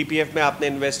PPF में आपने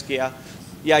invest किया,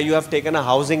 या you have taken a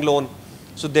housing loan,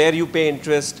 so there you pay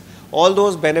interest. All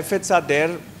those benefits are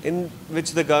there in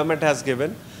which the government has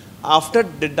given. After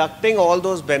deducting all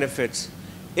those benefits,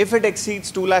 if it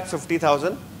exceeds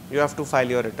 2,50,000, you have to file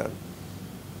your return.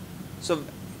 So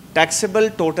taxable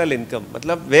total income,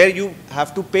 मतलब where you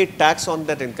have to pay tax on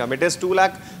that income. It is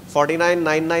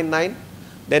 2,49,999.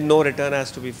 Then no return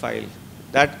has to be filed.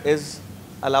 That is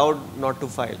allowed not to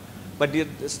file. But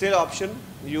still option,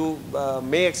 you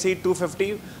may exceed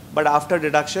 250, but after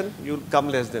deduction, you'll come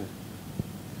less than.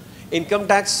 Income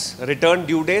tax return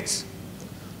due dates.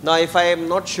 Now, if I am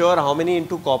not sure how many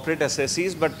into corporate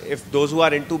assessees, but if those who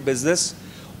are into business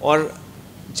or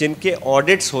जिनके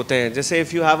audits होते हैं, जैसे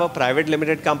if you have a private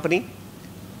limited company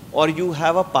or you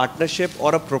have a partnership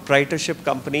or a proprietorship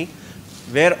company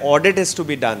where audit is to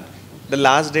be done, the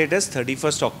last date is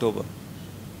 31st October.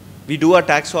 We do a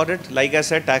tax audit, like I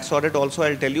said, tax audit also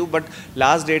I'll tell you, but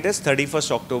last date is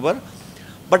 31st October.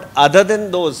 But other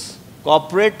than those,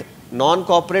 corporate,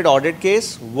 non-corporate audit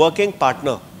case, working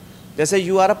partner. जैसे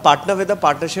you are a partner with a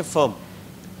partnership firm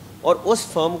और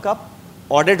उस firm का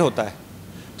audit होता है,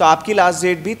 तो आपकी last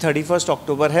date भी 31st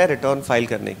October है return file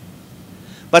करने की.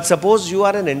 But suppose you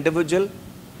are an individual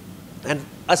and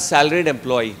a salaried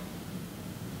employee,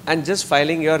 and just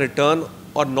filing your return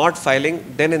or not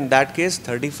filing, then in that case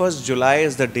 31st July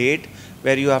is the date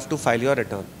where you have to file your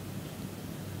return.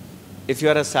 If you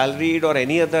are a salaried or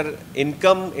any other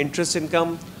income, interest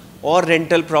income or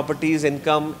rental properties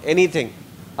income, anything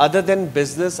other than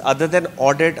business, other than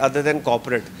audit, other than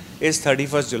corporate is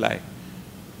 31st July.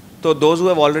 So those who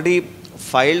have already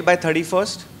filed by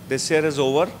 31st, this year is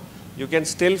over. You can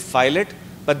still file it,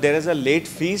 but there is a late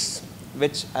fees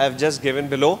which I have just given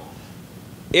below.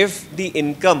 If the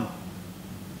income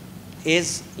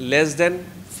is less than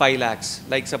 5 lakhs,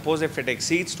 like suppose if it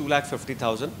exceeds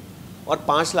 2,50,000 और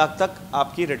 5 लाख तक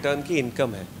आपकी return की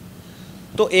income है,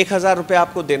 तो 1,000 रुपये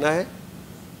आपको देना है.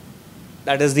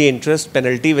 That is the interest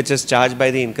penalty which is charged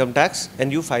by the income tax,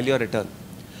 and you file your return.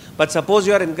 But suppose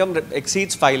your income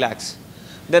exceeds 5 lakhs,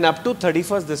 then up to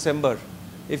 31st December,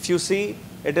 if you see,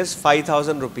 it is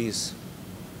 5,000 rupees.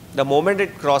 The moment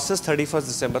it crosses 31st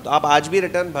December, तो आप आज भी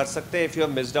return भर सकते हैं if you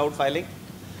have missed out filing,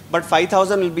 but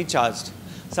 5,000 will be charged.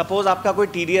 Suppose आपका कोई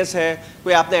TDS है,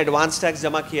 कोई आपने एडवांस टैक्स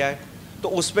जमा किया है, तो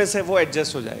उसमें से वो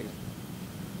एडजस्ट हो जाएगा.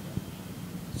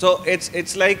 So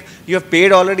it's like you have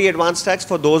paid already advance tax.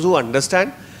 For those who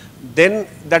understand, then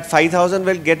that 5,000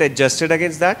 will get adjusted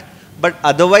against that. But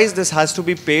otherwise, this has to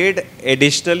be paid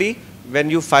additionally when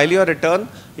you file your return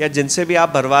या जिनसे भी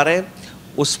आप भरवा रहे हैं,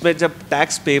 उसमें जब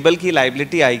tax payable की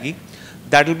liability आएगी,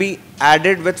 that will be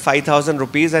added with 5,000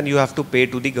 rupees and you have to pay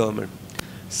to the government.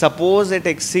 Suppose it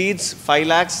exceeds 5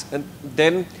 lakhs, and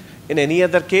then in any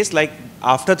other case, like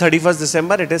after 31st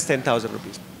December, it is 10,000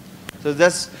 rupees. So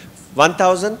that's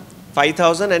 1,000,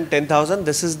 5,000 and 10,000.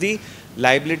 This is the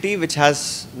liability which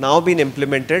has now been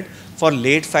implemented for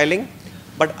late filing.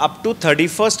 But up to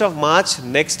 31st of March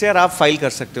next year, आप file कर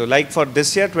सकते हो. Like for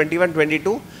this year,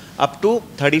 21-22, up to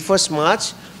 31st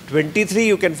March 23,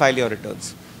 you can file your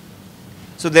returns.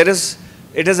 So there is,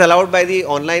 it is allowed by the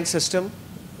online system.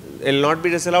 It will not be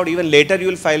disallowed. Even later you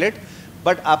will file it.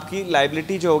 But आपकी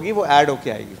liability जो होगी वो add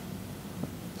होके आएगी.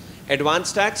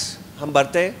 Advance tax हम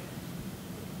भरते हैं.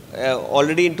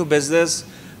 Already into business,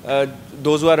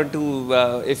 those who are into,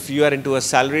 if you are into a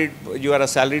salaried, you are a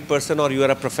salaried person or you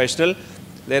are a professional,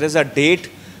 there is a date.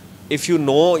 If you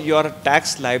know your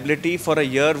tax liability for a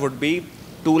year would be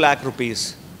 2 lakh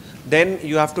rupees, then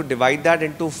you have to divide that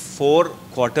into 4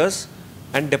 quarters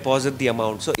and deposit the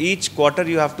amount. So each quarter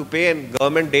you have to pay, and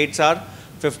government dates are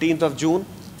 15th of June,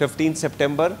 15th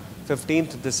September,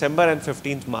 15th December and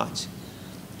 15th March.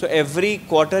 So every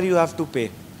quarter you have to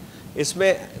pay.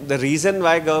 इसमें the reason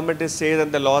why government is says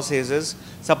and the law says is,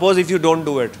 suppose if you don't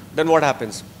do it, then what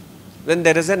happens? Then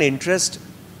there is an interest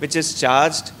which is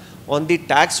charged on the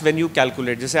tax when you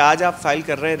calculate. जैसे आज आप file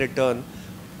कर रहे हैं return,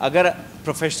 अगर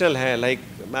professional हैं like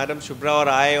Madam Shubhra or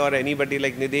I or anybody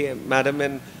like Nidhi, Madam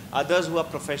and others who are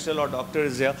professional or doctor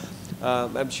is here,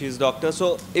 and she is doctor.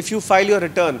 So if you file your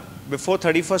return before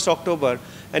 31st October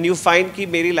and you find कि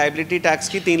मेरी liability tax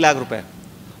की 3 लाख रुपए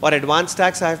और advance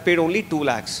tax I have paid only 2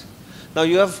 lakhs. Now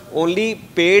you have only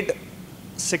paid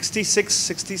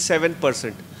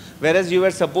 66-67%, whereas you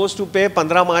were supposed to pay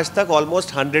 15 March tak almost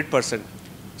 100%.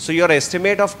 So your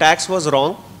estimate of tax was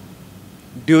wrong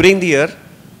during the year.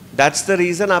 That's the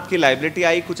reason आपकी liability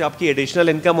आई, कुछ आपकी additional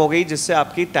income हो गई जिससे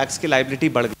आपकी tax की liability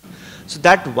बढ़ गई. So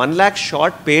that 1 lakh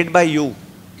short paid by you,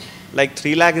 like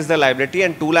 3 lakh is the liability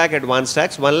and 2 lakh advance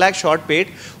tax, 1 lakh short paid,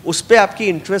 उस पे आपकी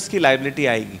interest की liability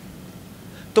आएगी.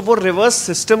 तो वो reverse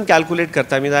system calculate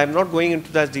करता है. I mean, I am not going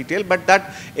into that detail, but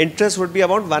that interest would be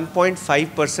about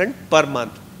 1.5% per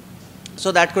month.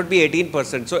 So that could be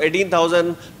 18%. So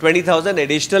 18,000, 20,000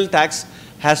 additional tax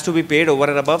has to be paid over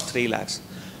and above 3 lakhs.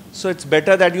 So it's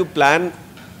better that you plan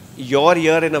your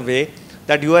year in a way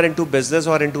that you are into business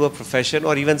or into a profession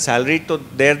or even salaried, so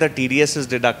there the TDS is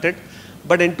deducted.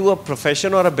 But into a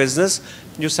profession or a business,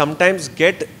 you sometimes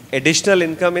get additional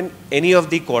income in any of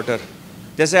the quarter.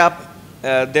 जैसे आप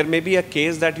there may be a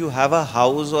case that you have a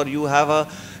house or you have a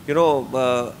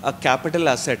a capital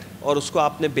asset और उसको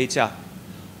आपने बेचा.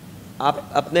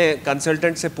 आप अपने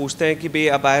consultant से पूछते हैं कि भाई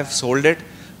अब I have sold it.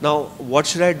 Now what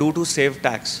should I do to save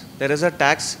tax? There is a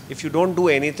tax. If you don't do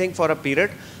anything for a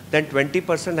period, then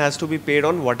 20% has to be paid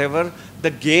on whatever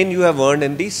the gain you have earned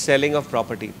in the selling of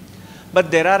property.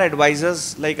 But there are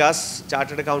advisors like us,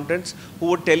 chartered accountants, who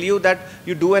would tell you that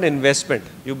you do an investment.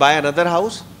 You buy another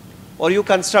house or you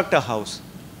construct a house.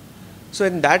 So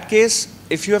in that case,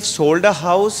 if you have sold a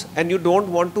house and you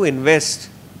don't want to invest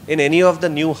in any of the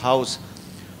new house,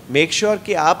 make sure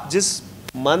कि आप जिस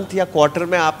month या quarter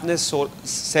में आपने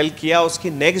sell किया, उसकी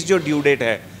next जो due date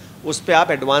है, उस पे आप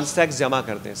advance tax जमा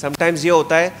करते हैं. Sometimes ये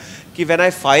होता है कि when I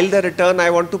file the return, I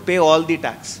want to pay all the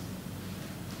tax.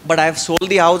 But I have sold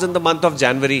the house in the month of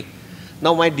January.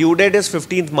 Now my due date is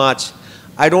 15th March.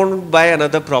 I don't buy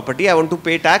another property. I want to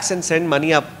pay tax and send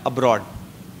money abroad.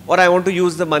 or I want to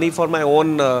use the money for my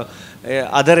own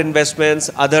other investments,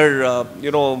 other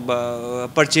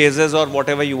purchases or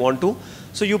whatever you want to.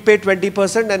 So you pay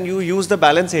 20% and you use the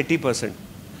balance 80%.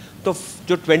 तो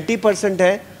जो 20%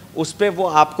 है उस पे वो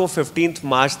आपको 15th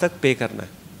March तक पे करना है.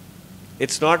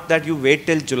 It's not that you wait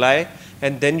till July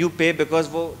and then you pay, because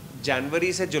वो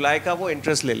January से July का वो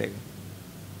interest ले लेगा.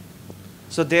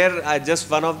 So there, just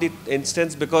one of the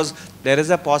instance, because there is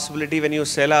a possibility when you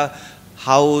sell a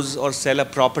house or sell a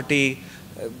property,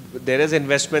 there is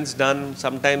investments done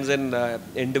sometimes in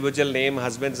individual name,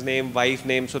 husband's name, wife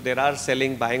name. So there are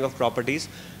selling, buying of properties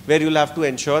where you'll have to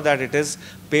ensure that it is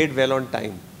paid well on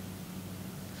time.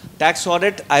 Tax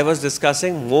audit, I was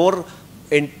discussing more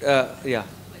in, yeah,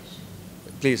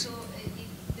 please. So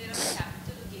if there are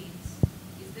capital gains,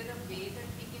 is there a way that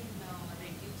we can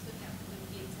reduce the capital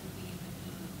gains and be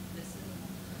able to listen?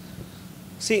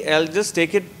 See, I'll just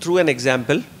take it through an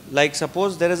example. Like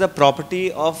suppose there is a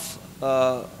property of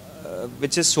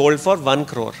which is sold for 1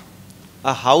 crore,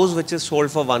 a house which is sold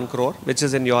for 1 crore, which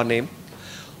is in your name,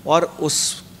 और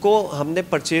उसको हमने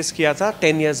purchase किया था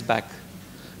 10 years back.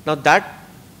 Now that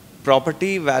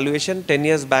property valuation 10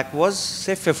 years back was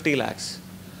say 50 lakhs.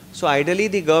 So ideally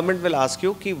the government will ask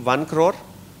you कि 1 crore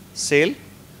sale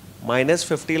minus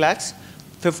 50 lakhs.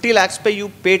 50 lakhs पे you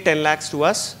pay 10 lakhs to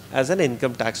us as an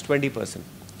income tax, 20%.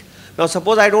 Now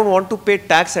suppose I don't want to pay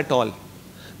tax at all.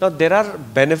 Now there are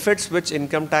benefits which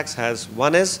income tax has.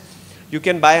 One is you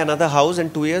can buy another house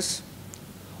in 2 years,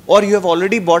 or you have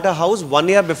already bought a house 1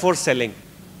 year before selling,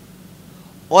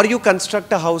 or you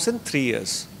construct a house in 3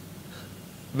 years,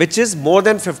 which is more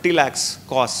than 50 lakhs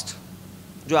cost.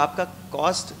 जो आपका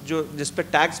cost जो जिस पे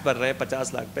tax भर रहे हैं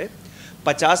 50 लाख पे,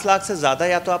 50 लाख से ज़्यादा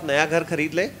या तो आप नया घर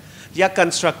खरीद लें या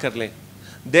construct कर लें.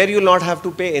 There you will not have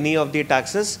to pay any of the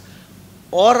taxes.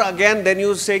 Or again, then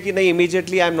you say कि नहीं,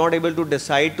 immediately I am not able to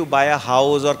decide to buy a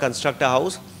house or construct a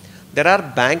house. There are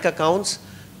bank accounts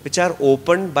which are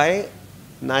opened by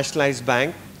nationalized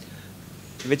bank,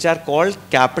 which are called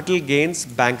capital gains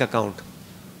bank account.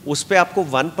 उस पे आपको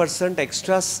 1%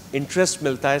 extra interest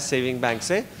मिलता है saving bank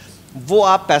से, वो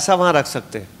आप पैसा वहाँ रख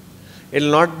सकते हैं. It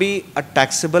will not be a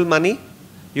taxable money.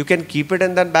 You can keep it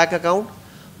in that bank account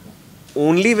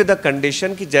only with the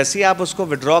condition कि जैसे ही आप उसको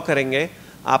withdraw करेंगे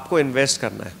आपको इन्वेस्ट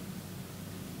करना है,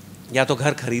 या तो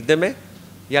घर खरीदने में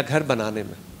या घर बनाने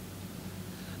में.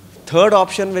 Third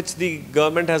option which the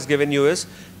government has given you is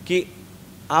कि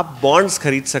आप बॉन्ड्स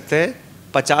खरीद सकते हैं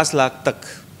 50 लाख तक.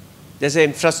 जैसे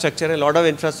इंफ्रास्ट्रक्चर है, lot of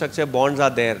infrastructure bonds are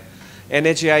there.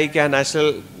 NHAI क्या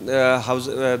national house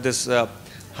this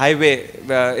highway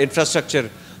infrastructure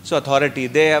so authority,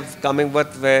 they have coming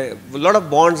with a lot of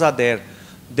bonds are there.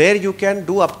 There you can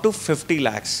do up to 50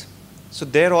 lakhs. So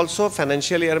there also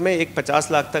financial year में एक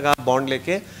 50 लाख तक आप bond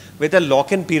लेके with a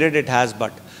lock-in period it has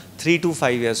but 3 to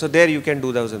 5 years. So there you can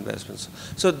do those investments.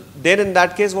 So then in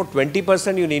that case what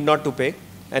 20% you need not to pay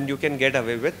and you can get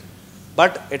away with.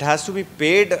 But it has to be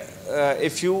paid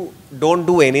if you don't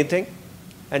do anything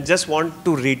and just want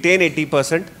to retain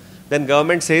 80%. Then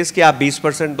government says कि आप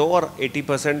 20% दो और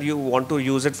 80% you want to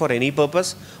use it for any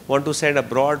purpose, want to send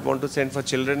abroad, want to send for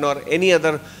children or any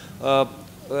other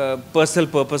personal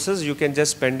purposes, you can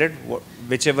just spend it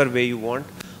whichever way you want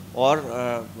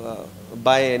or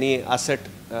buy any asset.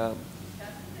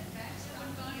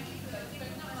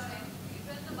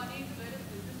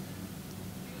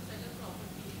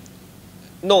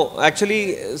 No,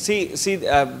 actually, see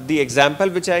the example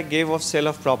which I gave of sale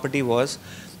of property was,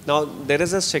 now there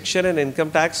is a section in income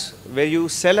tax where you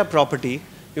sell a property,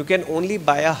 you can only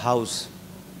buy a house.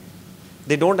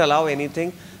 They don't allow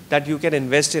anything that you can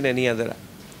invest in any other.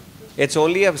 It's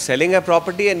only selling a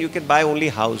property and you can buy only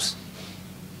house.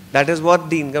 That is what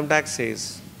the income tax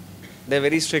says. They're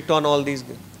very strict on all these.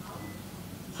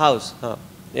 House.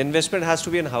 Investment has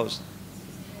to be in house.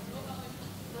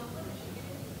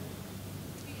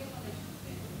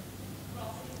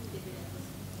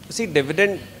 See,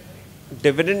 dividend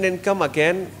income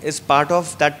again is part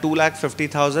of that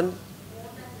 2,50,000.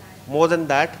 More than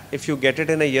that, if you get it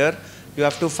in a year, you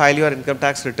have to file your income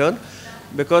tax return.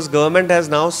 Because government has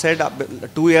now said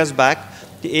 2 years back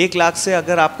कि 1 लाख से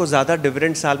अगर आपको ज़्यादा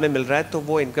dividend साल में मिल रहा है तो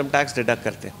वो इनकम टैक्स डिडक्ट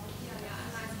करते हैं.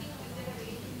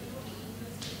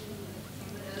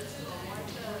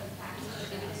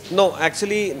 No,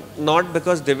 actually not,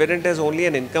 because dividend is only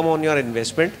an income on your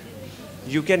investment.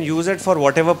 You can use it for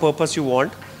whatever purpose you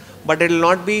want, but it will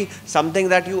not be something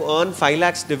that you earn 5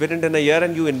 lakhs dividend in a year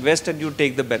and you invest and you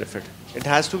take the benefit. It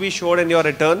has to be showed in your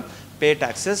return, pay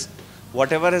taxes,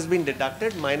 whatever has been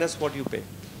deducted minus what you pay.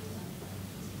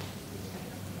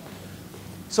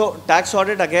 So tax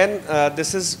audit again,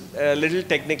 this is a little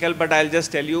technical, but I'll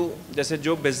just tell you, जैसे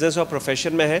जो business और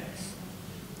profession में है,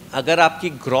 अगर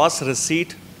आपकी gross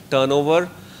receipt turnover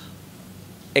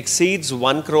exceeds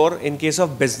 1 crore in case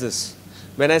of business.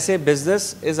 When I say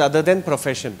business is other than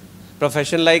profession.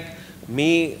 Profession like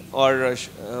me or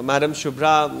Madam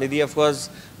Shubhra Nidhi, of course,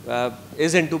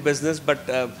 is into business, but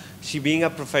she being a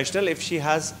professional, if she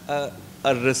has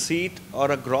a receipt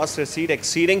or a gross receipt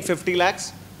exceeding 50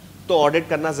 lakhs, तो audit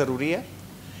करना ज़रूरी है.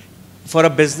 For a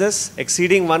business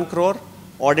exceeding 1 crore,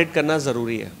 audit करना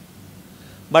ज़रूरी है.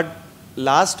 But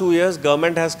last 2 years,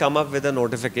 government has come up with a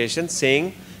notification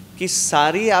saying कि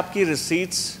सारी आपकी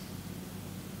receipts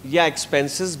या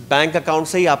expenses bank account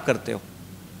से ही आप करते हो.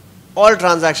 All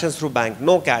transactions through bank,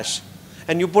 no cash.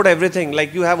 And you put everything,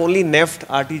 like you have only NEFT,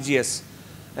 RTGS.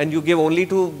 And you give only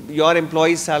to your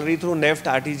employees' salary through NEFT,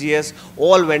 RTGS.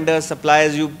 All vendors,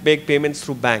 suppliers, you make payments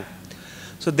through bank.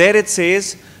 So there it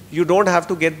says you don't have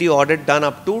to get the audit done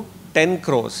up to 10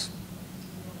 crores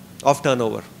of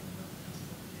turnover.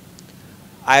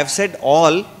 I have said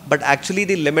all, but actually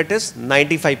the limit is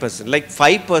 95%. Like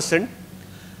 5%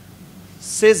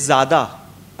 से ज़्यादा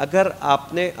अगर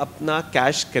आपने अपना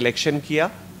cash collection किया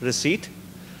receipt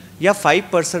या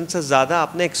 5% से ज़्यादा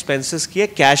आपने एक्सपेंसेस किए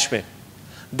कैश में,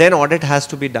 then audit has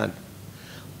to be done.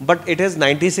 But it is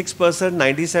 96%,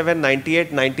 97,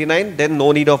 98, 99, then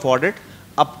no need of audit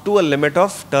up to a limit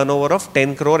of turnover of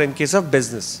 10 crore in case of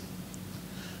business.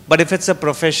 But if it's a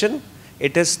profession,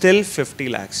 it is still 50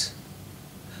 lakhs.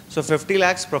 So 50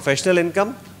 lakhs professional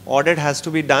income, audit has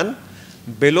to be done.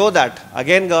 Below that,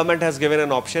 again government has given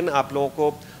an option, आप लोगों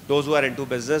को, those who are into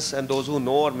business and those who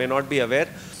know or may not be aware,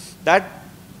 that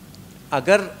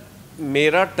अगर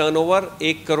मेरा turnover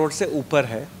 1 crore से ऊपर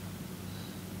है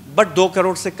but 2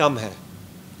 crore से कम है,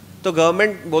 तो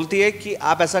गवर्नमेंट बोलती है कि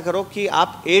आप ऐसा करो कि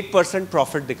आप 8%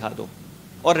 प्रॉफिट दिखा दो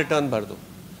और रिटर्न भर दो.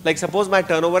 Like suppose my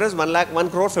turnover is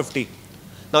 1 crore 50.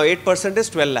 Now 8%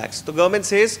 is 12 lakhs. तो गवर्नमेंट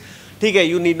सेज ठीक है,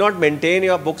 you need not maintain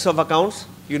your books of accounts,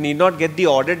 you need not get the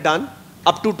audit done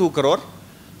up to 2 crore.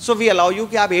 So we allow you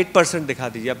कि आप 8% दिखा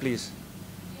दीजिए please.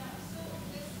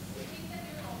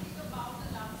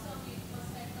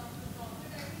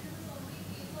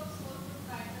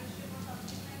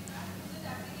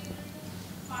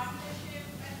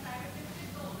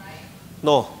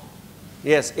 No.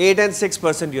 Yes, 8 and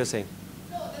 6% you are saying.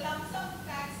 No, the lump sum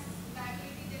tax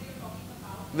liability that you're talking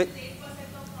about is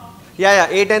 8% of profit.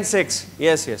 Yeah, 8 and 6.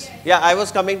 Yes. Yeah, I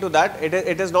was coming to that.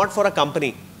 It is not for a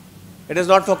company. It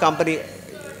is not for company.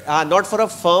 Not for a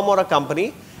firm or a company.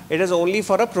 It is only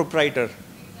for a proprietor.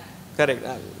 Correct.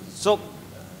 So,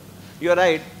 you are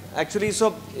right. Actually,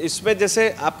 so इसमें जैसे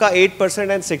आपका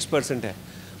 8% and 6% है.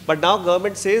 But now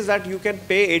government says that you can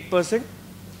pay 8%.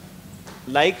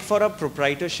 Like for a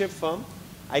proprietorship firm,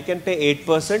 I can pay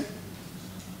 8%.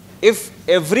 If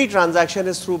every transaction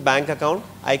is through bank account,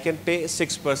 I can pay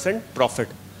 6%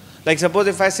 profit. Like suppose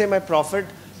if I say my profit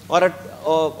or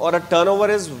a turnover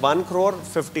is 1 crore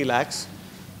 50 lakhs,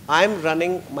 I am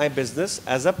running my business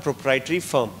as a proprietary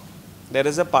firm. There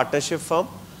is a partnership firm,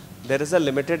 there is a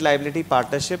limited liability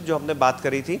partnership जो हमने बात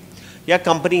करी थी, या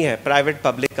company है, private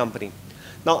public company.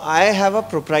 Now I have a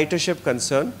proprietorship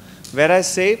concern where I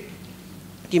say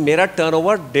कि मेरा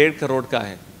turnover 1.5 crore का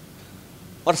है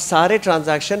और सारे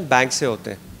ट्रांजैक्शन बैंक से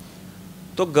होते हैं,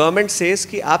 तो गवर्नमेंट सेज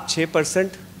कि आप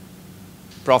 6%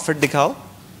 प्रॉफिट दिखाओ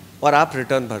और आप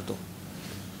रिटर्न भर दो.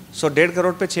 सो 1.5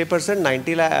 करोड़ पे 6%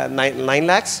 9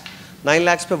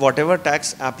 lakhs पे what ever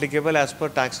tax applicable as per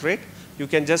tax rate you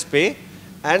can just पे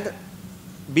and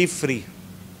B free.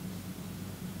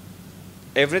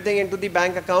 Everything in to the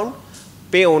bank account,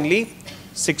 पे only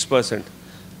 6%.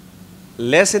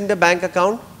 Less in the bank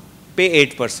account, pay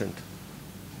 8%.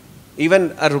 Even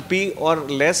a rupee or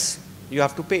less, you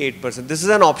have to pay 8%. This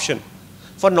is an option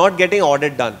for not getting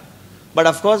audit done. But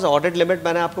of course, audit limit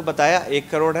मैंने आपको बताया 1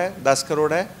 करोड़ है, 10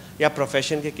 करोड़ है, या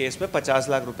profession के case में 50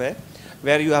 लाख रुपए है,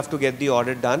 where you have to get the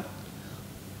audit done.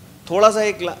 थोड़ा सा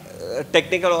एक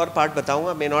टेक्निकल और पार्ट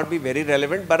बताऊंगा, may not be very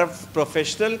relevant, but a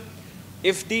professional,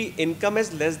 if the income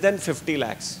is less than 50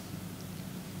 lakhs,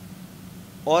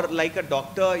 or like a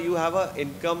doctor, you have a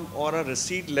income or a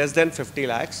receipt less than 50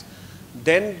 lakhs,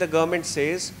 then the government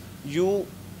says you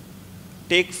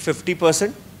take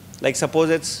 50%, like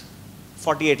suppose it's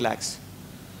 48 lakhs.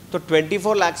 So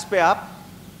 24 lakhs पे आप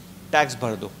tax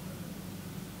भर दो.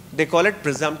 They call it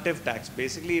presumptive tax.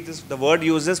 Basically, it is, the word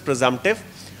used is presumptive.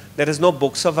 There is no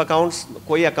books of accounts,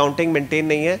 कोई accounting maintain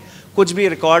नहीं है, कुछ भी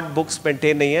record books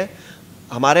maintain नहीं है.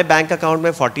 हमारे बैंक अकाउंट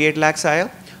में 48 lakhs आया,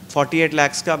 48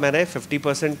 lakhs का मैंने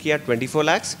 50% किया 24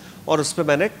 lakhs और उस पर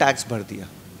मैंने टैक्स भर दिया.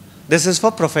 This is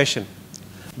for profession.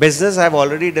 Business I've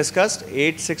already discussed,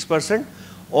 8-6%,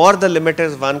 or the limit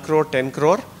is 1 crore, 10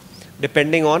 crore,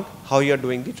 depending on how you're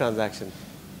doing the transaction.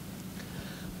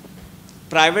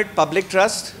 Private public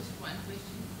trust. Just one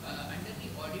question. Under the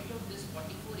audit of this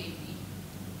 44AB,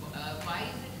 why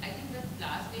is it, I think the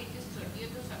last date is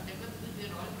 30th of September because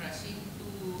we're all rushing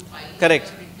to file.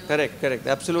 Correct,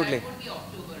 absolutely. That would be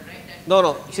October, right? That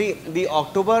No, would be see, the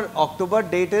October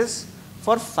date is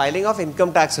for filing of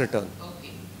income tax return.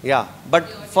 Okay. Yeah, but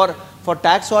for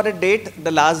tax audit date,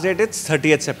 the last date is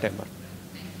 30th September.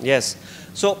 Yes.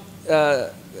 So,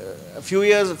 a few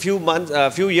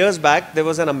years back, there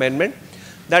was an amendment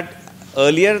that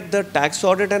earlier the tax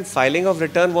audit and filing of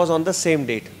return was on the same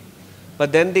date.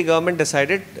 But then the government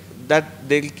decided that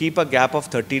they'll keep a gap of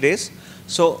 30 days.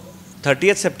 So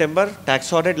 30th September,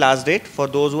 tax audit last date for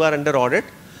those who are under audit,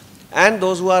 and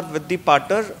those who are with the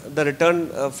partner, the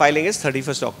return filing is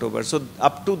 31st October. So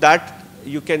up to that,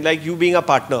 you can, like you being a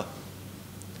partner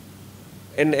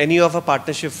in any of a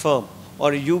partnership firm,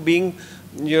 or you being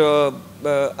a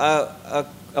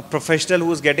professional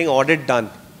who is getting audit done,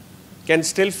 can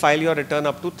still file your return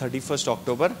up to 31st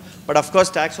October. But of course,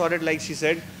 tax audit, like she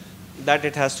said, that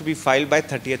it has to be filed by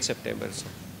 30th September, so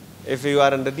if you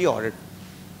are under the audit.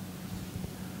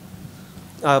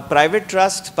 Private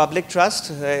trust, public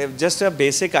trust, just a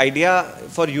basic idea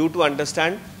for you to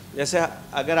understand. जैसे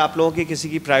अगर आप लोगों की किसी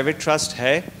की private trust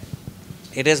है,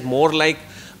 it is more like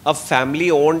a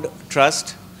family-owned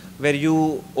trust where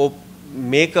you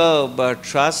make a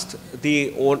trust,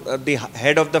 the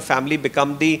head of the family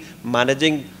become the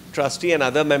managing trustee and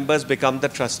other members become the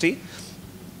trustee.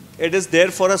 It is there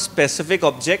for a specific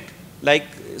object, like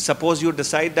suppose you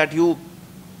decide that you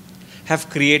have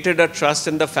created a trust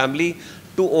in the family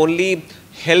to only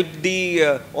help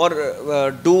the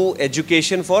or do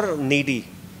education for needy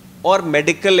or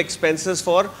medical expenses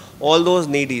for all those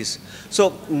needies. So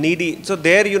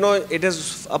there, you know, it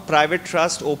is a private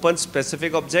trust, open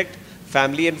specific object,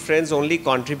 family and friends only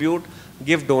contribute,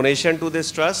 give donation to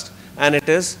this trust, and it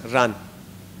is run.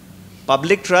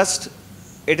 Public trust,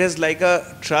 it is like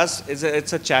a trust,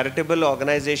 it's a charitable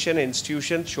organization,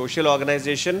 institution, social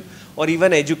organization, or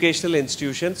even educational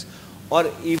institutions, or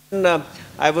even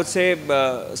I would say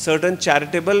certain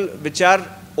charitable which are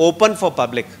open for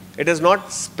public. It is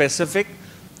not specific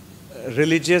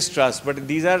religious trust, but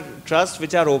these are trusts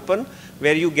which are open,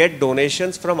 where you get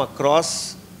donations from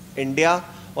across India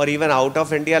or even out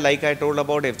of India, like I told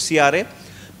about FCRA.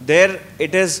 There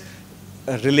it is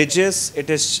religious, it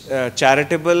is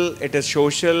charitable, it is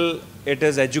social, it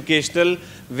is educational,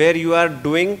 where you are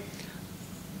doing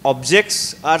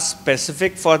objects are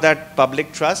specific for that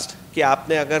public trust. कि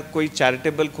आपने अगर कोई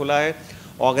charitable खुला है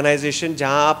organization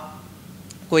जहाँ आप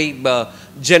कोई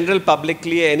general public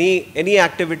लिए any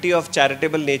activity of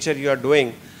charitable nature you are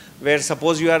doing, where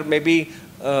suppose you are maybe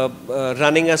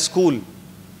running a school,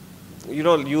 you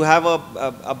know, you have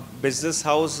a business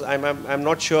house, I'm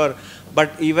not sure,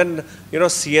 but even, you know,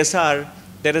 CSR,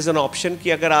 there is an option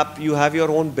कि अगर आप you have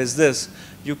your own business,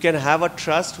 you can have a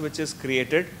trust which is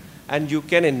created and you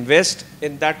can invest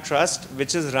in that trust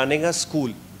which is running a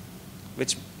school,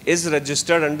 which is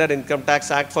registered under Income Tax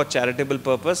Act for charitable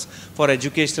purpose, for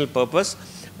educational purpose.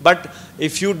 But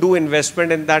if you do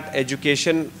investment in that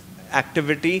education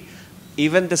activity,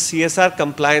 even the CSR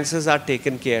compliances are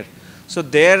taken care. So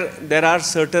there are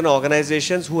certain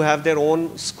organizations who have their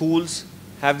own schools,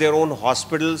 have their own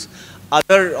hospitals,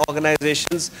 other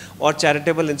organizations or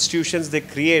charitable institutions they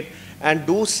create and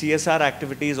do CSR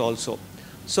activities also.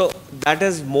 So that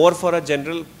is more for a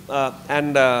general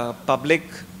and public,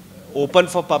 open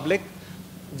for public.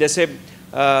 जैसे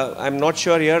I'm not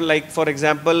sure here, like for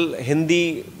example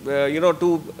Hindi, you know,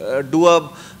 to do a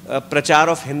prachar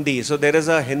of Hindi. So there is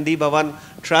a Hindi Bhavan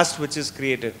trust which is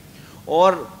created,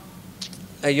 or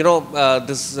you know,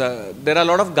 there are a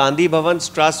lot of Gandhi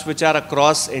Bhavans trusts which are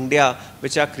across India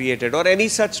which are created, or any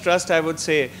such trust I would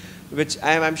say, which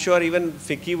I'm sure even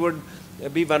FICCI would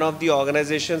be one of the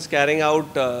organizations carrying out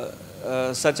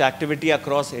such activity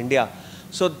across India.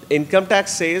 So income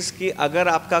tax says कि अगर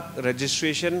आपका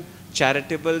registration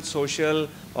charitable social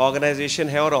organization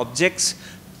है और objects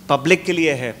public के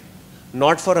लिए है,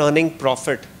 not for earning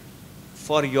profit,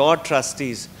 for your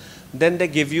trustees, then they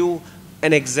give you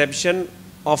an exemption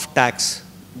of tax.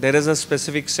 There is a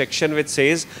specific section which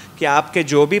says कि आपके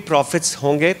जो भी profits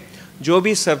होंगे, जो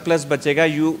भी surplus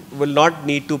बचेगा, you will not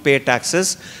need to pay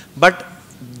taxes, but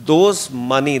those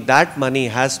money, that money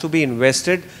has to be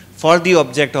invested for the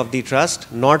object of the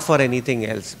trust, not for anything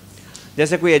else.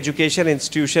 जैसे कोई education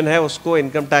institution है, उसको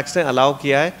income tax ने allow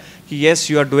किया है कि yes,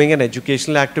 you are doing an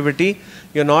educational activity,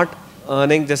 you're not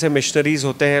earning, जैसे missionaries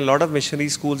होते हैं, lot of missionary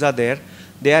schools are there,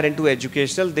 they are into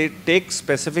educational, they take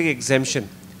specific exemption.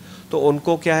 तो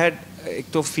उनको क्या है,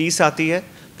 एक तो फीस आती है,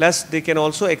 plus they can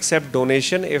also accept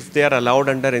donation if they are allowed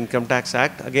under Income Tax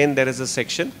Act. Again, there is a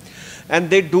section, and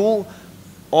they do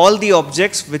all the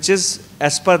objects which is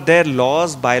as per their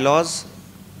laws, bylaws,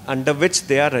 under which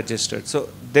they are registered. So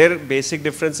their basic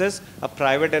difference is a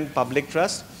private and public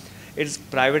trust. It's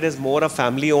private is more a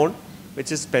family owned,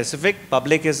 which is specific.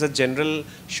 Public is a general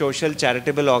social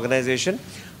charitable organization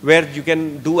where you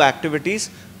can do activities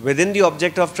within the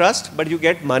object of trust, but you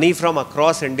get money from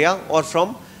across India or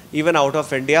from even out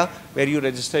of India, where you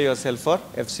register yourself for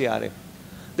FCRA.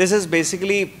 This is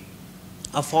basically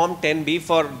a form 10B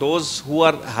for those who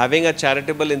are having a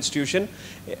charitable institution.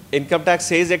 Income tax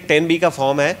says एक 10B का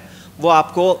form है, वो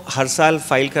आपको हर साल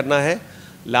file करना है.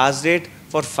 Last date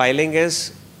for filing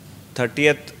is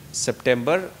 30th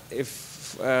September.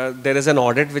 If there is an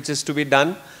audit which is to be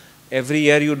done, every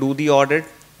year you do the audit.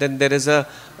 Then there is a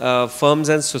firms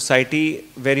and society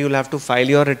where you'll have to file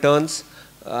your returns,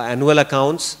 annual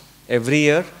accounts every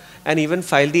year, and even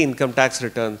file the income tax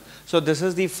return. So this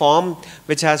is the form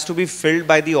which has to be filled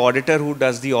by the auditor who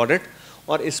does the audit.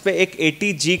 और इसमें एक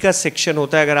 80G का section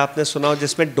होता है, अगर आपने सुना हो,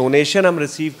 जिसमें donation हम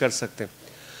receive कर सकते हैं.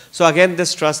 So again,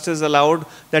 this trust is allowed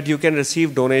that you can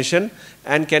receive donation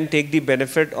and can take the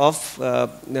benefit of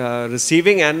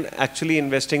receiving and actually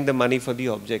investing the money for the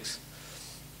objects.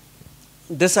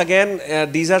 This again,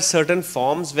 these are certain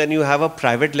forms when you have a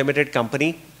private limited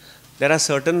company. There are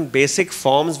certain basic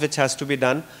forms which has to be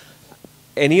done.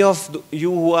 Any of you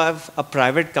who have a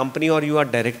private company or you are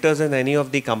directors in any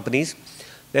of the companies,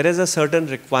 there is a certain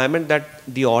requirement that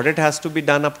the audit has to be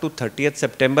done up to 30th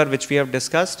September, which we have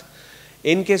discussed.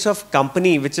 In case of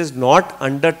company which is not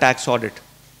under tax audit,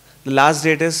 the last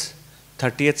date is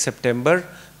 30th September,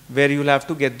 where you will have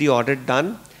to get the audit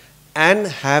done and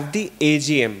have the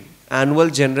AGM, annual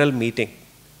general meeting.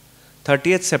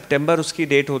 30th September उसकी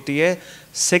date होती है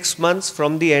 6 months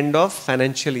from the end of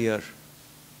financial year.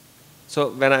 So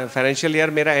when financial year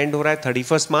मेरा end हो रहा है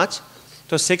 31st March,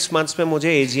 तो 6 months में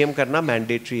मुझे AGM करना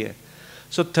mandatory है.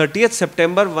 So 30th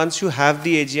September once you have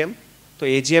the AGM, तो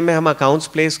AGM में हम accounts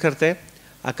place करते हैं.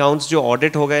 Accounts जो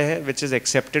audit हो गए हैं, which is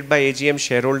accepted by AGM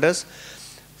shareholders.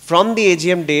 From the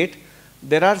AGM date,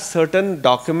 there are certain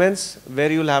documents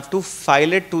where you'll have to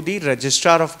file it to the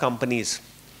registrar of companies.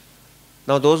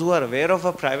 Now those who are aware of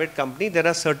a private company, there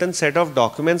are certain set of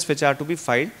documents which are to be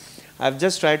filed. I've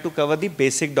just tried to cover the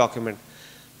basic document.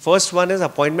 First one is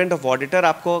appointment of auditor.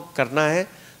 आपको करना है.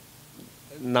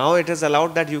 Now it is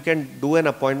allowed that you can do an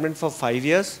appointment for 5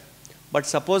 years, but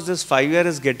suppose this 5 year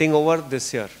is getting over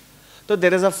this year. So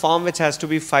there is a form which has to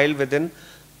be filed within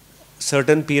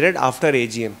certain period after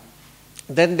AGM.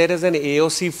 Then there is an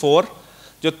AOC 4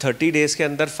 जो 30 days के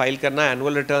अंदर file करना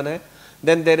annual return है.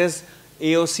 Then there is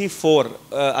AOC 4.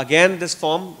 Again this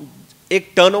form,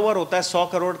 एक turnover होता है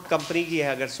 100 crore company की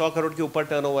है, अगर 100 करोड़ के ऊपर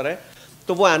turnover है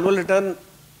तो वो annual return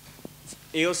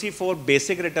AOC 4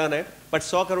 basic return है, but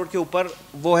 100 करोड़ के ऊपर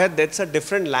वो है, that's a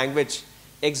different language.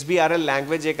 XBRL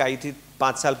language एक आई थी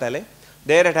 5 साल पहले.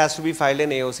 There it has to be filed in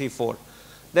AOC 4.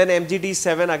 Then MGT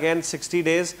 7 again 60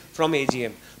 days from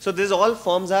AGM. So these all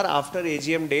forms are after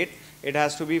AGM date. It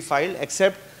has to be filed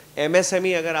except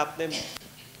MSME. अगर आपने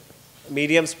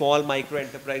medium, small, micro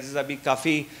enterprises, अभी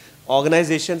काफ़ी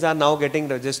organizations are now getting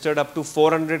registered up to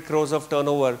 400 crores of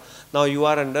turnover. Now you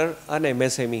are under an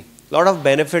MSME. Lot of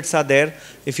benefits are there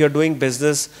if you're doing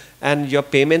business and your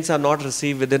payments are not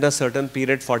received within a certain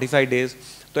period, 45 days.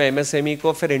 तो MSME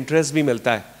को फिर interest भी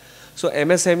मिलता है. So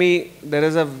MSME, there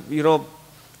is a, you know,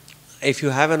 if you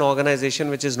have an organization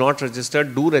which is not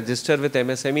registered, do register with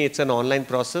MSME. It's an online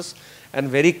process and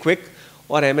very quick.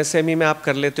 और MSME में आप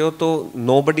कर लेते हो तो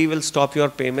nobody will stop your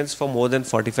payments for more than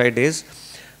 45 days.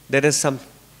 There is some.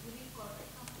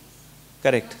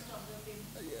 Correct.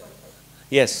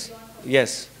 Yes,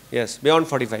 yes, yes. Beyond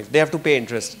 45, they have to pay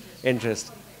interest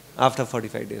after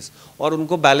 45 days. और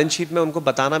उनको balance sheet में उनको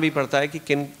बताना भी पड़ता है कि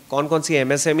कौन सी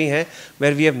MSME है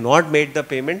where we have not made the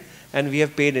payment and we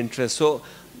have paid interest. So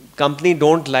company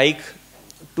don't like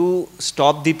to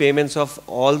stop the payments of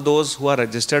all those who are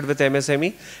registered with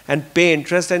MSME and pay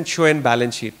interest and show in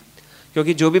balance sheet.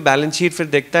 क्योंकि जो भी balance sheet फिर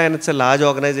देखता है and it's a large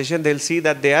organization, they'll see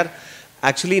that they are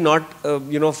actually not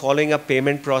following a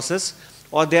payment process,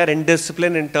 or they are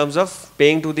indisciplined in terms of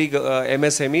paying to the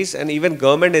MSMEs, and even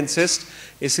government insists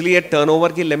इसलिए turnover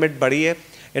की limit बढ़ी है.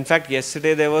 In fact,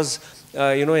 yesterday there was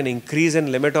an increase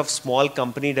in limit of small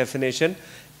company definition.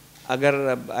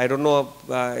 अगर I don't know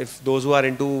if those who are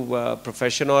into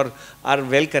profession or are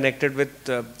well connected with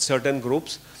certain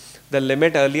groups, The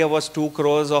limit earlier was 2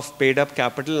 crores of paid up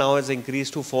capital, now has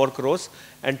increased to 4 crores,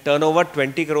 and turnover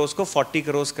 20 crores को 40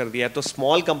 crores कर दिया है. तो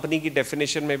small company की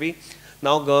definition में भी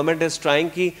now government is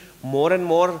trying कि more and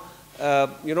more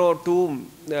to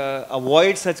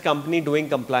avoid such company doing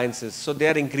compliances. So they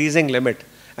are increasing limit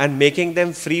and making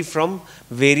them free from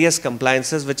various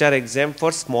compliances which are exempt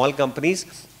for small companies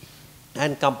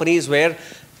and companies which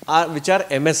are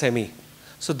MSME.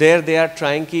 So there they are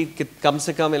trying कि कम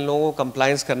से कम इन लोगों को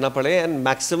compliance करना पड़े, and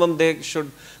maximum they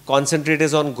should concentrate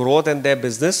is on growth and their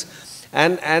business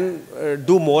and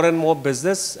do more and more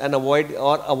business and avoid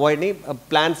a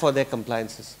plan for their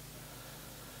compliances.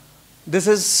 This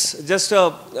is just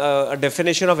a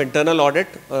definition of internal audit.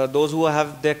 Those who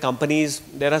have their companies,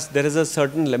 there is a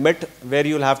certain limit where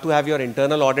you'll have to have your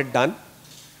internal audit done.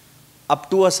 Up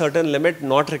to a certain limit,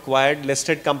 not required.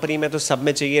 Listed company में तो सब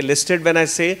में चाहिए. Listed, when I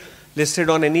say listed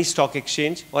on any stock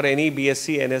exchange or any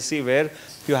BSE, NSE, where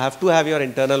you have to have your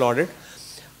internal audit.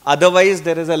 Otherwise,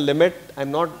 there is a limit.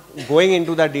 I'm not going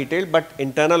into the detail, but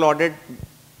internal audit,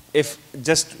 if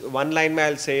just one line में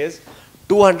I'll say is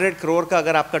 200 crore का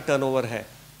अगर आपका turnover है,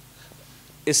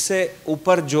 इससे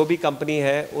ऊपर जो भी company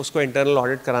है उसको internal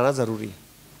audit कराना ज़रूरी है.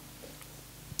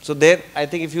 So there, I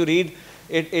think if you read,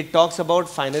 it talks about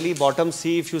finally bottom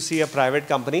C, if you see a private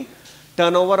company,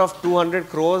 turnover of 200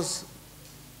 crores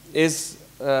is,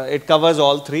 it covers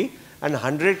all three, and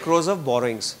 100 crores of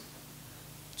borrowings.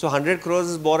 So 100 crores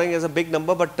is borrowing is a big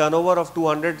number, but turnover of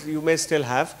 200 you may still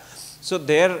have. So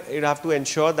there you have to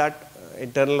ensure that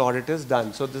internal audit is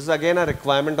done. So this is again a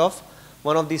requirement of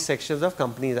one of these sections of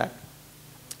Companies Act.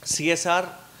 CSR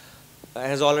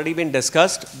has already been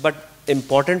discussed, but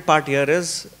important part here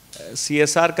is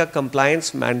CSR का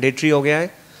compliance mandatory हो गया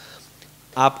है.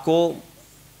 आपको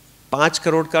 5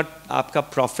 करोड़ का आपका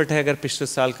profit है अगर पिछले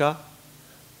साल का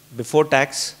before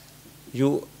tax,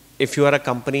 if you are a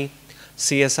company,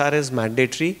 CSR is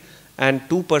mandatory, and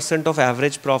 2% of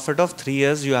average profit of 3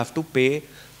 years you have to pay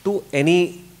to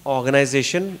any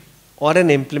organization or an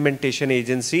implementation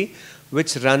agency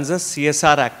which runs a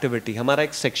CSR activity. हमारा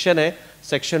एक section है,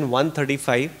 section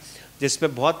 135,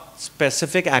 जिसमें बहुत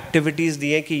specific activities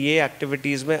दिए हैं कि ये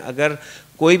activities में अगर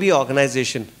कोई भी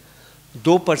organization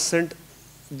 2%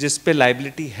 जिस पे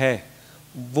liability है,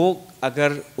 वो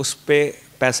अगर उस पे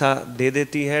पैसा दे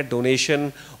देती है,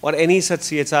 donation or any such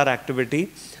CSR activity,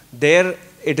 there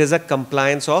it is a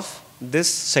compliance of this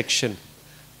section.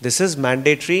 This is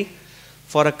mandatory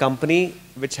for a company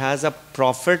which has a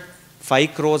profit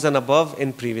 5 crores and above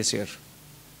in previous year.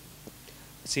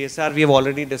 CSR we have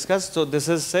already discussed. So this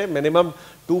is say minimum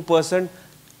 2%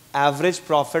 average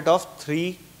profit of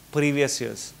 3 previous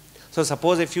years. So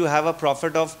suppose if you have a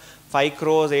profit of 5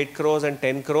 crores, 8 crores and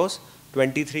 10 crores,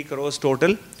 23 crores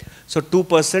total. So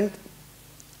 2%,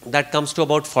 that comes to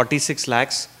about 46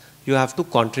 lakhs you have to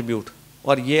contribute.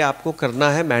 और ये आपको करना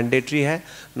है, mandatory है,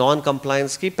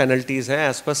 non-compliance की penalties है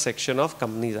as per section of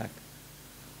Companies Act.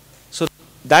 So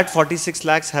that 46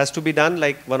 lakhs has to be done,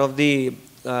 like one of the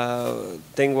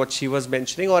thing what she was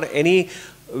mentioning, or any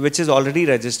which is already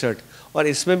registered. और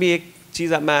इसमें भी एक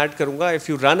चीज़ मैं add करूँगा, if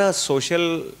you run a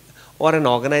social or an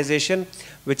organization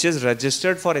which is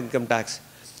registered for income tax,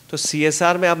 तो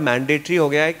CSR में अब mandatory हो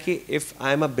गया है कि if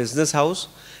I am a business house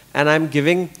and I am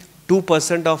giving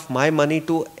 2% of my money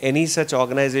to any such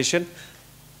organization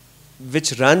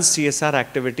which runs CSR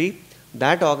activity,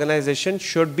 that organization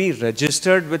should be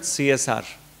registered with CSR.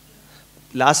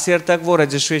 Last year तक वो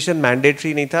registration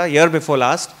mandatory नहीं था, year before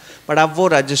last, but अब वो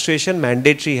registration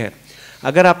mandatory है.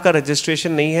 अगर आपका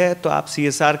registration नहीं है तो आप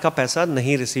CSR का पैसा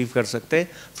नहीं receive कर सकते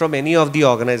from any of the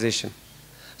organization.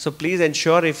 So please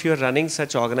ensure if you are running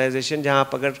such organization, जहाँ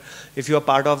आप अगर if you are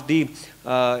part of the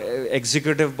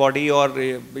executive body or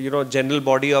general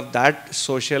body of that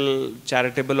social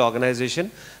charitable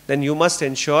organization, then you must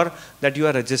ensure that you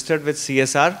are registered with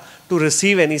CSR to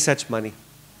receive any such money.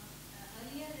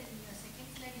 Earlier in your second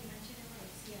slide you mentioned about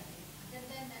FCRA. Other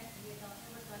than that we are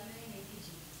talking about 12 and ATG.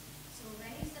 So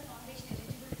when is the foundation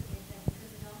eligible to get that?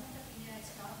 Because the government of India has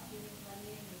stopped giving 12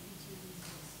 and ATG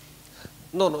these days.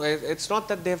 No, it's not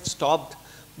that they have stopped,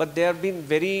 but they have been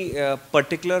very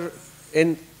particular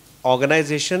in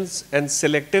organizations and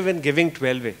selective in giving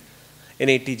 12A in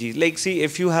ATG. Like see,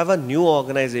 if you have a new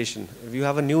organization, if you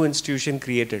have a new institution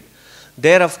created,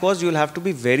 there of course you will have to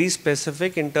be very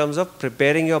specific in terms of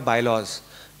preparing your bylaws,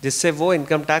 जिससे वो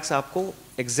income tax आपको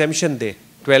exemption दे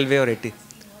 12A और 80.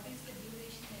 What is the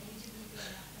duration eligibility and after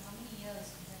how many years?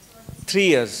 That's what 3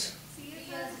 years. 3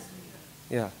 years is very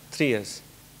good. Yeah, 3 years.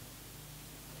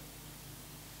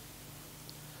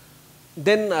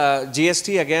 Then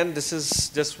GST, again, this is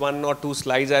just 1 or 2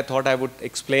 slides I thought I would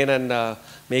explain and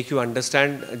make you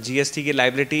understand. GST ki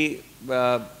liability,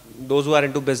 those who are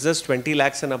into business, 20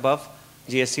 lakhs and above,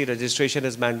 GST registration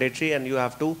is mandatory, and you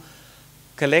have to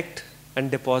collect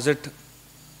and deposit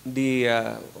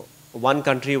the one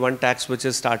country, one tax, which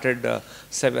is started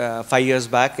 5 years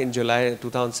back in July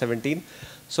 2017.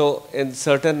 So in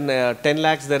certain 10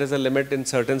 lakhs, there is a limit in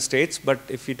certain states, but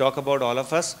if we talk about all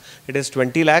of us, it is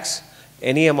 20 lakhs.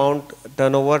 Any amount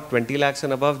turnover 20 lakhs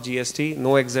and above, GST,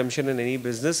 no exemption in any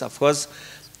business. Of course,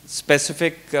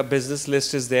 specific business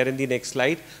list is there in the next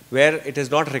slide, where it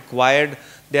is not required,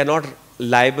 they are not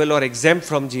liable or exempt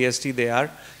from GST, they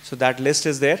are. So that list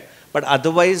is there. But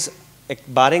otherwise,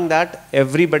 barring that,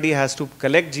 everybody has to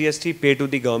collect GST, pay to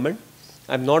the government.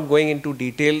 I'm not going into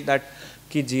detail that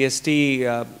कि GST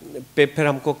पे फिर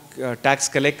हमको tax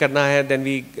collect करना है, then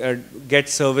we get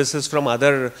services from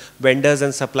other vendors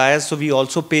and suppliers, so we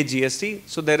also pay GST.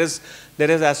 So there is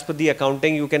as per the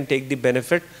accounting, you can take the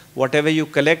benefit, whatever you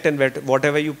collect and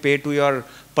whatever you pay to your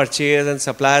purchasers and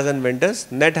suppliers and vendors,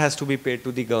 net has to be paid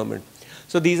to the government.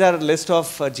 So these are a list of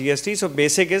GST. So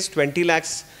basic is 20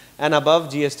 lakhs and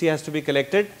above, GST has to be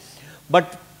collected,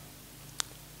 but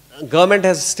government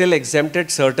has still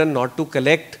exempted certain not to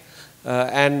collect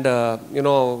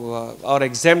or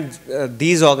exempt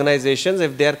these organizations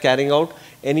if they are carrying out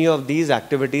any of these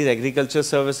activities. Agriculture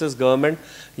services, government.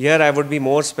 Here I would be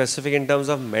more specific in terms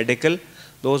of medical.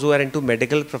 Those who are into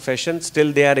medical profession,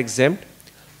 still they are exempt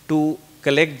to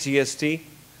collect GST,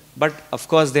 but of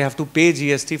course they have to pay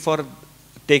GST for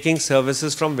taking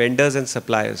services from vendors and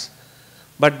suppliers.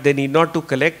 But they need not to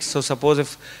collect. So suppose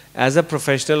if as a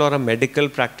professional or a medical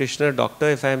practitioner, doctor,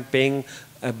 if I am paying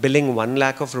billing 1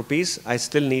 lakh of rupees, I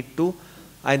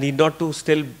need not to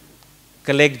still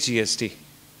collect GST.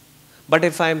 But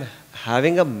if I'm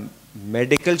having a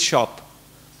medical shop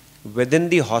within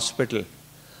the hospital,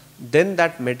 then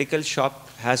that medical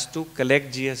shop has to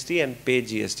collect GST and pay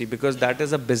GST, because that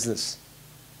is a business.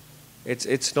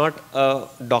 It's not a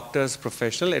doctor's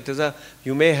professional. It is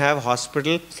you may have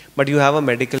hospital, but you have a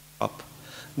medical shop.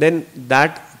 Then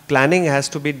that planning has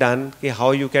to be done,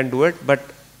 how you can do it. But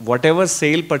whatever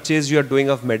sale purchase you are doing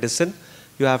of medicine,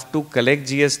 you have to collect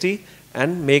GST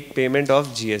and make payment of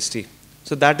GST.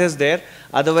 So that is there.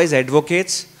 Otherwise,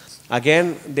 advocates,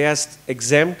 again, they are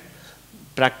exempt.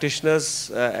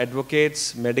 Practitioners,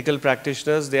 advocates, medical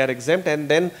practitioners, they are exempt. And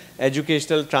then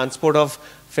educational, transport of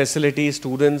facilities,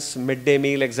 students, midday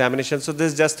meal, examination. So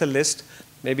this is just a list.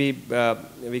 Maybe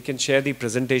we can share the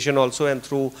presentation also, and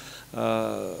through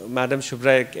Madam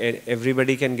Shubhra,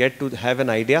 everybody can get to have an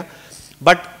idea.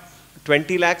 But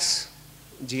 20 lakhs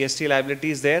GST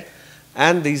liability is there,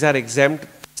 and these are exempt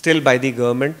still by the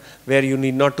government, where you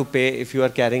need not to pay if you are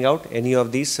carrying out any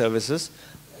of these services,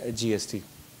 GST.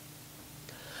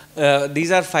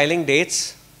 These are filing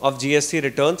dates of GST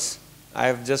returns. I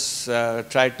have just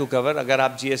tried to cover. अगर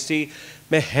आप GST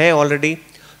में हैं already,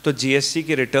 तो GST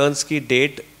की returns की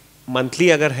date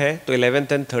monthly अगर है तो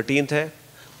 11th and 13th है,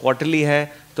 quarterly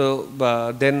है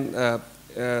तो then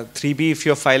 3B if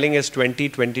your filing is 20,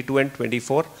 22 and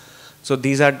 24. So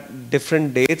these are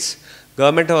different dates.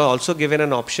 Government has also given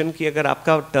an option कि अगर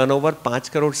आपका turnover 5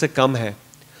 crore से कम है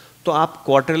तो आप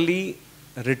quarterly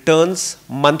returns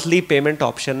monthly payment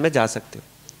option में जा सकते हो.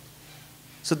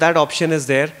 So that option is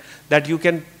there, that you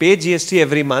can pay GST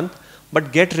every month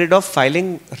but get rid of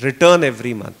filing return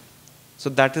every month. So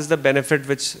that is the benefit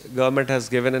which government has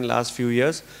given in last few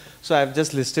years. So I have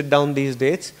just listed down these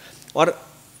dates. और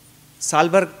साल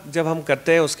भर जब हम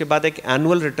करते हैं उसके बाद एक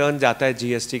annual return जाता है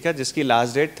GST का, जिसकी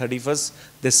last date 31st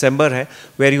December है,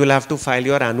 where you will have to file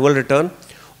your annual return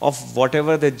of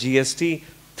whatever the GST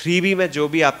 3B में जो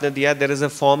भी आपने दिया. There is a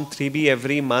form 3B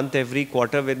every month, every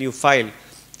quarter when you file.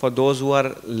 For those who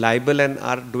are liable and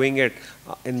are doing it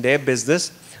in their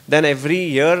business, then every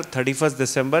year 31st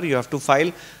December you have to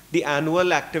file the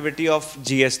annual activity of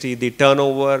GST, the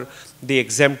turnover, the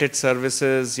exempted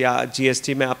services, या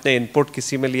GST में आपने input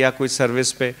किसी में लिया कोई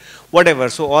service पे, whatever.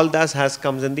 So all that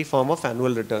comes in the form of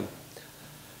annual return.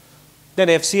 Then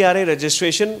FCRA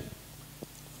registration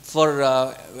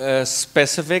for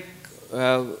specific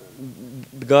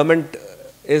government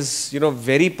is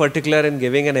very particular in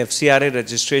giving an FCRA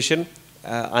registration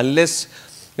unless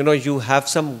you have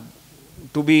some,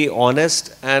 to be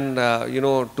honest and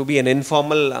to be an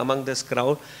informal among this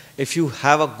crowd. If you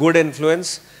have a good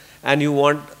influence and you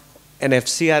want an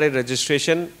FCRA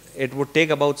registration, it would take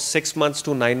about 6 months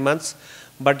to 9 months,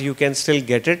 but you can still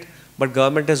get it. But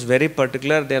government is very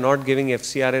particular. They are not giving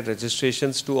FCRA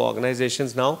registrations to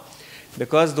organizations now,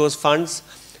 because those funds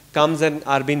comes and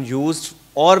are being used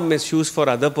or misused for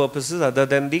other purposes other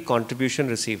than the contribution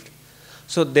received.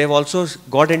 So they've also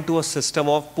got into a system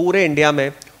of पूरे India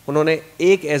में उन्होंने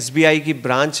एक SBI की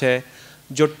branch है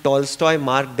जो Tolstoy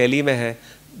मार्ग दिल्ली में है,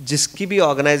 जिसकी भी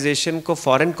ऑर्गेनाइजेशन को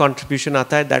फॉरेन कंट्रीब्यूशन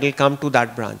आता है, that will come to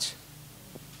that branch.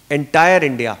 Entire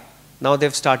India, now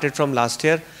they've started from last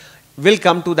year, will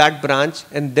come to that branch,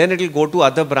 and then it will go to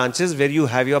other branches where you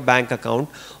have your bank account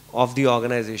of the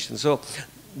organization. So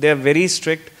they are very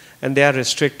strict and they are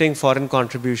restricting foreign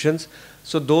contributions.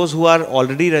 So those who are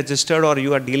already registered or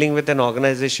you are dealing with an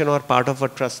organization or part of a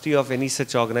trustee of any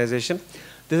such organization,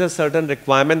 there's a certain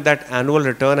requirement that annual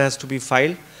return has to be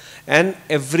filed, and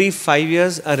every 5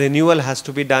 years a renewal has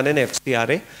to be done in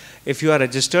FCRA. If you are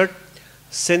registered,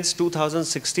 since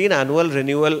 2016 annual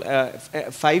renewal,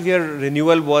 5-year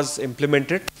renewal was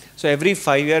implemented. So every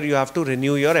 5 year you have to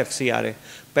renew your FCRA.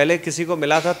 पहले किसी को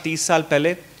मिला था 30 साल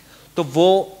पहले, तो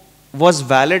वो was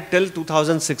valid till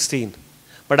 2016.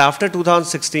 But after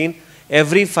 2016,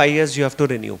 every 5 years you have to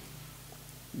renew.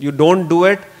 You don't do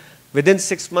it, within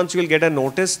 6 months you will get a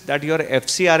notice that your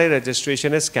FCRA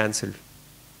registration is cancelled.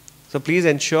 So please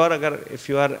ensure, if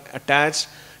you are attached,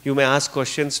 you may ask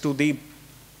questions to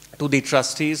the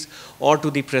trustees or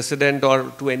to the president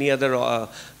or to any other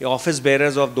office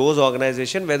bearers of those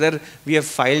organizations, whether we have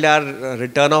filed our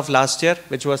return of last year,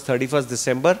 which was 31st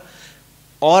December,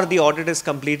 or the audit is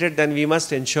completed, then we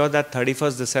must ensure that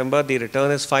 31st December the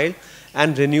return is filed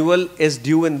and renewal is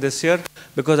due in this year,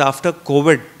 because after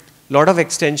COVID, lot of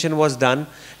extension was done,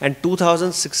 and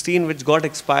 2016, which got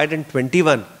expired in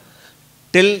 21,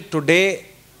 till today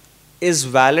is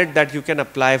valid that you can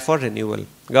apply for renewal.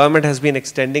 Government has been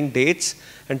extending dates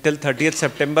until 30th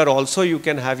September also you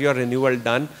can have your renewal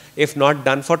done, if not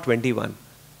done for 21.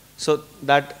 So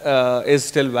that is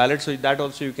still valid, so that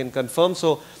also you can confirm.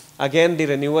 So again the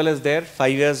renewal is there,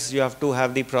 5 years you have to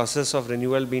have the process of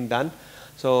renewal being done.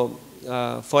 So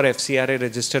for FCRA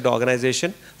registered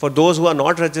organization, for those who are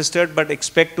not registered but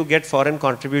expect to get foreign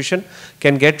contribution,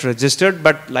 can get registered.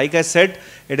 But like I said,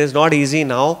 it is not easy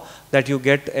now that you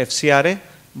get FCRA,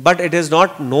 but it is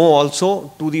not no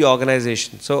also to the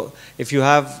organization. So if you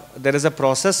have, there is a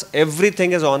process,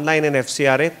 everything is online in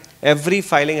FCRA, every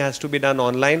filing has to be done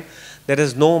online, there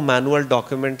is no manual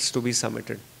documents to be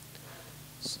submitted.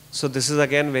 So this is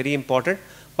again very important.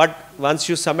 But once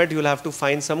you submit, you will have to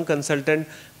find some consultant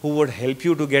who would help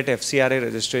you to get FCRA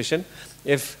registration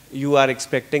if you are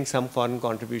expecting some foreign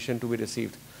contribution to be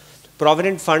received.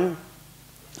 Provident fund,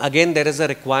 again there is a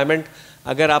requirement.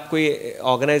 अगर आप कोई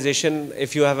organization,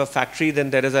 if you have a factory,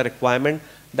 then there is a requirement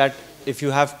that if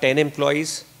you have 10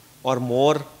 employees or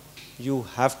more, you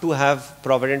have to have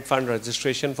provident fund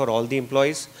registration for all the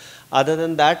employees. Other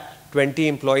than that, 20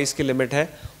 employees की limit है,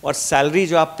 और salary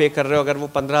जो आप pay कर रहे हो अगर वो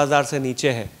 15,000 से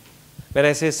नीचे है. When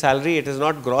I say salary, it is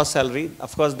not gross salary.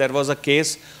 Of course, there was a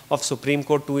case of Supreme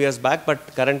Court 2 years back,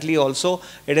 but currently also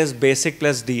it is basic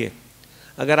plus DA.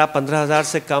 अगर आप 15,000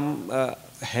 से कम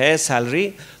है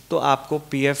salary, तो आपको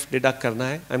PF deduct करना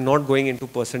है. I'm not going into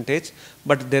percentage,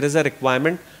 but there is a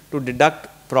requirement to deduct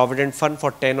provident fund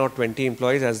for 10 or 20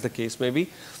 employees, as the case may be.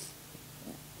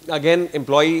 Again,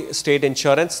 employee state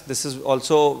insurance, this is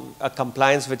also a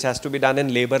compliance which has to be done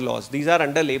in labor laws. These are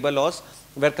under labor laws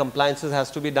where compliances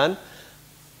has to be done.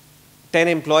 10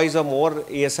 employees or more,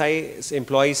 ESI,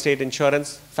 employee state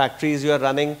insurance, factories you are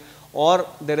running, or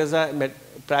there is a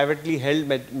privately held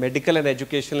medical and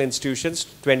educational institutions,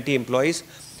 20 employees.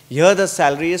 Here the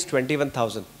salary is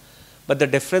 21,000. But the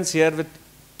difference here with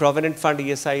Provident Fund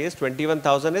ESI is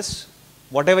 21,000 is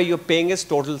whatever you're paying is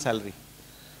total salary.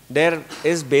 There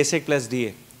is basic plus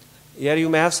DA. Here you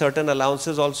may have certain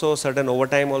allowances also, certain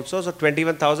overtime also. So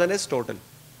 21,000 is total.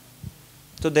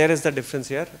 So there is the difference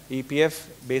here.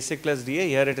 EPF basic plus DA.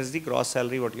 Here it is the gross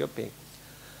salary what you're paying.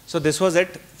 So this was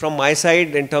it from my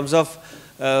side in terms of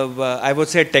I would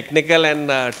say technical,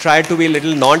 and try to be a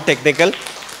little non-technical,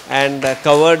 and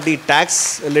covered the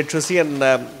tax literacy, and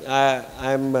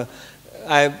I'm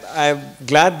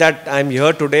glad that I'm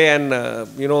here today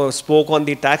and spoke on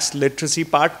the tax literacy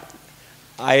part.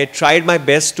 I tried my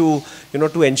best to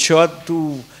to ensure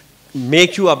to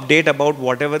make you update about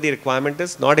whatever the requirement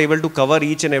is. Not able to cover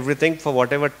each and everything for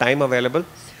whatever time available,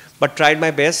 but tried my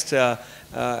best.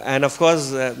 And of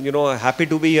course, happy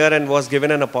to be here and was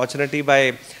given an opportunity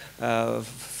by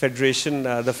Federation,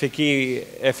 the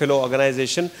FICCI FLO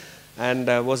organization, and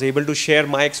was able to share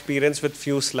my experience with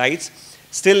few slides.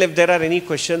 Still, if there are any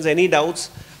questions, any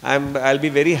doubts, I'll be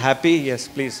very happy. Yes,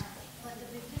 please. But the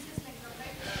businesses like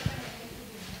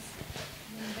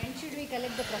when should we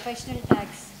collect the professional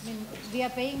tax? We are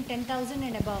paying 10,000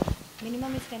 and above.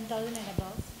 Minimum is 10,000 and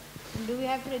above. do we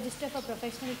have to register for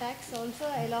professional tax also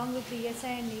along with PSI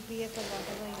and EPF or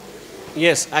whatever?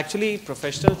 Yes, actually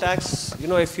professional tax,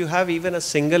 if you have even a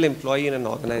single employee in an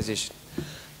organization,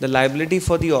 the liability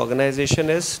for the organization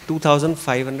is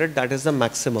 2,500, that is the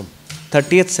maximum.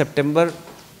 30th September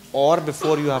or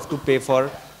before you have to pay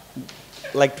for,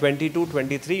 like 22,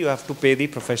 23, you have to pay the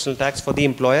professional tax for the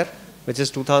employer, which is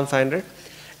 2,500.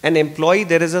 An employee,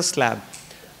 there is a slab.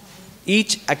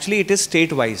 Actually it is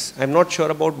state-wise. I'm not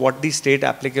sure about what the state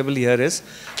applicable here is,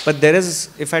 but there is,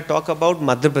 if I talk about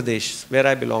Madhya Pradesh, where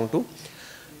I belong to,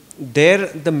 there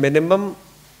the minimum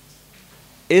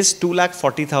is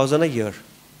 2,40,000 a year.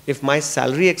 If my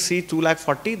salary exceeds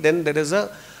 2,40,000, then there is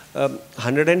a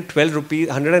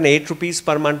 108 rupees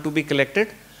per month to be collected,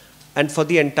 and for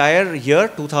the entire year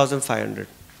 2,500.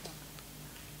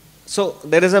 So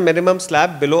there is a minimum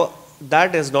slab. Below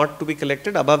that is not to be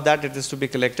collected, above that it is to be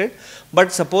collected.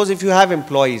 But suppose if you have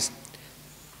employees,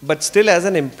 but still as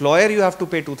an employer you have to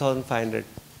pay 2,500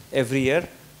 every year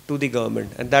to the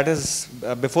government, and that is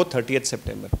before 30th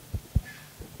September.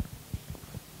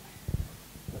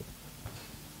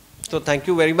 So thank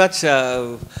you very much,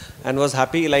 and was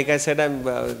happy. Like I said, I'm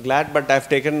glad, but I've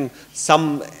taken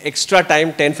some extra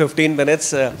time, 10-15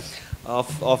 minutes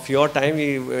of your time.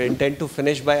 We intend to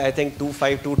finish by, I think,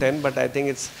 2:05, 2:10, but I think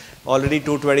it's already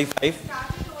 2:25.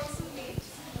 Started also late,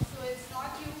 so it's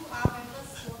not you, our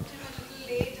members walked in a little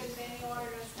late and then your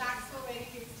snacks were very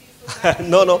tasty. So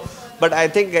No, but I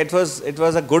think it was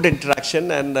a good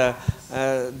interaction, and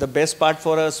the best part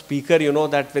for a speaker,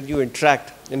 that when you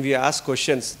interact and we ask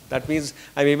questions, that means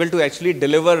I'm able to actually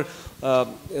deliver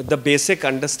the basic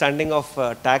understanding of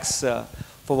tax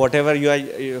for whatever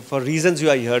for reasons you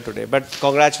are here today. But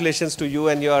congratulations to you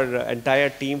and your entire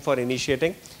team for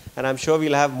initiating, and I'm sure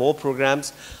we'll have more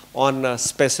programs on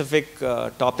specific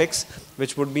topics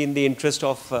which would be in the interest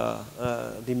of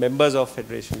the members of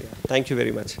Federation. Yeah. Thank you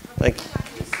very much. Thank you.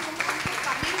 thank you so much for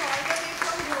coming all the way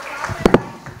from Bhopal,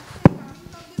 and coming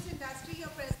from this industry. Your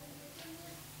presentation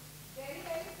was very,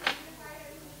 very simplified.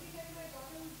 I was looking at my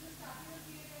daughter who just started her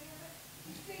CA career.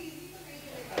 इससे easy तो नहीं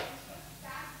रहेगा.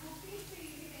 Tax book भी इससे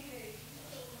easy नहीं रहेगी.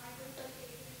 So I will take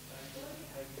it.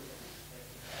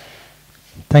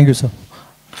 Thank you, sir.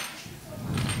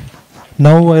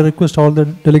 Now I request all the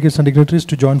delegates and dignitaries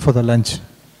to join for the lunch.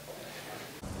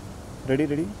 Ready?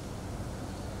 Okay,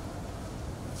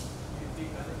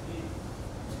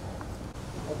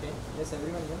 yes,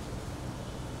 everyone here.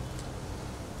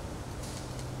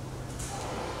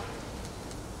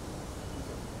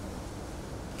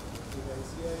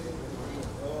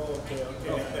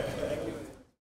 Okay.